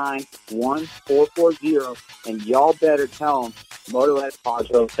 1-800-659-1440, and y'all better tell them Moto X Pod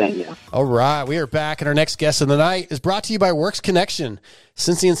sent you. All right, we are back, and our next guest of the night is brought to you by Works Connection.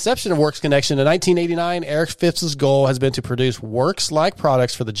 Since the inception of Works Connection in 1989, Eric Phipps' goal has been to produce Works-like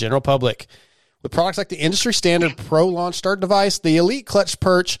products for the general public. With products like the industry standard Pro Launch Start device, the Elite Clutch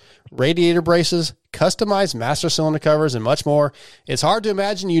Perch, radiator braces, customized master cylinder covers, and much more, it's hard to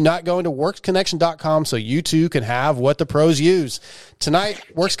imagine you not going to WorksConnection.com so you too can have what the pros use.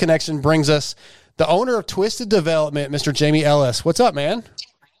 Tonight, Works Connection brings us the owner of Twisted Development, Mr. Jamie Ellis. What's up, man?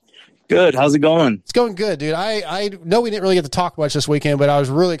 Good. How's it going? It's going good, dude. I know we didn't really get to talk much this weekend, but I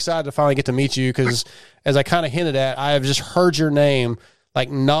was really excited to finally get to meet you because, as I kind of hinted at, I have just heard your name like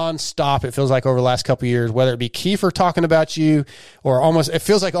nonstop. It feels like over the last couple of years, whether it be Kiefer talking about you or it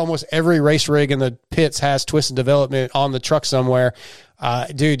feels like almost every race rig in the pits has Twisted Development on the truck somewhere.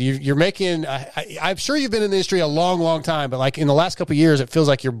 Dude, you're making, I'm sure you've been in the industry a long, long time, but like in the last couple of years, it feels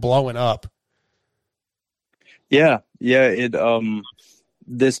like you're blowing up. Yeah. It,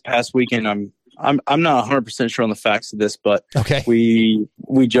 this past weekend, I'm not 100% sure on the facts of this, but okay. We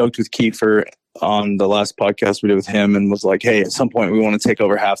joked with Kiefer on the last podcast we did with him and was like, hey, at some point we want to take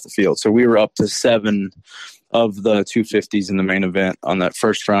over half the field. So we were up to 7 of the 250s in the main event on that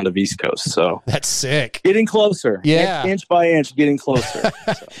first round of East Coast. So that's sick. Getting closer. Yeah. Inch by inch, getting closer.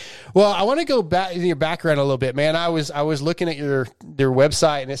 So. Well, I want to go back in your background a little bit, man. I was looking at your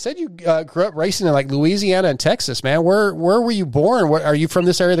website and it said you grew up racing in like Louisiana and Texas, man. Where were you born? Are you from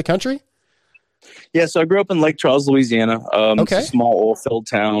this area of the country? Yeah, so I grew up in Lake Charles, Louisiana. Okay. It's a small oil field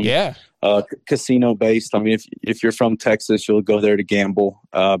town. Yeah. Casino based. I mean, if you're from Texas, you'll go there to gamble.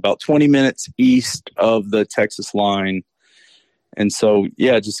 About 20 minutes east of the Texas line. And so,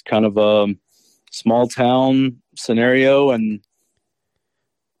 yeah, just kind of a small town scenario. And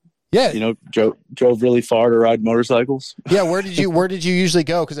yeah, drove really far to ride motorcycles. Yeah, where did you usually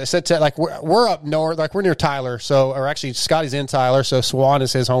go? Because I said like we're up north, like we're near Tyler, or actually Scotty's in Tyler, so Swan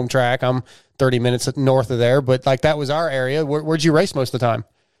is his home track. I'm 30 minutes north of there, but like that was our area. Where'd you race most of the time?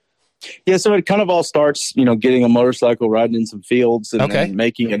 Yeah, so it kind of all starts, getting a motorcycle, riding in some fields, and then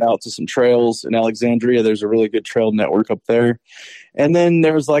making it out to some trails in Alexandria. There's a really good trail network up there. And then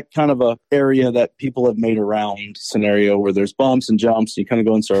there's like kind of a area that people have made around scenario where there's bumps and jumps. And you kind of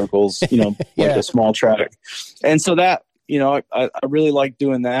go in circles, like a small track. And so that, I really like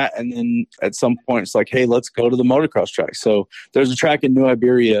doing that. And then at some point it's like, hey, let's go to the motocross track. So there's a track in New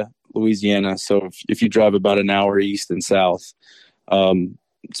Iberia, Louisiana. So if you drive about an hour east and south,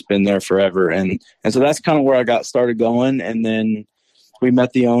 it's been there forever. And so that's kind of where I got started going. And then we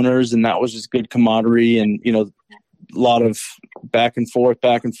met the owners, and that was just good camaraderie and, you know, a lot of back and forth.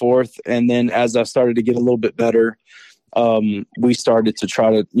 And then as I started to get a little bit better, we started to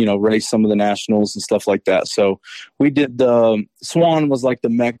try to, you know, race some of the nationals and stuff like that. So we did the Swan was like the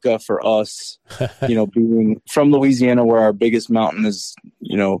Mecca for us, you know, being from Louisiana, where our biggest mountain is,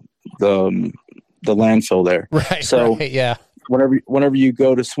 you know, the landfill there. Right. So right, yeah. Whenever you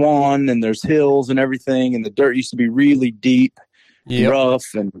go to Swan and there's hills and everything, and the dirt used to be really deep, rough,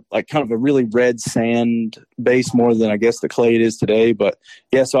 and like kind of a really red sand base more than I guess the clay it is today. But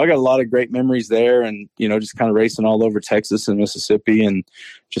yeah, so I got a lot of great memories there, and, you know, just kind of racing all over Texas and Mississippi and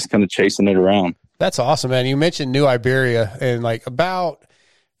just kind of chasing it around. That's awesome, man. You mentioned New Iberia, and like about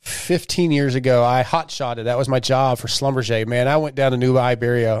 15 years ago, I hot shotted. That was my job for Schlumberger, man. I went down to New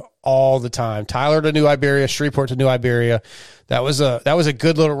Iberia all the time. Tyler to New Iberia, Shreveport to New Iberia. That was a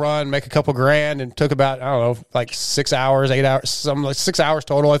good little run, make a couple grand, and took about, I don't know, like 6 hours, 8 hours, something like 6 hours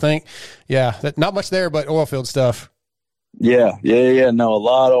total, I think. Yeah. Not much there, but oil field stuff. Yeah. No, a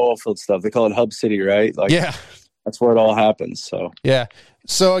lot of oil field stuff. They call it Hub City, right? Like, yeah, that's where it all happens. So, yeah.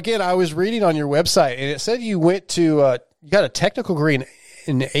 So again, I was reading on your website, and it said you went to, you got a technical degree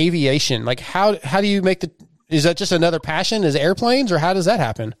in aviation. Like how do you make is that just another passion as airplanes, or how does that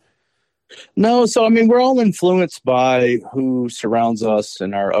happen? No. So, I mean, we're all influenced by who surrounds us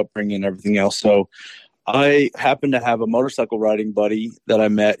and our upbringing and everything else. So I happen to have a motorcycle riding buddy that I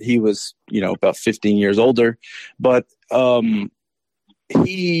met. He was, you know, about 15 years older, but,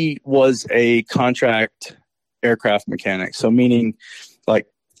 he was a contract aircraft mechanic. So meaning like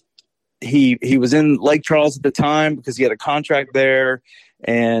he was in Lake Charles at the time because he had a contract there.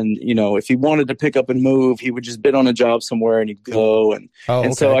 And, you know, if he wanted to pick up and move, he would just bid on a job somewhere and he'd go.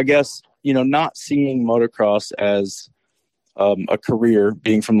 And so I guess, you know, not seeing motocross as a career,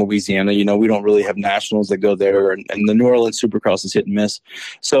 being from Louisiana, you know, we don't really have nationals that go there, and the New Orleans Supercross is hit and miss.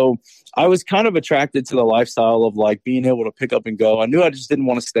 So I was kind of attracted to the lifestyle of like being able to pick up and go. I knew I just didn't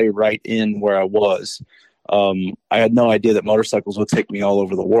want to stay right in where I was. I had no idea that motorcycles would take me all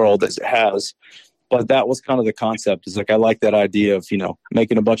over the world as it has. But that was kind of the concept. Is like, I like that idea of, you know,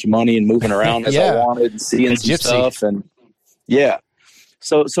 making a bunch of money and moving around as I wanted and seeing some stuff. And yeah.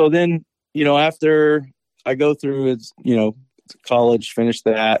 So then, you know, after I go through, you know, college, finish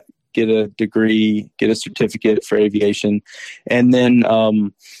that, get a degree, get a certificate for aviation. And then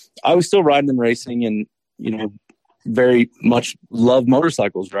I was still riding and racing, and, you know, very much love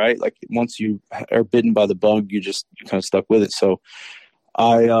motorcycles, right? Like once you are bitten by the bug, you just kind of stuck with it. So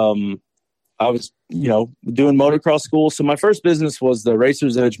I was, you know, doing motocross school. So my first business was the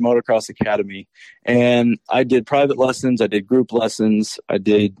Racer's Edge Motocross Academy. And I did private lessons. I did group lessons. I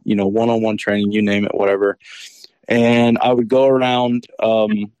did, you know, one-on-one training, you name it, whatever. And I would go around,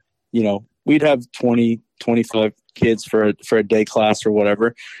 you know, we'd have 20, 25 kids for a day class or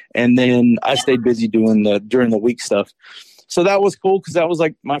whatever. And then I stayed busy doing during the week stuff. So that was cool, because that was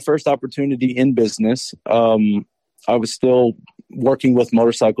like my first opportunity in business. I was still working with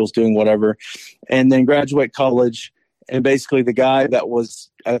motorcycles, doing whatever, and then graduate college. And basically the guy that was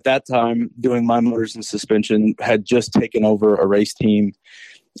at that time doing my motors and suspension had just taken over a race team.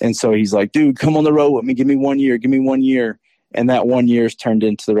 And so he's like, dude, come on the road with me. Give me 1 year. And that 1 year's turned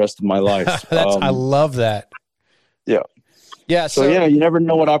into the rest of my life. I love that. Yeah. Yeah. So yeah, you never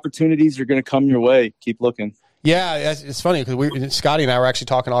know what opportunities are going to come your way. Keep looking. Yeah, it's funny because Scotty and I were actually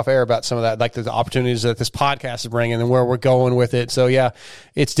talking off air about some of that, like the opportunities that this podcast is bringing and where we're going with it. So yeah,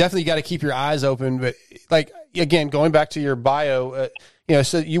 it's definitely got to keep your eyes open. But like, again, going back to your bio, you know,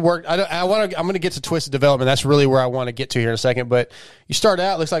 so you worked. I'm going to get to Twisted Development. That's really where I want to get to here in a second. But you started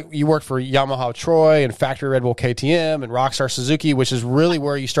out, looks like you worked for Yamaha Troy and Factory Red Bull KTM and Rockstar Suzuki, which is really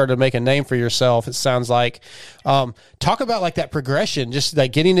where you started to make a name for yourself, it sounds like. Talk about like that progression, just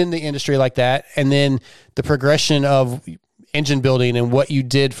like getting in the industry like that, and then the progression of engine building and what you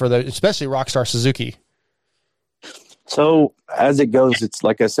did for especially Rockstar Suzuki. So as it goes, it's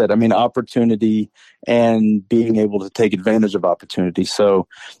like I said, I mean, opportunity and being able to take advantage of opportunity. So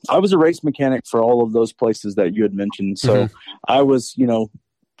I was a race mechanic for all of those places that you had mentioned. So I was, you know,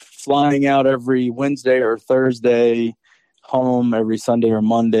 flying out every Wednesday or Thursday, home every Sunday or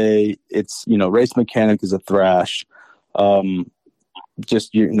Monday. It's, you know, race mechanic is a thrash.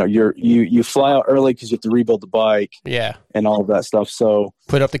 Just, you know, you fly out early because you have to rebuild the bike. Yeah. And all of that stuff. So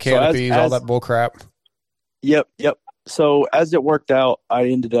put up the canopies, all that bull crap. Yep. So as it worked out, I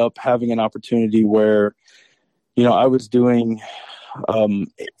ended up having an opportunity where, you know, I was doing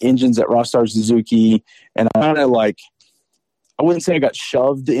engines at Rockstar Suzuki, and I kind of like I wouldn't say I got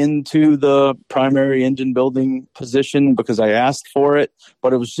shoved into the primary engine building position because I asked for it,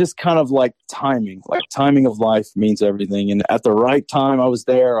 but it was just kind of like timing. Like timing of life means everything. And at the right time, I was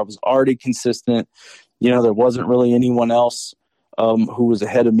there. I was already consistent. There wasn't really anyone else who was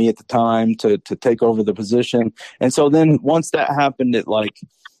ahead of me at the time to take over the position. And so then once that happened, it like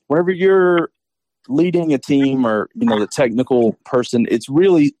whenever you're leading a team or, the technical person, it's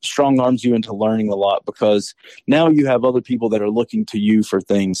really strong arms you into learning a lot because now you have other people that are looking to you for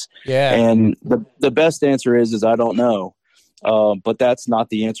things. Yeah. And the best answer is I don't know. But that's not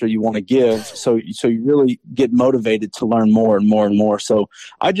the answer you want to give. So you really get motivated to learn more and more and more. So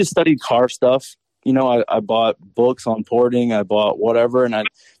I just studied car stuff. I bought books on porting. I bought whatever.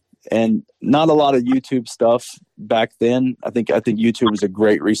 And not a lot of YouTube stuff back then. I think YouTube is a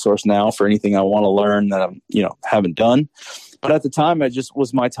great resource now for anything I want to learn that I'm, haven't done. But at the time, it just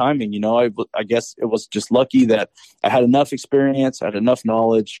was my timing. I guess it was just lucky that I had enough experience, I had enough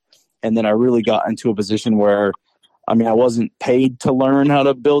knowledge, and then I really got into a position where, I wasn't paid to learn how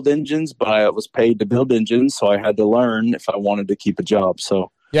to build engines, but I was paid to build engines, so I had to learn if I wanted to keep a job.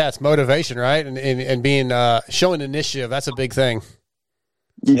 So yeah, it's motivation, right? And being showing initiative. That's a big thing.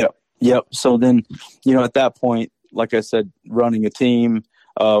 Yep. So then, at that point, like I said, running a team,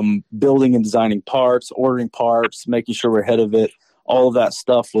 building and designing parts, ordering parts, making sure we're ahead of it, all of that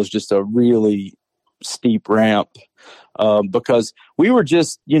stuff was just a really steep ramp because we were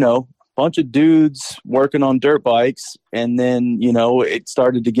just, a bunch of dudes working on dirt bikes. And then, it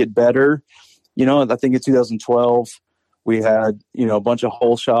started to get better. I think in 2012, we had, a bunch of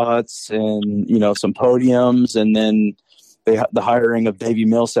hole shots and, some podiums, and then the hiring of Davey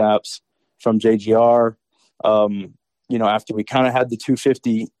Millsaps from JGR, after we kind of had the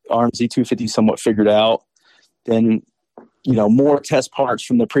 250, RMZ 250 somewhat figured out, then, more test parts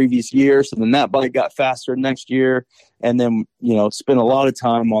from the previous year. So then that bike got faster next year. And then, spent a lot of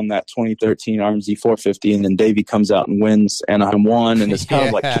time on that 2013 RMZ 450. And then Davey comes out and wins Anaheim 1. And it's kind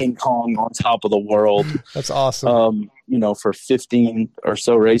of like King Kong on top of the world. That's awesome. For 15 or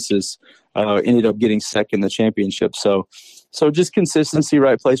so races, ended up getting second in the championship. So just consistency,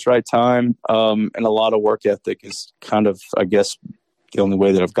 right place, right time, and a lot of work ethic is kind of, I guess, the only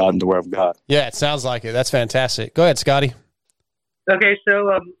way that I've gotten to where I've got. Yeah, it sounds like it. That's fantastic. Go ahead, Scotty. Okay,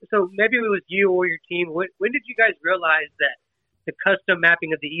 so maybe it was you or your team. When did you guys realize that the custom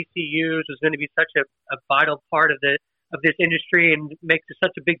mapping of the ECUs was going to be such a vital part of this industry and make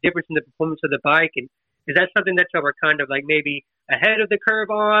such a big difference in the performance of the bike? And is that something that y'all were kind of like maybe ahead of the curve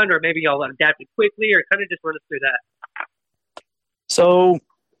on, or maybe y'all adapted quickly, or kind of just run us through that? So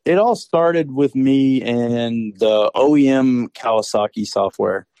it all started with me and the OEM Kawasaki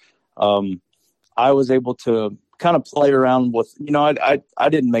software. I was able to kind of play around with, I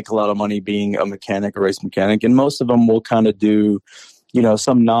didn't make a lot of money being a mechanic, a race mechanic, and most of them will kind of do,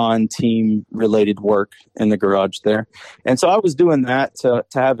 some non-team related work in the garage there. And so I was doing that to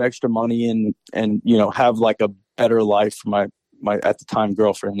have extra money and have like a better life for my at the time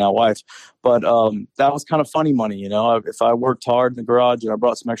girlfriend, now wife. But that was kind of funny money, if I worked hard in the garage and I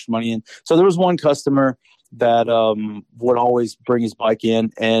brought some extra money in. So there was one customer that would always bring his bike in.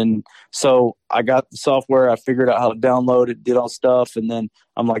 And so I got the software, I figured out how to download it, did all stuff. And then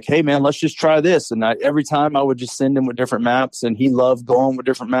I'm like, hey man, let's just try this. And every time I would just send him with different maps, and he loved going with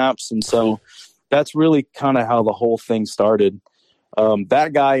different maps. And so that's really kind of how the whole thing started.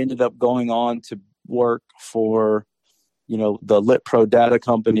 That guy ended up going on to work for, the Lit Pro data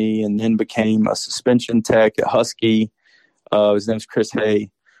company, and then became a suspension tech at Husky. His name's Chris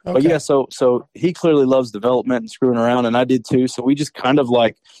Hay. Okay. But yeah, so he clearly loves development and screwing around, and I did too. So we just kind of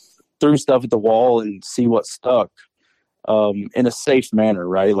like threw stuff at the wall and see what stuck in a safe manner,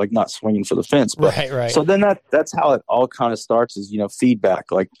 right? Like not swinging for the fence. But, right. So then that's how it all kind of starts is,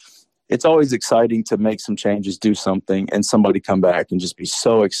 feedback. Like it's always exciting to make some changes, do something, and somebody come back and just be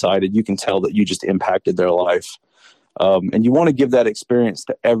so excited. You can tell that you just impacted their life. And you want to give that experience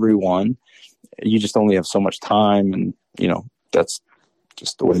to everyone. You just only have so much time, and, that's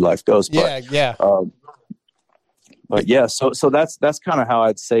just the way life goes. But, yeah. But yeah, so that's kind of how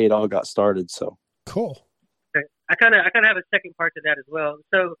I'd say it all got started. So cool. Okay. I kind of have a second part to that as well.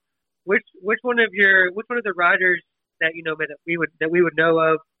 So which one of the riders that that we would know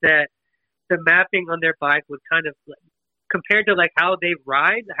of that the mapping on their bike would kind of compared to like how they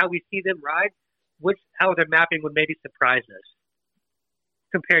ride, how we see them ride, how their mapping would maybe surprise us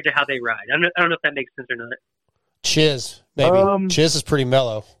compared to how they ride. I don't know if that makes sense or not. Chiz, maybe. Chiz is pretty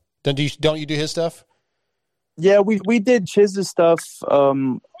mellow. Don't you do his stuff? Yeah, we did Chiz's stuff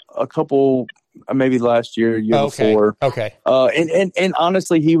a couple, maybe last year before. Okay. And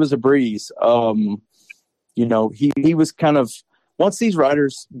honestly, he was a breeze. He was kind of once these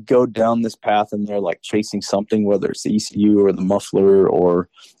riders go down this path and they're like chasing something, whether it's the ECU or the muffler or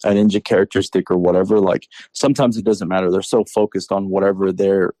an engine characteristic or whatever, like sometimes it doesn't matter. They're so focused on whatever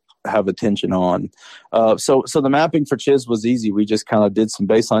they're have attention on. So the mapping for Chiz was easy. We just kind of did some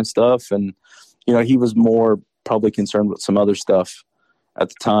baseline stuff, and he was more probably concerned with some other stuff at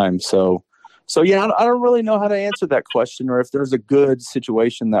the time. So yeah, I don't really know how to answer that question, or if there's a good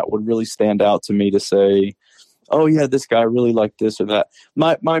situation that would really stand out to me to say, oh yeah, this guy really liked this or that.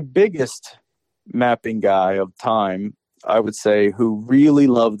 My biggest mapping guy of time, I would say, who really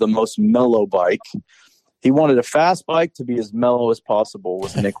loved the most mellow bike, he wanted a fast bike to be as mellow as possible,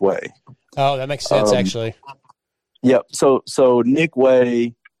 was Nick Way. Oh, that makes sense, actually. Yep. So Nick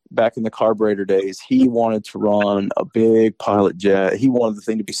Way, back in the carburetor days, he wanted to run a big Pilot jet. He wanted the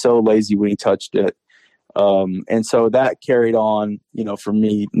thing to be so lazy when he touched it. And so that carried on, for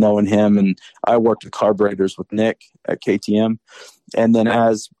me knowing him, and I worked with carburetors with Nick at KTM. And then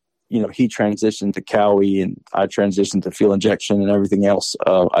as, he transitioned to Cowie and I transitioned to fuel injection and everything else,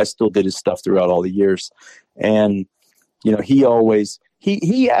 I still did his stuff throughout all the years. And,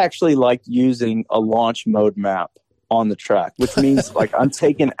 he actually liked using a launch mode map on the track, which means like I'm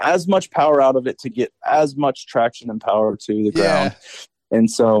taking as much power out of it to get as much traction and power to the ground. And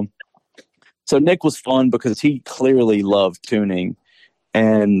so Nick was fun because he clearly loved tuning,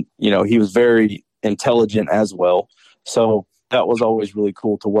 and, he was very intelligent as well. So that was always really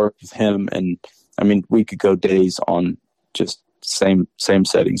cool to work with him. And I mean, we could go days on just same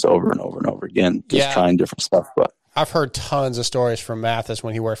settings over and over and over again, just trying different stuff. But I've heard tons of stories from Mathis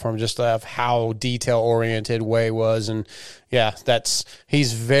when he worked for him, just of how detail oriented Way was. And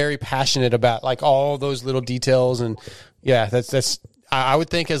he's very passionate about like all those little details. And I would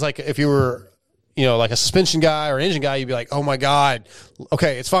think as like, if you were, like a suspension guy or engine guy, you'd be like, oh my God,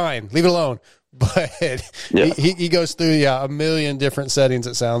 okay, it's fine, leave it alone. But he goes through a million different settings.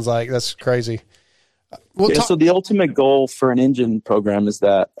 It sounds like that's crazy. So the ultimate goal for an engine program is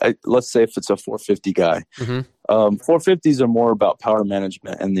that, let's say if it's a 450 guy, 450s are more about power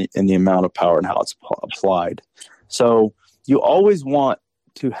management and the amount of power and how it's applied. So you always want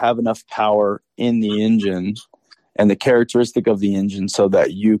to have enough power in the engine and the characteristic of the engine so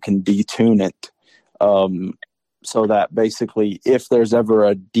that you can detune it. So that basically if there's ever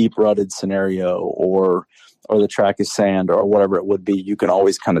a deep rutted scenario or the track is sand or whatever it would be, you can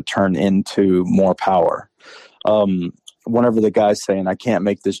always kind of turn into more power. Whenever the guy's saying, I can't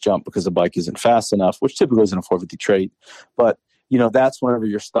make this jump because the bike isn't fast enough, which typically isn't a 450 trait, but that's whenever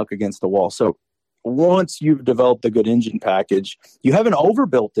you're stuck against the wall. So once you've developed a good engine package, you haven't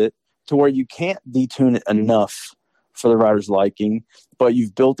overbuilt it to where you can't detune it enough for the rider's liking, but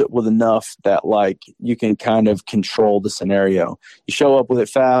you've built it with enough that like you can kind of control the scenario. You show up with it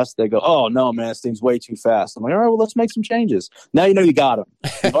fast, they go, oh no, man, this thing's way too fast. I'm like, all right, well, let's make some changes. Now you got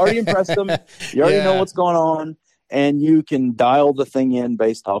them. You've already impressed them. You already know what's going on, and you can dial the thing in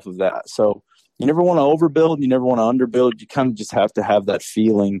based off of that. So you never want to overbuild, you never want to underbuild. You kind of just have to have that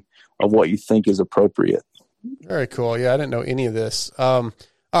feeling of what you think is appropriate. Very cool. Yeah, I didn't know any of this. All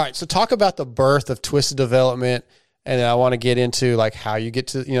right, so talk about the birth of Twisted Development. And then I want to get into like how you get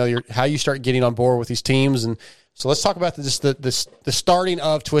to, how you start getting on board with these teams. And so let's talk about the starting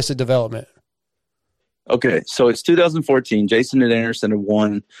of Twisted Development. Okay. So it's 2014. Jason and Anderson had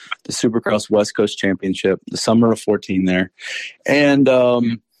won the Supercross West Coast Championship, the summer of 14 there. And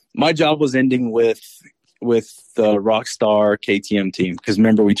my job was ending with the Rockstar KTM team. Because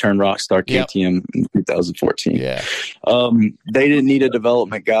remember, we turned Rockstar KTM in 2014. Yeah. They didn't need a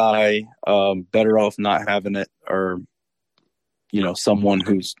development guy. Better off not having it, or, someone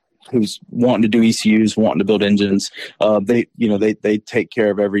who's wanting to do ECUs, wanting to build engines. They take care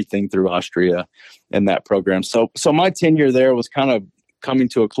of everything through Austria in that program. So my tenure there was kind of coming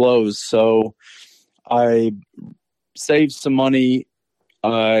to a close. So I saved some money.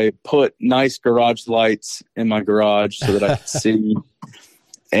 I put nice garage lights in my garage so that I could see.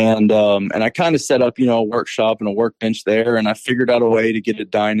 And I kind of set up, a workshop and a workbench there, and I figured out a way to get a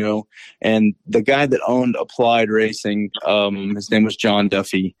dyno. And the guy that owned Applied Racing, his name was John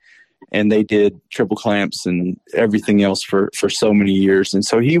Duffy, and they did triple clamps and everything else for so many years. And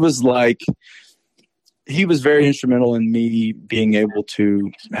so he was very instrumental in me being able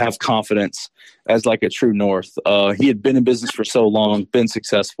to have confidence as like a true north. He had been in business for so long, been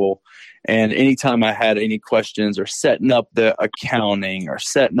successful. And anytime I had any questions or setting up the accounting or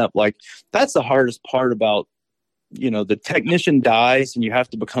setting up, like, that's the hardest part about, the technician dies and you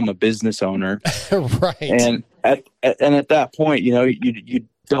have to become a business owner. Right. And at that point, you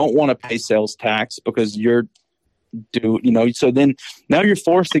don't want to pay sales tax because so then now you're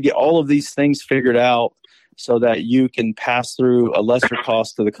forced to get all of these things figured out so that you can pass through a lesser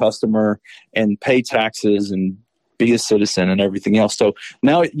cost to the customer and pay taxes and be a citizen and everything else. So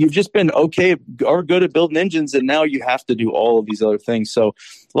now you've just been okay or good at building engines, and now you have to do all of these other things. So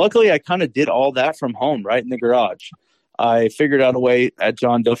luckily I kind of did all that from home, right in the garage. I figured out a way at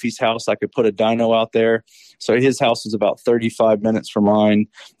John Duffy's house I could put a dyno out there. So his house is about 35 minutes from mine.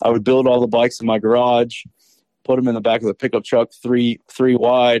 I would build all the bikes in my garage, put them in the back of the pickup truck, three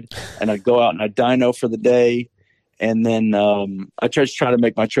wide, and I'd go out and I'd dyno for the day. And then I just try to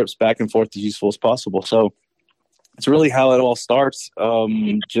make my trips back and forth as useful as possible. So it's really how it all starts,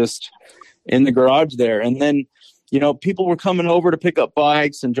 just in the garage there. And then, people were coming over to pick up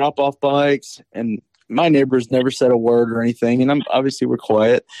bikes and drop off bikes, and my neighbors never said a word or anything. And obviously we're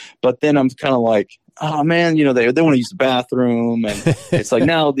quiet, but then I'm kind of like, oh man, they want to use the bathroom. And it's like,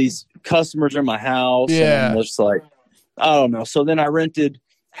 now these customers are in my house. Yeah. And I'm just like, I don't know. So then I rented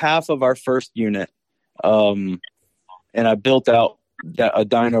half of our first unit. And I built out a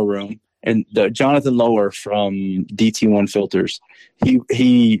dyno room. And Jonathan Lower from DT1 Filters,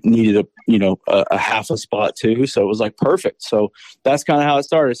 he needed a half a spot too. So it was like perfect. So that's kind of how it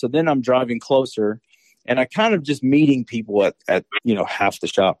started. So then I'm driving closer, and I kind of just meeting people at half the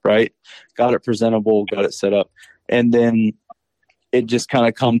shop, right? Got it presentable, got it set up. And then it just kind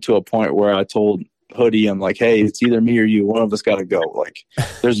of come to a point where I told Hoodie, I'm like, hey, it's either me or you. One of us got to go. Like,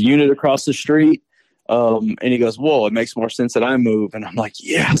 there's a unit across the street. And he goes, whoa, it makes more sense that I move. And I'm like,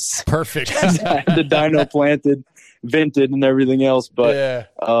 yes. Perfect. I had the dyno planted, vented, and everything else. But,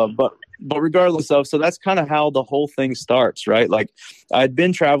 yeah. But regardless of, so that's kind of how the whole thing starts, right? Like, I'd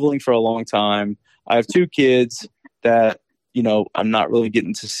been traveling for a long time. I have 2 kids that, I'm not really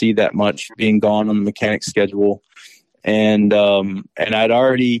getting to see that much, being gone on the mechanic schedule. And I'd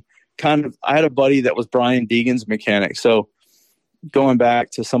already I had a buddy that was Brian Deegan's mechanic. So going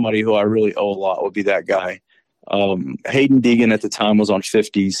back to somebody who I really owe a lot would be that guy. Hayden Deegan at the time was on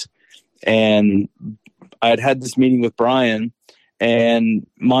 50s, and I had this meeting with Brian, and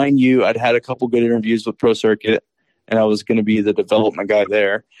mind you, I'd had a couple good interviews with Pro Circuit, and I was going to be the development guy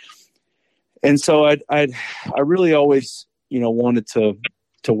there. And so I really always, wanted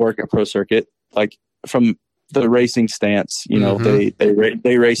to work at Pro Circuit, like from the racing stance,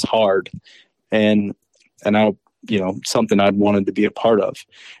 they race hard, and I, something I'd wanted to be a part of.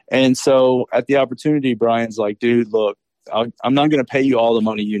 And so at the opportunity, Brian's like, dude, look, I'm not going to pay you all the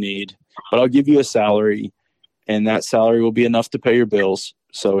money you need, but I'll give you a salary, and that salary will be enough to pay your bills.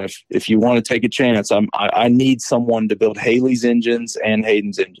 So if you want to take a chance, I need someone to build Haley's engines and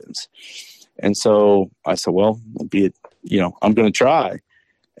Hayden's engines. And so I said, well, I'm going to try.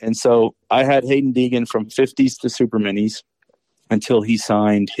 And so I had Hayden Deegan from 50s to Super Minis until he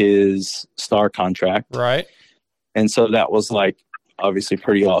signed his Star contract. Right. And so that was like obviously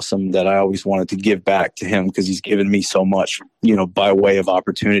pretty awesome, that I always wanted to give back to him because he's given me so much, by way of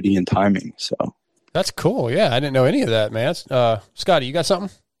opportunity and timing. So that's cool. Yeah. I didn't know any of that, man. Scotty, you got something?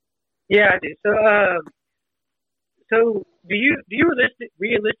 Yeah, I do. So do you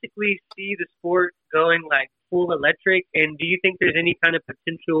realistically see the sport going like full electric? And do you think there's any kind of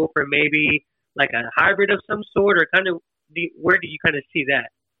potential for maybe like a hybrid of some sort, or kind of where do you kind of see that?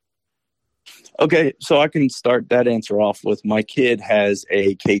 Okay, so I can start that answer off with, my kid has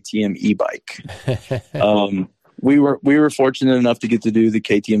a KTM e-bike. We were fortunate enough to get to do the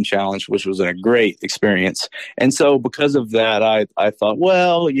KTM Challenge, which was a great experience. And so because of that, I thought,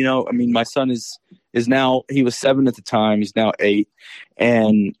 well, my son is now, he was 7 at the time, he's now 8.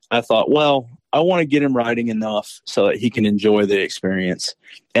 And I thought, well, I want to get him riding enough so that he can enjoy the experience.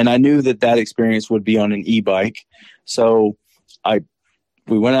 And I knew that experience would be on an e-bike. So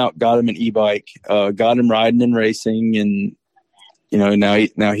we went out, got him an e-bike, got him riding and racing, and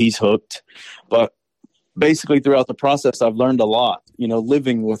now he's hooked. But basically throughout the process, I've learned a lot,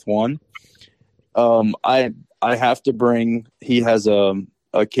 living with one. I have to bring, he has a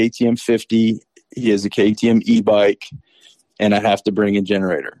KTM 50, he has a KTM e-bike, and I have to bring a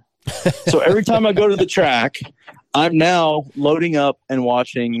generator. So every time I go to the track, I'm now loading up and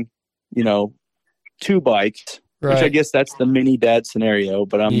watching, 2 bikes. Right. Which I guess that's the mini dad scenario,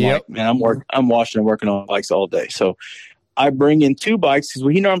 but I'm like, man, I'm watching and working on bikes all day. So I bring in 2 bikes because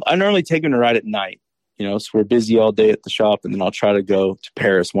I normally take him to ride at night, so we're busy all day at the shop, and then I'll try to go to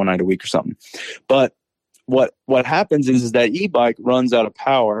Paris one night a week or something. But what happens is that e-bike runs out of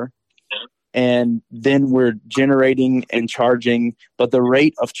power, and then we're generating and charging, but the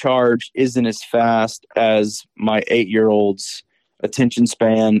rate of charge isn't as fast as my 8-year-old's attention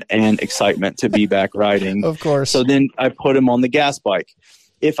span and excitement to be back riding. Of course. So then I put him on the gas bike.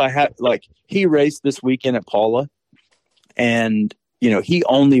 If I had, he raced this weekend at Paula, and he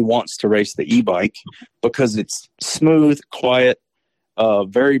only wants to race the e-bike because it's smooth, quiet,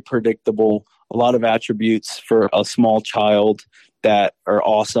 very predictable, a lot of attributes for a small child that are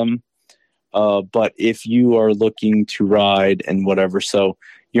awesome. But if you are looking to ride and whatever, so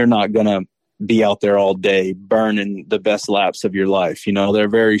you're not going to be out there all day burning the best laps of your life. They're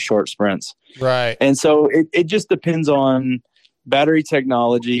very short sprints. Right. And so it just depends on battery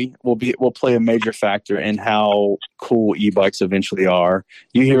technology will play a major factor in how cool e-bikes eventually are.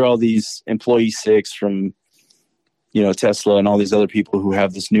 You hear all these employee six from, Tesla and all these other people who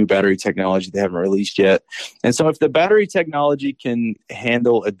have this new battery technology they haven't released yet. And so if the battery technology can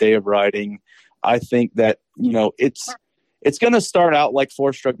handle a day of riding, I think that, it's going to start out like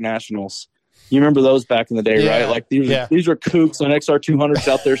 4-stroke nationals. You remember those back in the day, right? Like these were kooks on XR200s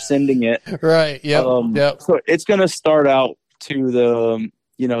out there sending it. Right. Yep. So it's going to start out to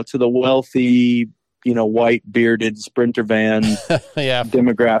the wealthy, white bearded Sprinter van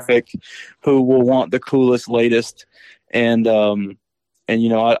demographic who will want the coolest, latest. And I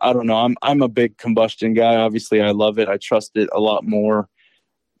don't know. I'm a big combustion guy. Obviously, I love it. I trust it a lot more.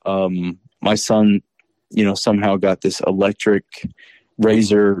 My son, somehow got this electric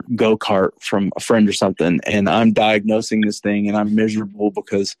Razor go-kart from a friend or something, and I'm diagnosing this thing and I'm miserable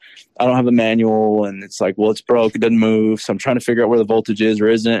because I don't have a manual, and it's like, well, it's broke, it doesn't move, so I'm trying to figure out where the voltage is or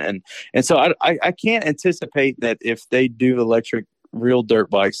isn't, and so I can't anticipate that if they do electric real dirt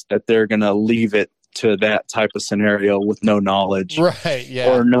bikes that they're gonna leave it to that type of scenario with no knowledge, right?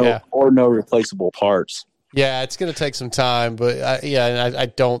 Or no replaceable parts. Yeah, it's going to take some time, but I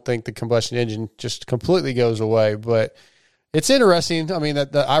don't think the combustion engine just completely goes away, but it's interesting. I mean,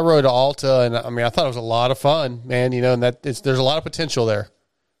 I rode Alta, and I thought it was a lot of fun, man. And there's a lot of potential there.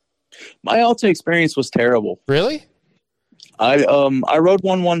 My Alta experience was terrible. Really? I rode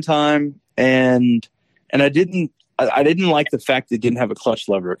one time, and I didn't like the fact that it didn't have a clutch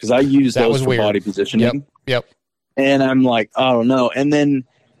lever because I used those for body positioning. Yep. And I'm like, I don't know. And then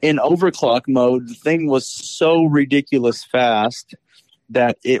in overclock mode, the thing was so ridiculous fast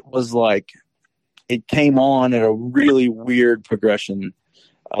that it was like, it came on at a really weird progression.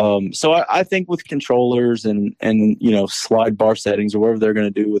 So I think with controllers and slide bar settings or whatever they're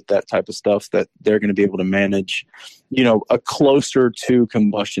going to do with that type of stuff, that they're going to be able to manage, a closer to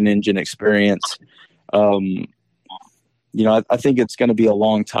combustion engine experience. I think it's going to be a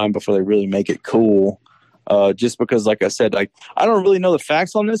long time before they really make it cool. Just because, like I said, I don't really know the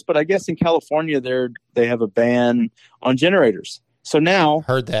facts on this, but I guess in California they have a ban on generators. So now,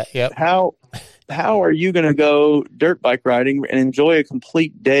 heard that. Yep. How are you going to go dirt bike riding and enjoy a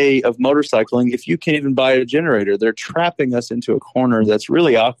complete day of motorcycling if you can't even buy a generator? They're trapping us into a corner that's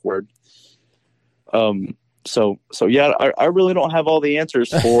really awkward. So yeah, I really don't have all the answers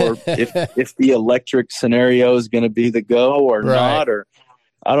for if the electric scenario is going to be the go or not, or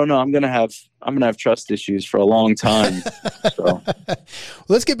I don't know. I'm gonna have trust issues for a long time. So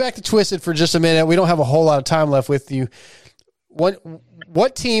let's get back to Twisted for just a minute. We don't have a whole lot of time left with you. What are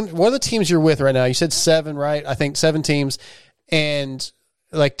the teams you're with right now? You said 7, right? I think 7 teams, and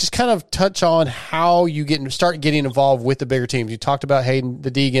just kind of touch on how you start getting involved with the bigger teams. You talked about Hayden,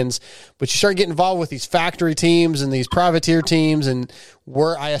 the Deegans, but you start getting involved with these factory teams and these privateer teams, and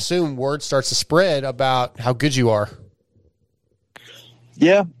I assume word starts to spread about how good you are.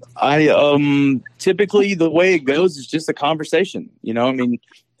 Yeah, I typically the way it goes is just a conversation.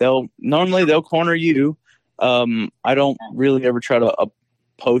 They'll corner you. I don't really ever try to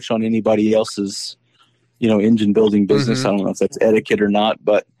poach on anybody else's, engine building business. Mm-hmm. I don't know if that's etiquette or not,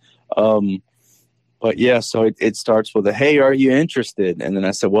 but yeah. So it starts with hey, are you interested? And then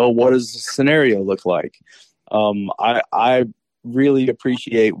I said, well, what does the scenario look like? I really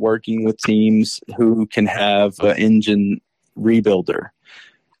appreciate working with teams who can have an engine rebuilder.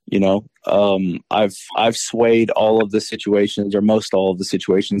 I've swayed all of the situations, or most all of the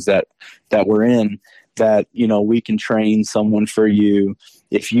situations that we're in, that, we can train someone for you.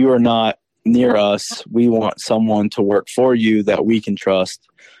 If you are not near us, we want someone to work for you that we can trust,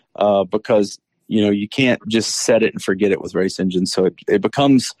 because, you can't just set it and forget it with race engines. So it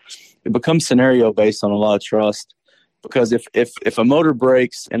becomes scenario based on a lot of trust, because if a motor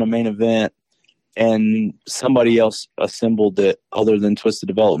breaks in a main event and somebody else assembled it other than Twisted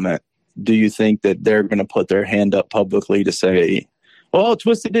Development, do you think that they're going to put their hand up publicly to say, well,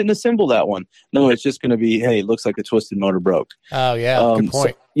 Twisted didn't assemble that one? No, it's just going to be, hey, it looks like a Twisted motor broke. Oh, yeah, good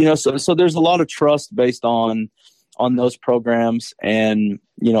point. So there's a lot of trust based on those programs, and,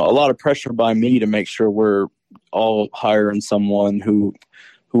 a lot of pressure by me to make sure we're all hiring someone who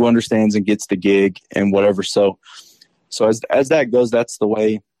understands and gets the gig and whatever. So as that goes, that's the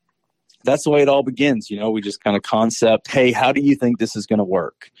way that's the way it all begins. We just kind of concept, hey, how do you think this is going to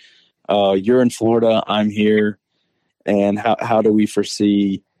work? You're in Florida, I'm here. And how do we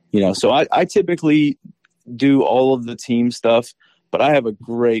foresee, so I typically do all of the team stuff, but I have a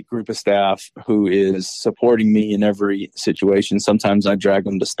great group of staff who is supporting me in every situation. Sometimes I drag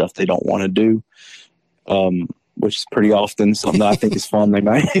them to stuff they don't want to do, which is pretty often something that I think is fun. They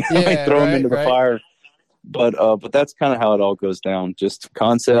might, might throw them into the fire. But that's kind of how it all goes down. Just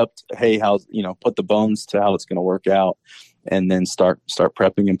concept, hey, put the bones to how it's going to work out, and then start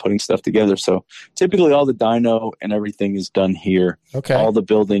prepping and putting stuff together. So typically all the dyno and everything is done here. Okay. All the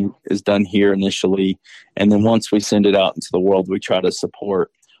building is done here initially. And then once we send it out into the world, we try to support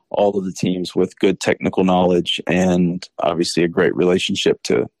all of the teams with good technical knowledge and obviously a great relationship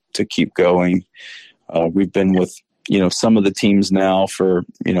to keep going. We've been with, some of the teams now for,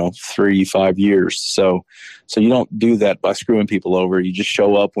 3-5 years. So you don't do that by screwing people over. You just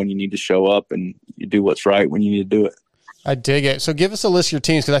show up when you need to show up, and you do what's right when you need to do it. I dig it. So give us a list of your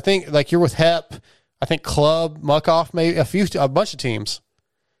teams, because I think like you're with HEP, I think Club, Muck-Off, maybe a bunch of teams.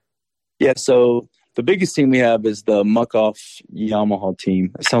 Yeah, so the biggest team we have is the Muck-Off Yamaha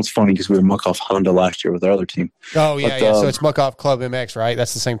team. It sounds funny because we were Muck-Off Honda last year with our other team. Oh, yeah, yeah. So it's Muck-Off Club MX, right?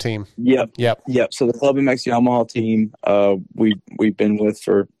 That's the same team. Yep. So the Club MX Yamaha team, we've been with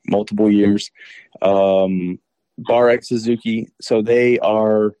for multiple years. Bar X Suzuki, so they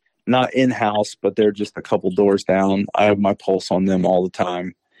are not in-house, but they're just a couple doors down. I have my pulse on them all the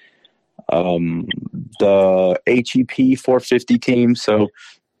time. The HEP 450 team, so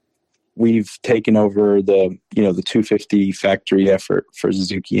we've taken over the 250 factory effort for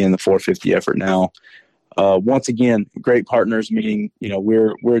Suzuki and the 450 effort now. Once again, great partners, meaning,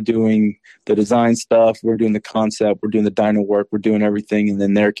 we're doing the design stuff, we're doing the concept, we're doing the dyno work, we're doing everything, and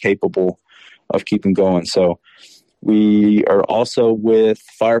then they're capable of keeping going. So we are also with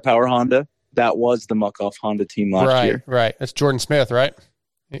Firepower Honda. That was the Muck-Off Honda team last year. Right. That's Jordan Smith, right?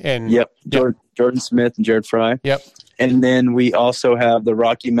 And Jordan Smith and Jared Fry. Yep. And then we also have the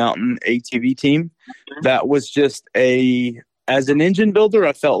Rocky Mountain ATV team. That was just as an engine builder,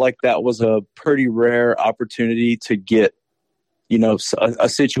 I felt like that was a pretty rare opportunity to get, a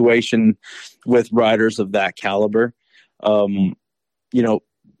situation with riders of that caliber.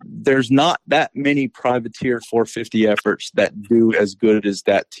 There's not that many privateer 450 efforts that do as good as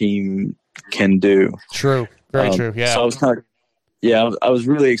that team can do. True. Very true. Yeah. So I was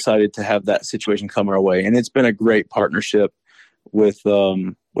really excited to have that situation come our way. And it's been a great partnership with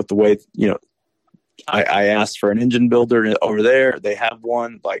the way, I asked for an engine builder over there. They have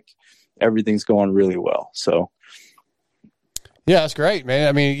one. Like, everything's going really well. So. Yeah, that's great, man.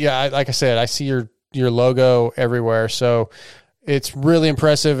 I mean, like I said, I see your logo everywhere. So it's really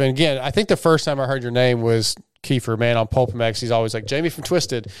impressive. And again, I think the first time I heard your name was Kiefer, man, on PulpMX. He's always like, Jamie from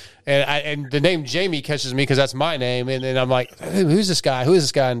Twisted. And the name Jamie catches me because that's my name. And then I'm like, who's this guy? Who is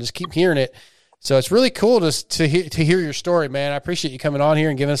this guy? And just keep hearing it. So it's really cool to hear your story, man. I appreciate you coming on here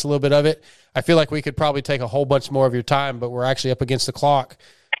and giving us a little bit of it. I feel like we could probably take a whole bunch more of your time, but we're actually up against the clock.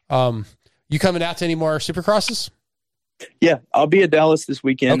 You coming out to any more Supercrosses? Yeah, I'll be at Dallas this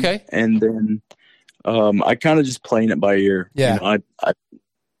weekend. Okay. And then I kind of just playing it by ear. Yeah. I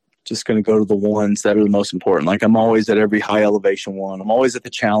just going to go to the ones that are the most important. Like, I'm always at every high elevation one. I'm always at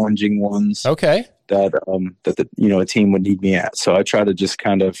the challenging ones. Okay. That a team would need me at. So I try to just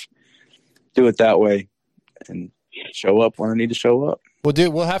kind of do it that way and show up when I need to show up. Well,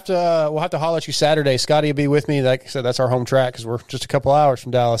 dude, we'll have to holler at you Saturday. Scotty will be with me. Like I said, that's our home track because we're just a couple hours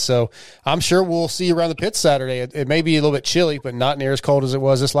from Dallas. So I'm sure we'll see you around the pits Saturday. It may be a little bit chilly, but not near as cold as it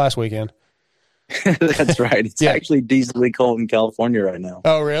was this last weekend. That's right. It's actually decently cold in California right now.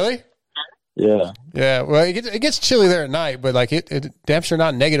 Oh, really? Yeah. Yeah. Well, it gets chilly there at night, but like it damn sure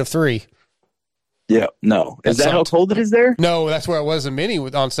not -3. Yeah. No. Is that how cold it is there? No, that's where I was in Mini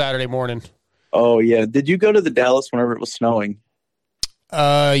on Saturday morning. Oh yeah. Did you go to the Dallas whenever it was snowing?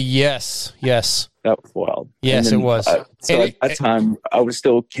 Yes. That was wild. Yes, then, it was. At that time, I was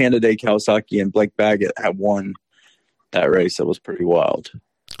still Candidate Kawasaki, and Blake Baggett had won that race. That was pretty wild.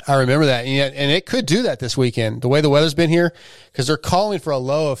 I remember that. And it could do that this weekend, the way the weather's been here, because they're calling for a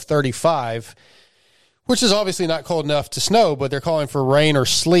low of 35, which is obviously not cold enough to snow, but they're calling for rain or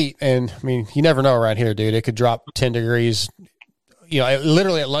sleet. And, I mean, you never know around here, dude. It could drop 10 degrees.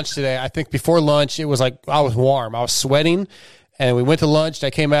 Literally at lunch today, I think before lunch, it was like I was warm. I was sweating. And we went to lunch. I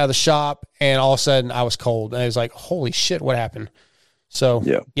came out of the shop, and all of a sudden, I was cold. And I was like, "Holy shit, what happened?" So,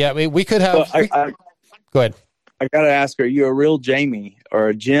 yeah, we could have. Go ahead. I gotta ask: are you a real Jamie, or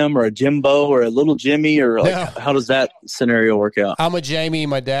a Jim, or a Jimbo, or a little Jimmy, or like, how does that scenario work out? I'm a Jamie.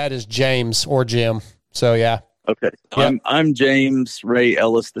 My dad is James or Jim. So, yeah. Okay. Yep. I'm James Ray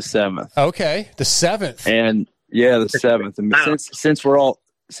Ellis the 7th. Okay, the 7th. And yeah, the 7th. And since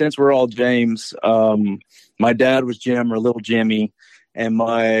we're all James, my dad was Jim or Little Jimmy, and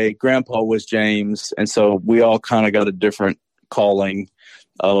my grandpa was James, and so we all kind of got a different calling.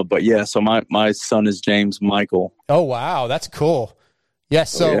 But yeah, so my son is James Michael. Oh wow, that's cool. Yes,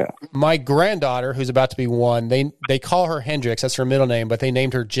 so my granddaughter, who's about to be 1, they call her Hendricks. That's her middle name, but they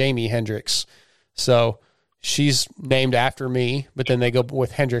named her Jamie Hendricks. So she's named after me, but then they go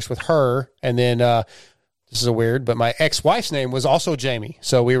with Hendricks with her. And then this is a weird, but my ex-wife's name was also Jamie.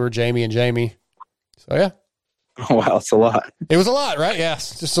 So we were Jamie and Jamie. So yeah. Oh, wow, it's a lot. It was a lot, right?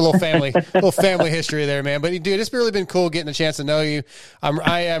 Yes, just a little family history there, man. But dude, it's really been cool getting a chance to know you.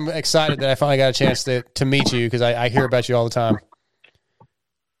 I am excited that I finally got a chance to meet you because I hear about you all the time.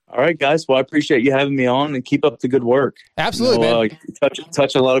 All right, guys. Well, I appreciate you having me on, and keep up the good work. Absolutely, man.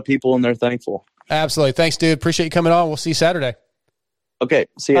 Touch a lot of people, and they're thankful. Absolutely. Thanks, dude. Appreciate you coming on. We'll see you Saturday. Okay.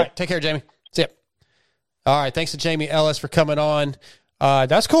 See ya. All right, take care, Jamie. See ya. All right. Thanks to Jamie Ellis for coming on.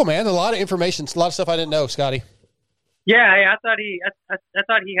 That's cool, man. A lot of information, a lot of stuff I didn't know, Scotty. Yeah, I thought he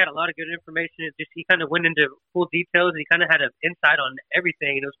had a lot of good information. It just he kind of went into full details, and he kind of had an insight on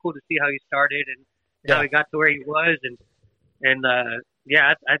everything. And it was cool to see how he started and how he got to where he was, and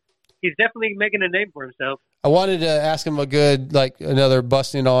he's definitely making a name for himself. I wanted to ask him another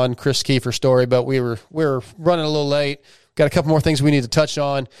busting on Chris Kiefer story, but we were running a little late. Got a couple more things we need to touch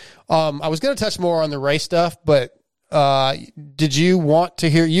on. I was going to touch more on the race stuff, but did you want to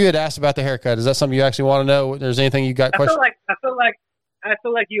hear? You had asked about the haircut. Is that something you actually want to know? There's anything you got questions? I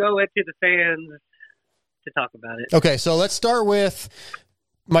feel like you owe it to the fans to talk about it. Okay, so let's start with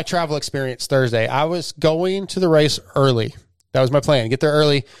my travel experience Thursday. I was going to the race early. That was my plan, get there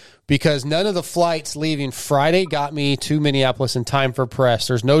early, because none of the flights leaving Friday got me to Minneapolis in time for press.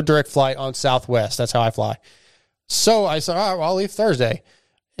 There's no direct flight on Southwest. That's how I fly. So I said, all right, well, I'll leave Thursday.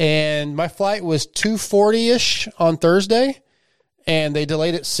 And my flight was 2:40-ish on Thursday, and they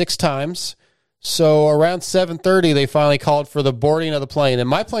delayed it 6 times. So around 7:30, they finally called for the boarding of the plane. And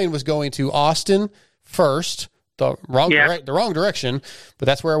my plane was going to Austin first, the wrong direction, but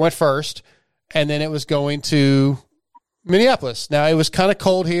that's where it went first. And then it was going to Minneapolis. Now, it was kind of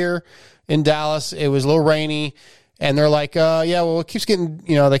cold here in Dallas. It was a little rainy. And they're like, it keeps getting,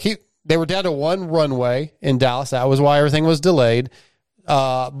 they were down to 1 runway in Dallas. That was why everything was delayed.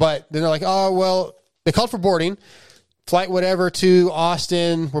 But then they're like, oh, well, they called for boarding. Flight whatever to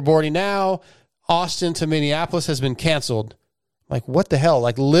Austin, we're boarding now. Austin to Minneapolis has been canceled. Like, what the hell?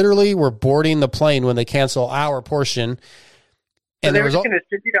 Like, literally, we're boarding the plane when they cancel our portion. And they were just going to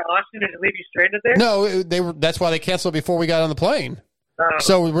send you to Austin and leave you stranded there? No, that's why they canceled before we got on the plane.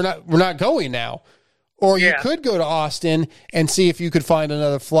 So we're not going now. Or you could go to Austin and see if you could find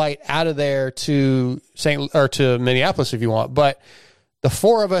another flight out of there to to Minneapolis if you want. But the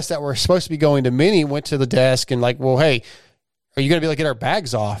 4 of us that were supposed to be going to Minnie went to the desk and like, well, hey, are you going to be able to get our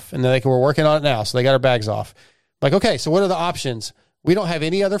bags off? And they're like, we're working on it now. So they got our bags off. Like, okay, so what are the options? We don't have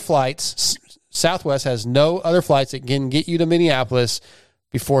any other flights. Southwest has no other flights that can get you to Minneapolis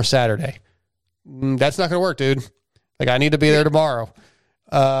before Saturday. That's not going to work, dude. Like, I need to be there tomorrow.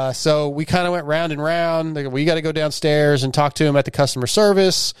 So we kind of went round and round. We got to go downstairs and talk to him at the customer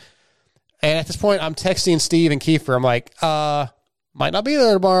service. And at this point, I'm texting Steve and Kiefer. I'm like, might not be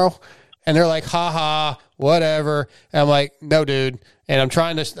there tomorrow. And they're like, ha, whatever. And I'm like, no, dude. And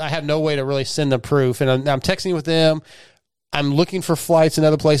I have no way to really send them proof. And I'm texting with them. I'm looking for flights in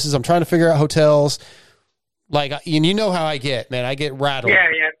other places. I'm trying to figure out hotels. Like, and you know how I get, man. I get rattled. Yeah,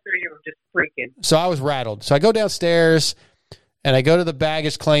 I'm sure you were just freaking. So I was rattled. So I go downstairs and I go to the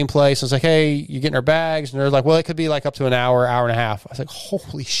baggage claim place. I was like, hey, you getting our bags? And they're like, well, it could be like up to an hour, hour and a half. I was like,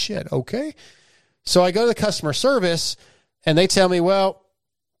 holy shit, okay. So I go to the customer service and they tell me, well,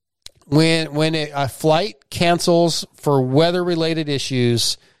 when a flight cancels for weather-related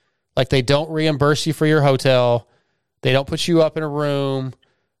issues, like they don't reimburse you for your hotel, they don't put you up in a room.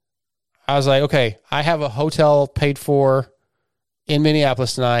 I was like, okay, I have a hotel paid for in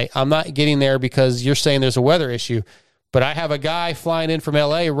Minneapolis tonight. I'm not getting there because you're saying there's a weather issue. But I have a guy flying in from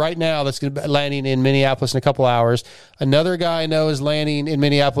L.A. right now that's going to be landing in Minneapolis in a couple hours. Another guy I know is landing in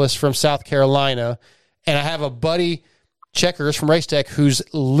Minneapolis from South Carolina. And I have a buddy, Checkers from Racetech, who's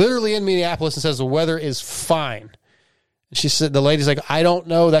literally in Minneapolis and says the weather is fine. And she said, the lady's like, I don't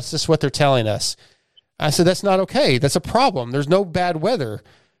know. That's just what they're telling us. I said, that's not okay. That's a problem. There's no bad weather.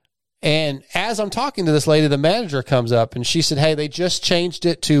 And as I'm talking to this lady, the manager comes up and she said, hey, they just changed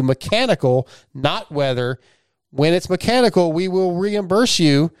it to mechanical, not weather. When it's mechanical, we will reimburse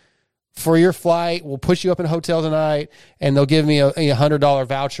you for your flight. We'll put you up in a hotel tonight, and they'll give me a $100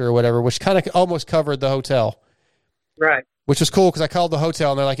 voucher or whatever, which kind of almost covered the hotel. Right. Which was cool because I called the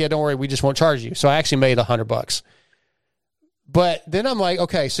hotel and they're like, yeah, don't worry, we just won't charge you. So I actually made $100. But then I'm like,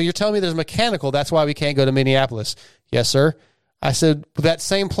 okay, so you're telling me there's a mechanical. That's why we can't go to Minneapolis. Yes, sir. I said, that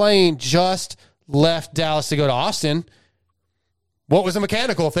same plane just left Dallas to go to Austin. What was the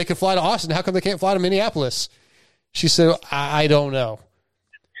mechanical? If they could fly to Austin, how come they can't fly to Minneapolis? She said, I don't know.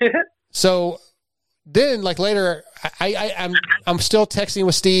 So then, like later, I'm still texting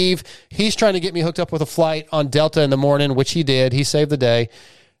with Steve. He's trying to get me hooked up with a flight on Delta in the morning, which he did. He saved the day.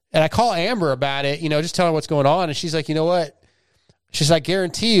 And I call Amber about it, just tell her what's going on. And she's like, you know what? She's like, I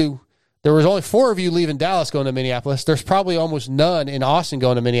guarantee you, there was only 4 of you leaving Dallas going to Minneapolis. There's probably almost none in Austin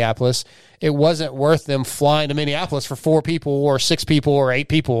going to Minneapolis. It wasn't worth them flying to Minneapolis for 4 people or 6 people or 8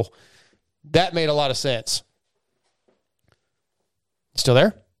 people. That made a lot of sense. Still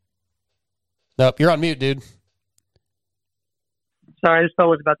there? Nope, you're on mute, dude. Sorry, this phone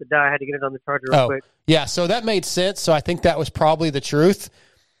was about to die. I had to get it on the charger real quick. Yeah, so that made sense. So I think that was probably the truth.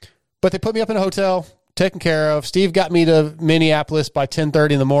 But they put me up in a hotel, taken care of. Steve got me to Minneapolis by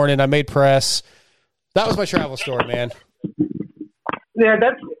 10:30 in the morning. I made press. That was my travel story, man. Yeah,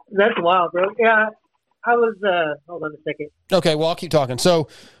 that's wild, bro. Yeah, I was, hold on a second. Okay, well, I'll keep talking. So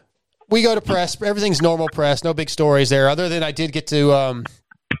we go to press. Everything's normal press. No big stories there, other than I did get to,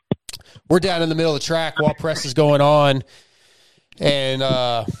 we're down in the middle of the track while press is going on. And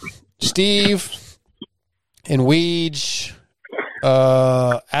Steve and Weege,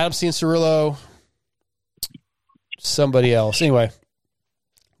 Adam Cianciarulo, somebody else. Anyway,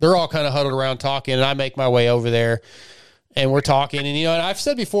 they're all kind of huddled around talking, and I make my way over there, and we're talking. And, and I've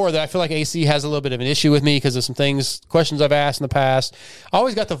said before that I feel like AC has a little bit of an issue with me because of some questions I've asked in the past. I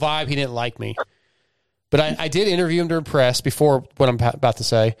always got the vibe he didn't like me. But I did interview him during press before what I'm about to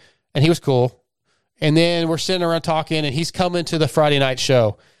say, and he was cool. And then we're sitting around talking, and he's coming to the Friday night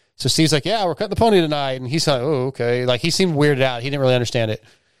show. So Steve's like, yeah, we're cutting the pony tonight. And he's like, oh, okay. Like, he seemed weirded out. He didn't really understand it.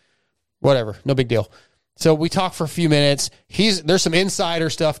 Whatever. No big deal. So we talk for a few minutes. There's some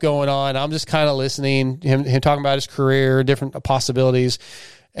insider stuff going on. I'm just kind of listening, him talking about his career, different possibilities.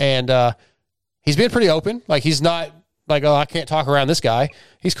 And he's been pretty open. Like, he's not like, oh, I can't talk around this guy.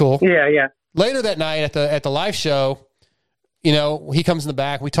 He's cool. Yeah. Later that night at the live show, he comes in the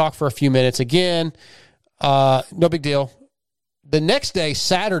back. We talk for a few minutes again. No big deal. The next day,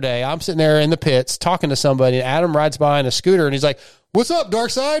 Saturday, I'm sitting there in the pits talking to somebody. And Adam rides by in a scooter, and he's like, "What's up,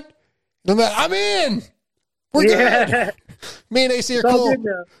 Darkside?" And I'm like, "I'm in. We're good. Me and AC are cool.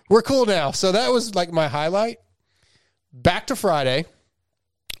 We're cool now." So that was like my highlight. Back to Friday.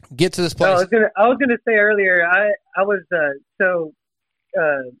 Get to this place. I was gonna say earlier. I was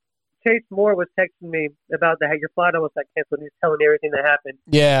Chase Moore was texting me about your flight almost got canceled. He's telling me everything that happened.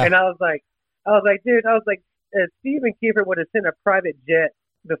 Yeah. And I was like, dude, Steve and Kiefer would have sent a private jet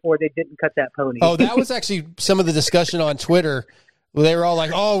before they didn't cut that pony. Oh, that was actually some of the discussion on Twitter. Where they were all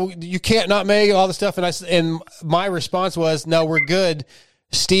like, "Oh, you can't not make all the stuff," and my response was, "No, we're good.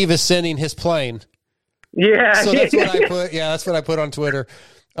 Steve is sending his plane." Yeah. So that's what I put. Yeah, that's what I put on Twitter.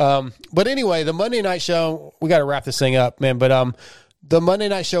 But anyway, the Monday night show. We got to wrap this thing up, man. But the Monday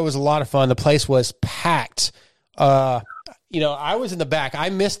night show was a lot of fun. The place was packed. I was in the back.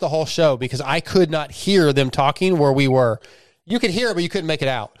 I missed the whole show because I could not hear them talking where we were. You could hear it, but you couldn't make it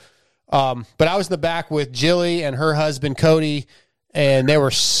out. But I was in the back with Jilly and her husband, Cody, and they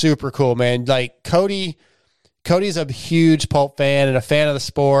were super cool, man. Like, Cody's a huge Pulp fan and a fan of the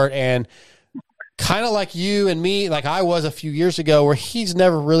sport, and kind of like you and me, like I was a few years ago, where he's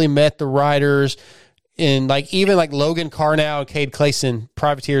never really met the riders. And even Logan Carnow and Cade Clayson,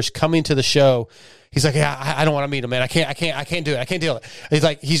 privateers, coming to the show. He's like, yeah, I don't want to meet him, man. I can't do it. I can't deal it. He's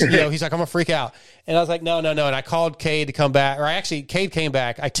like, I'm gonna freak out. And I was like, no. And I called Cade to come back, Cade came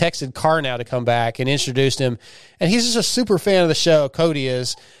back. I texted Carnow to come back and introduced him. And he's just a super fan of the show. Cody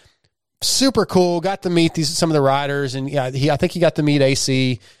is super cool. Got to meet some of the riders, and yeah, I think he got to meet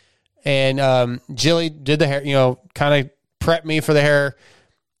AC. And Jilly did the hair, kind of prepped me for the hair.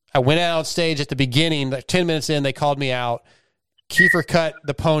 I went out on stage at the beginning, like 10 minutes in, they called me out. Kiefer cut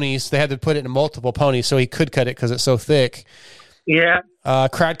the ponies. They had to put it in multiple ponies so he could cut it because it's so thick. Yeah.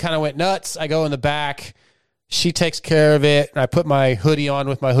 Crowd kind of went nuts. I go in the back. She takes care of it. And I put my hoodie on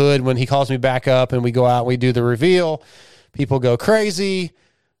with my hood when he calls me back up, and we go out and we do the reveal. People go crazy.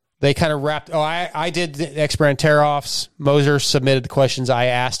 They kind of wrapped. I did the X-Brand tear-offs. Moser submitted the questions I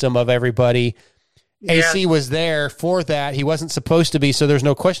asked him of everybody. Yeah. AC was there for that. He wasn't supposed to be, so there's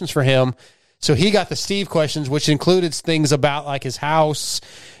no questions for him. So he got the Steve questions, which included things about his house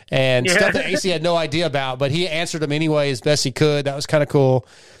and stuff that AC had no idea about, but he answered them anyway as best he could. That was kind of cool.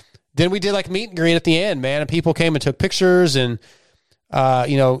 Then we did meet and greet at the end, man, and people came and took pictures, and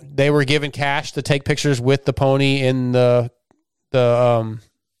They were given cash to take pictures with the pony in the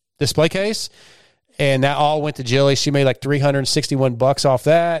display case, and that all went to Jilly. She made like $361 off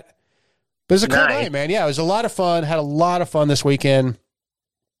that. But it was a cool night, man. Yeah, it was a lot of fun. Had a lot of fun this weekend.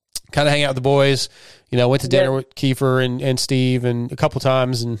 Kind of hang out with the boys. Went to dinner with Kiefer and Steve and a couple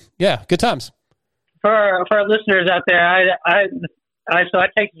times, and yeah, good times. For our listeners out there, I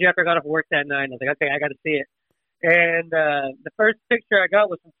texted you after I got off work that night. And I was like, okay, I got to see it. And the first picture I got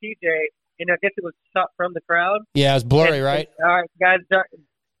was from TJ, and I guess it was shot from the crowd. Yeah, it was blurry, right? All right, guys, Dark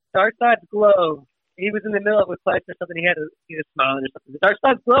Side's glow. He was in the middle of a class or something. He was smiling or something. The Dark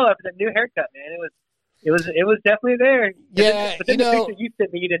Side's glow after that new haircut, man. It was definitely there. Yeah, but then the picture you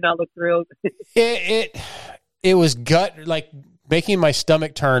sent me, you did not look thrilled. It was making my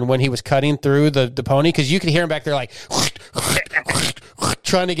stomach turn when he was cutting through the pony, because you could hear him back there like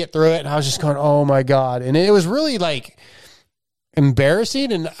trying to get through it, and I was just going, oh my God. And it was really like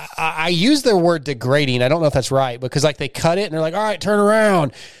embarrassing, and I use the word degrading. I don't know if that's right, because like they cut it and they're like, all right, turn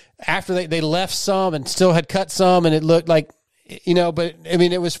around, after they left some and still had cut some, and it looked like, but I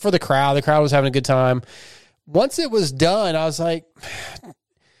mean, it was for the crowd. The crowd was having a good time. Once it was done, I was like,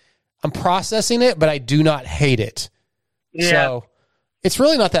 I'm processing it, but I do not hate it. Yeah. So it's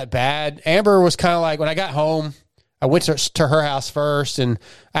really not that bad. Amber was kind of like, when I got home, I went to her house first, and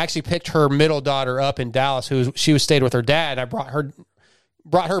I actually picked her middle daughter up in Dallas, she was stayed with her dad. I brought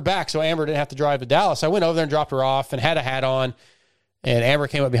her back so Amber didn't have to drive to Dallas. I went over there and dropped her off and had a hat on, and Amber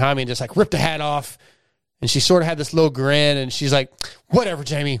came up behind me and just like ripped the hat off, and she sort of had this little grin, and she's like, whatever,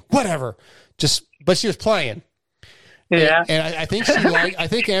 Jamie, whatever. But she was playing. Yeah. And I think I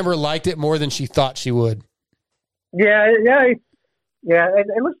think Amber liked it more than she thought she would. Yeah.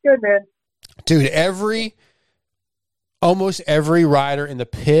 It looks good, man. Dude, almost every rider in the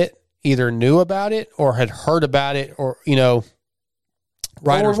pit either knew about it or had heard about it, or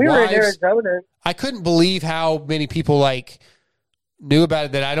riders' when we were in wives. Arizona, I couldn't believe how many people knew about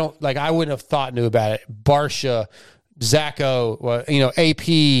it that I wouldn't have thought knew about it. Barsha, Zacho,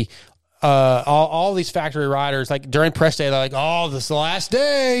 AP, all these factory riders, like during press day, they're like, oh, this is the last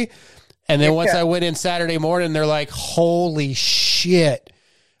day. And then once I went in Saturday morning, they're like, holy shit.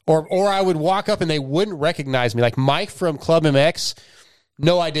 Or I would walk up and they wouldn't recognize me. Like Mike from Club MX,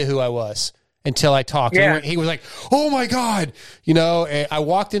 no idea who I was until I talked. Yeah. He was like, oh my God. And I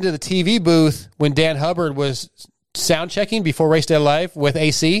walked into the TV booth when Dan Hubbard was sound checking before Race Day Live with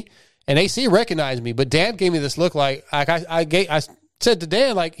AC, and AC recognized me, but Dan gave me this look like I said to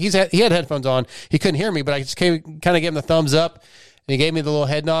Dan, like he had headphones on, he couldn't hear me, but I just kind of gave him the thumbs up, and he gave me the little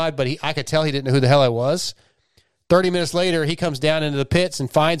head nod, but I could tell he didn't know who the hell I was. 30 minutes later, he comes down into the pits and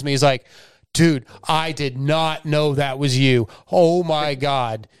finds me. He's like, dude, I did not know that was you. Oh my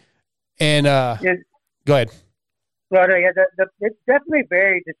God. And go ahead. Well, no, yeah, it's definitely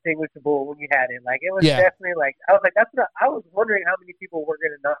very distinguishable when you had it. Like, it was definitely like, I was like, I was wondering how many people were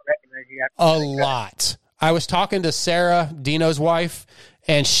going to not recognize you. A lot. I was talking to Sarah, Dino's wife,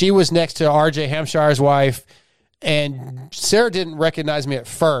 and she was next to RJ Hampshire's wife, and Sarah didn't recognize me at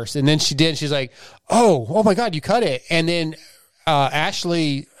first, and then she did. She's like, oh my God, you cut it. And then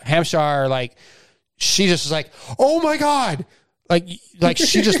Ashley Hampshire, she just was like, oh my God. Like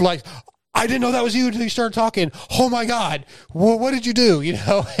she just like, I didn't know that was you until you started talking. Oh my God, what did you do?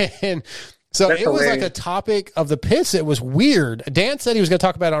 And so that's it was hilarious. Like a topic of the pits. It was weird. Dan said he was going to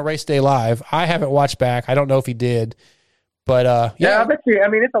talk about it on Race Day Live. I haven't watched back. I don't know if he did, but yeah, I bet you. I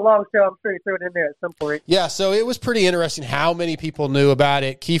mean, it's a long show. I'm sure he threw it in there at some point. Yeah, so it was pretty interesting how many people knew about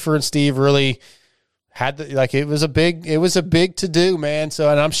it. Kiefer and Steve really had it was a big to do, man. So,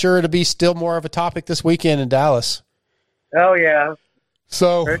 and I'm sure it'll be still more of a topic this weekend in Dallas. Oh yeah.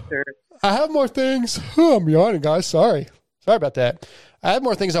 So for sure. I have more things. Oh, I'm yawning, guys. Sorry about that. I have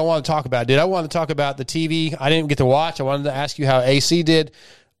more things I want to talk about, dude. I want to talk about the TV. I didn't get to watch. I wanted to ask you how AC did.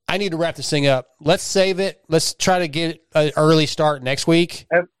 I need to wrap this thing up. Let's save it. Let's try to get an early start next week.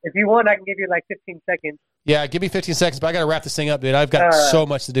 If you want, I can give you 15 seconds. Yeah, give me 15 seconds, but I got to wrap this thing up, dude. I've got so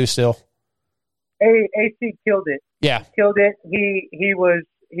much to do still. AC killed it. Yeah. He killed it. He was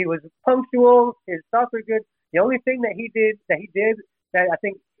punctual. His thoughts were good. The only thing that he did that I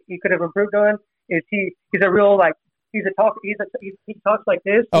think he could have improved on is he's a real he's a talker. He talks like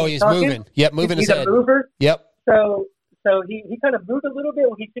this. Oh, he's talking. Moving. Yep, moving his head. He's a mover. Yep. So he kind of moved a little bit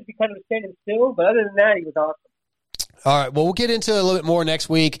when he should be kind of standing still, but other than that, he was awesome. All right. Well, we'll get into a little bit more next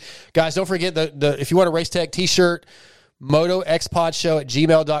week. Guys, don't forget the if you want a Race Tech t-shirt,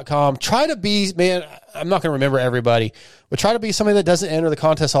 MotoXPodShow@gmail.com. Try to be, man, I'm not going to remember everybody, but try to be somebody that doesn't enter the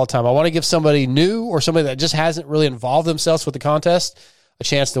contest all the time. I want to give somebody new or somebody that just hasn't really involved themselves with the contest a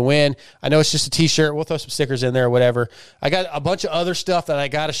chance to win. I know it's just a t-shirt. We'll throw some stickers in there or whatever. I got a bunch of other stuff that I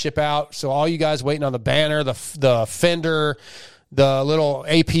got to ship out. So all you guys waiting on the banner, the fender, the little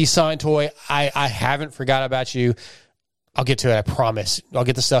AP sign toy, I haven't forgot about you. I'll get to it, I promise. I'll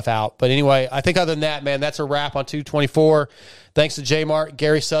get the stuff out. But anyway, I think other than that, man, that's a wrap on 224. Thanks to J-Mart,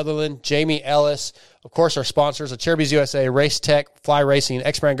 Gary Sutherland, Jamie Ellis, of course, our sponsors, Acerbis USA, Race Tech, Fly Racing,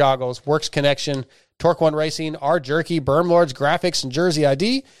 X-Brand Goggles, Works Connection, Torque One Racing, R Jerky, Berm Lords, Graphics, and Jersey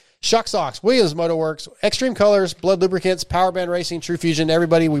ID, Shock Socks, Williams Moto Works, Extreme Colors, Blood Lubricants, Power Band Racing, True Fusion.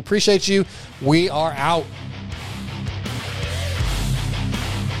 Everybody, we appreciate you. We are out.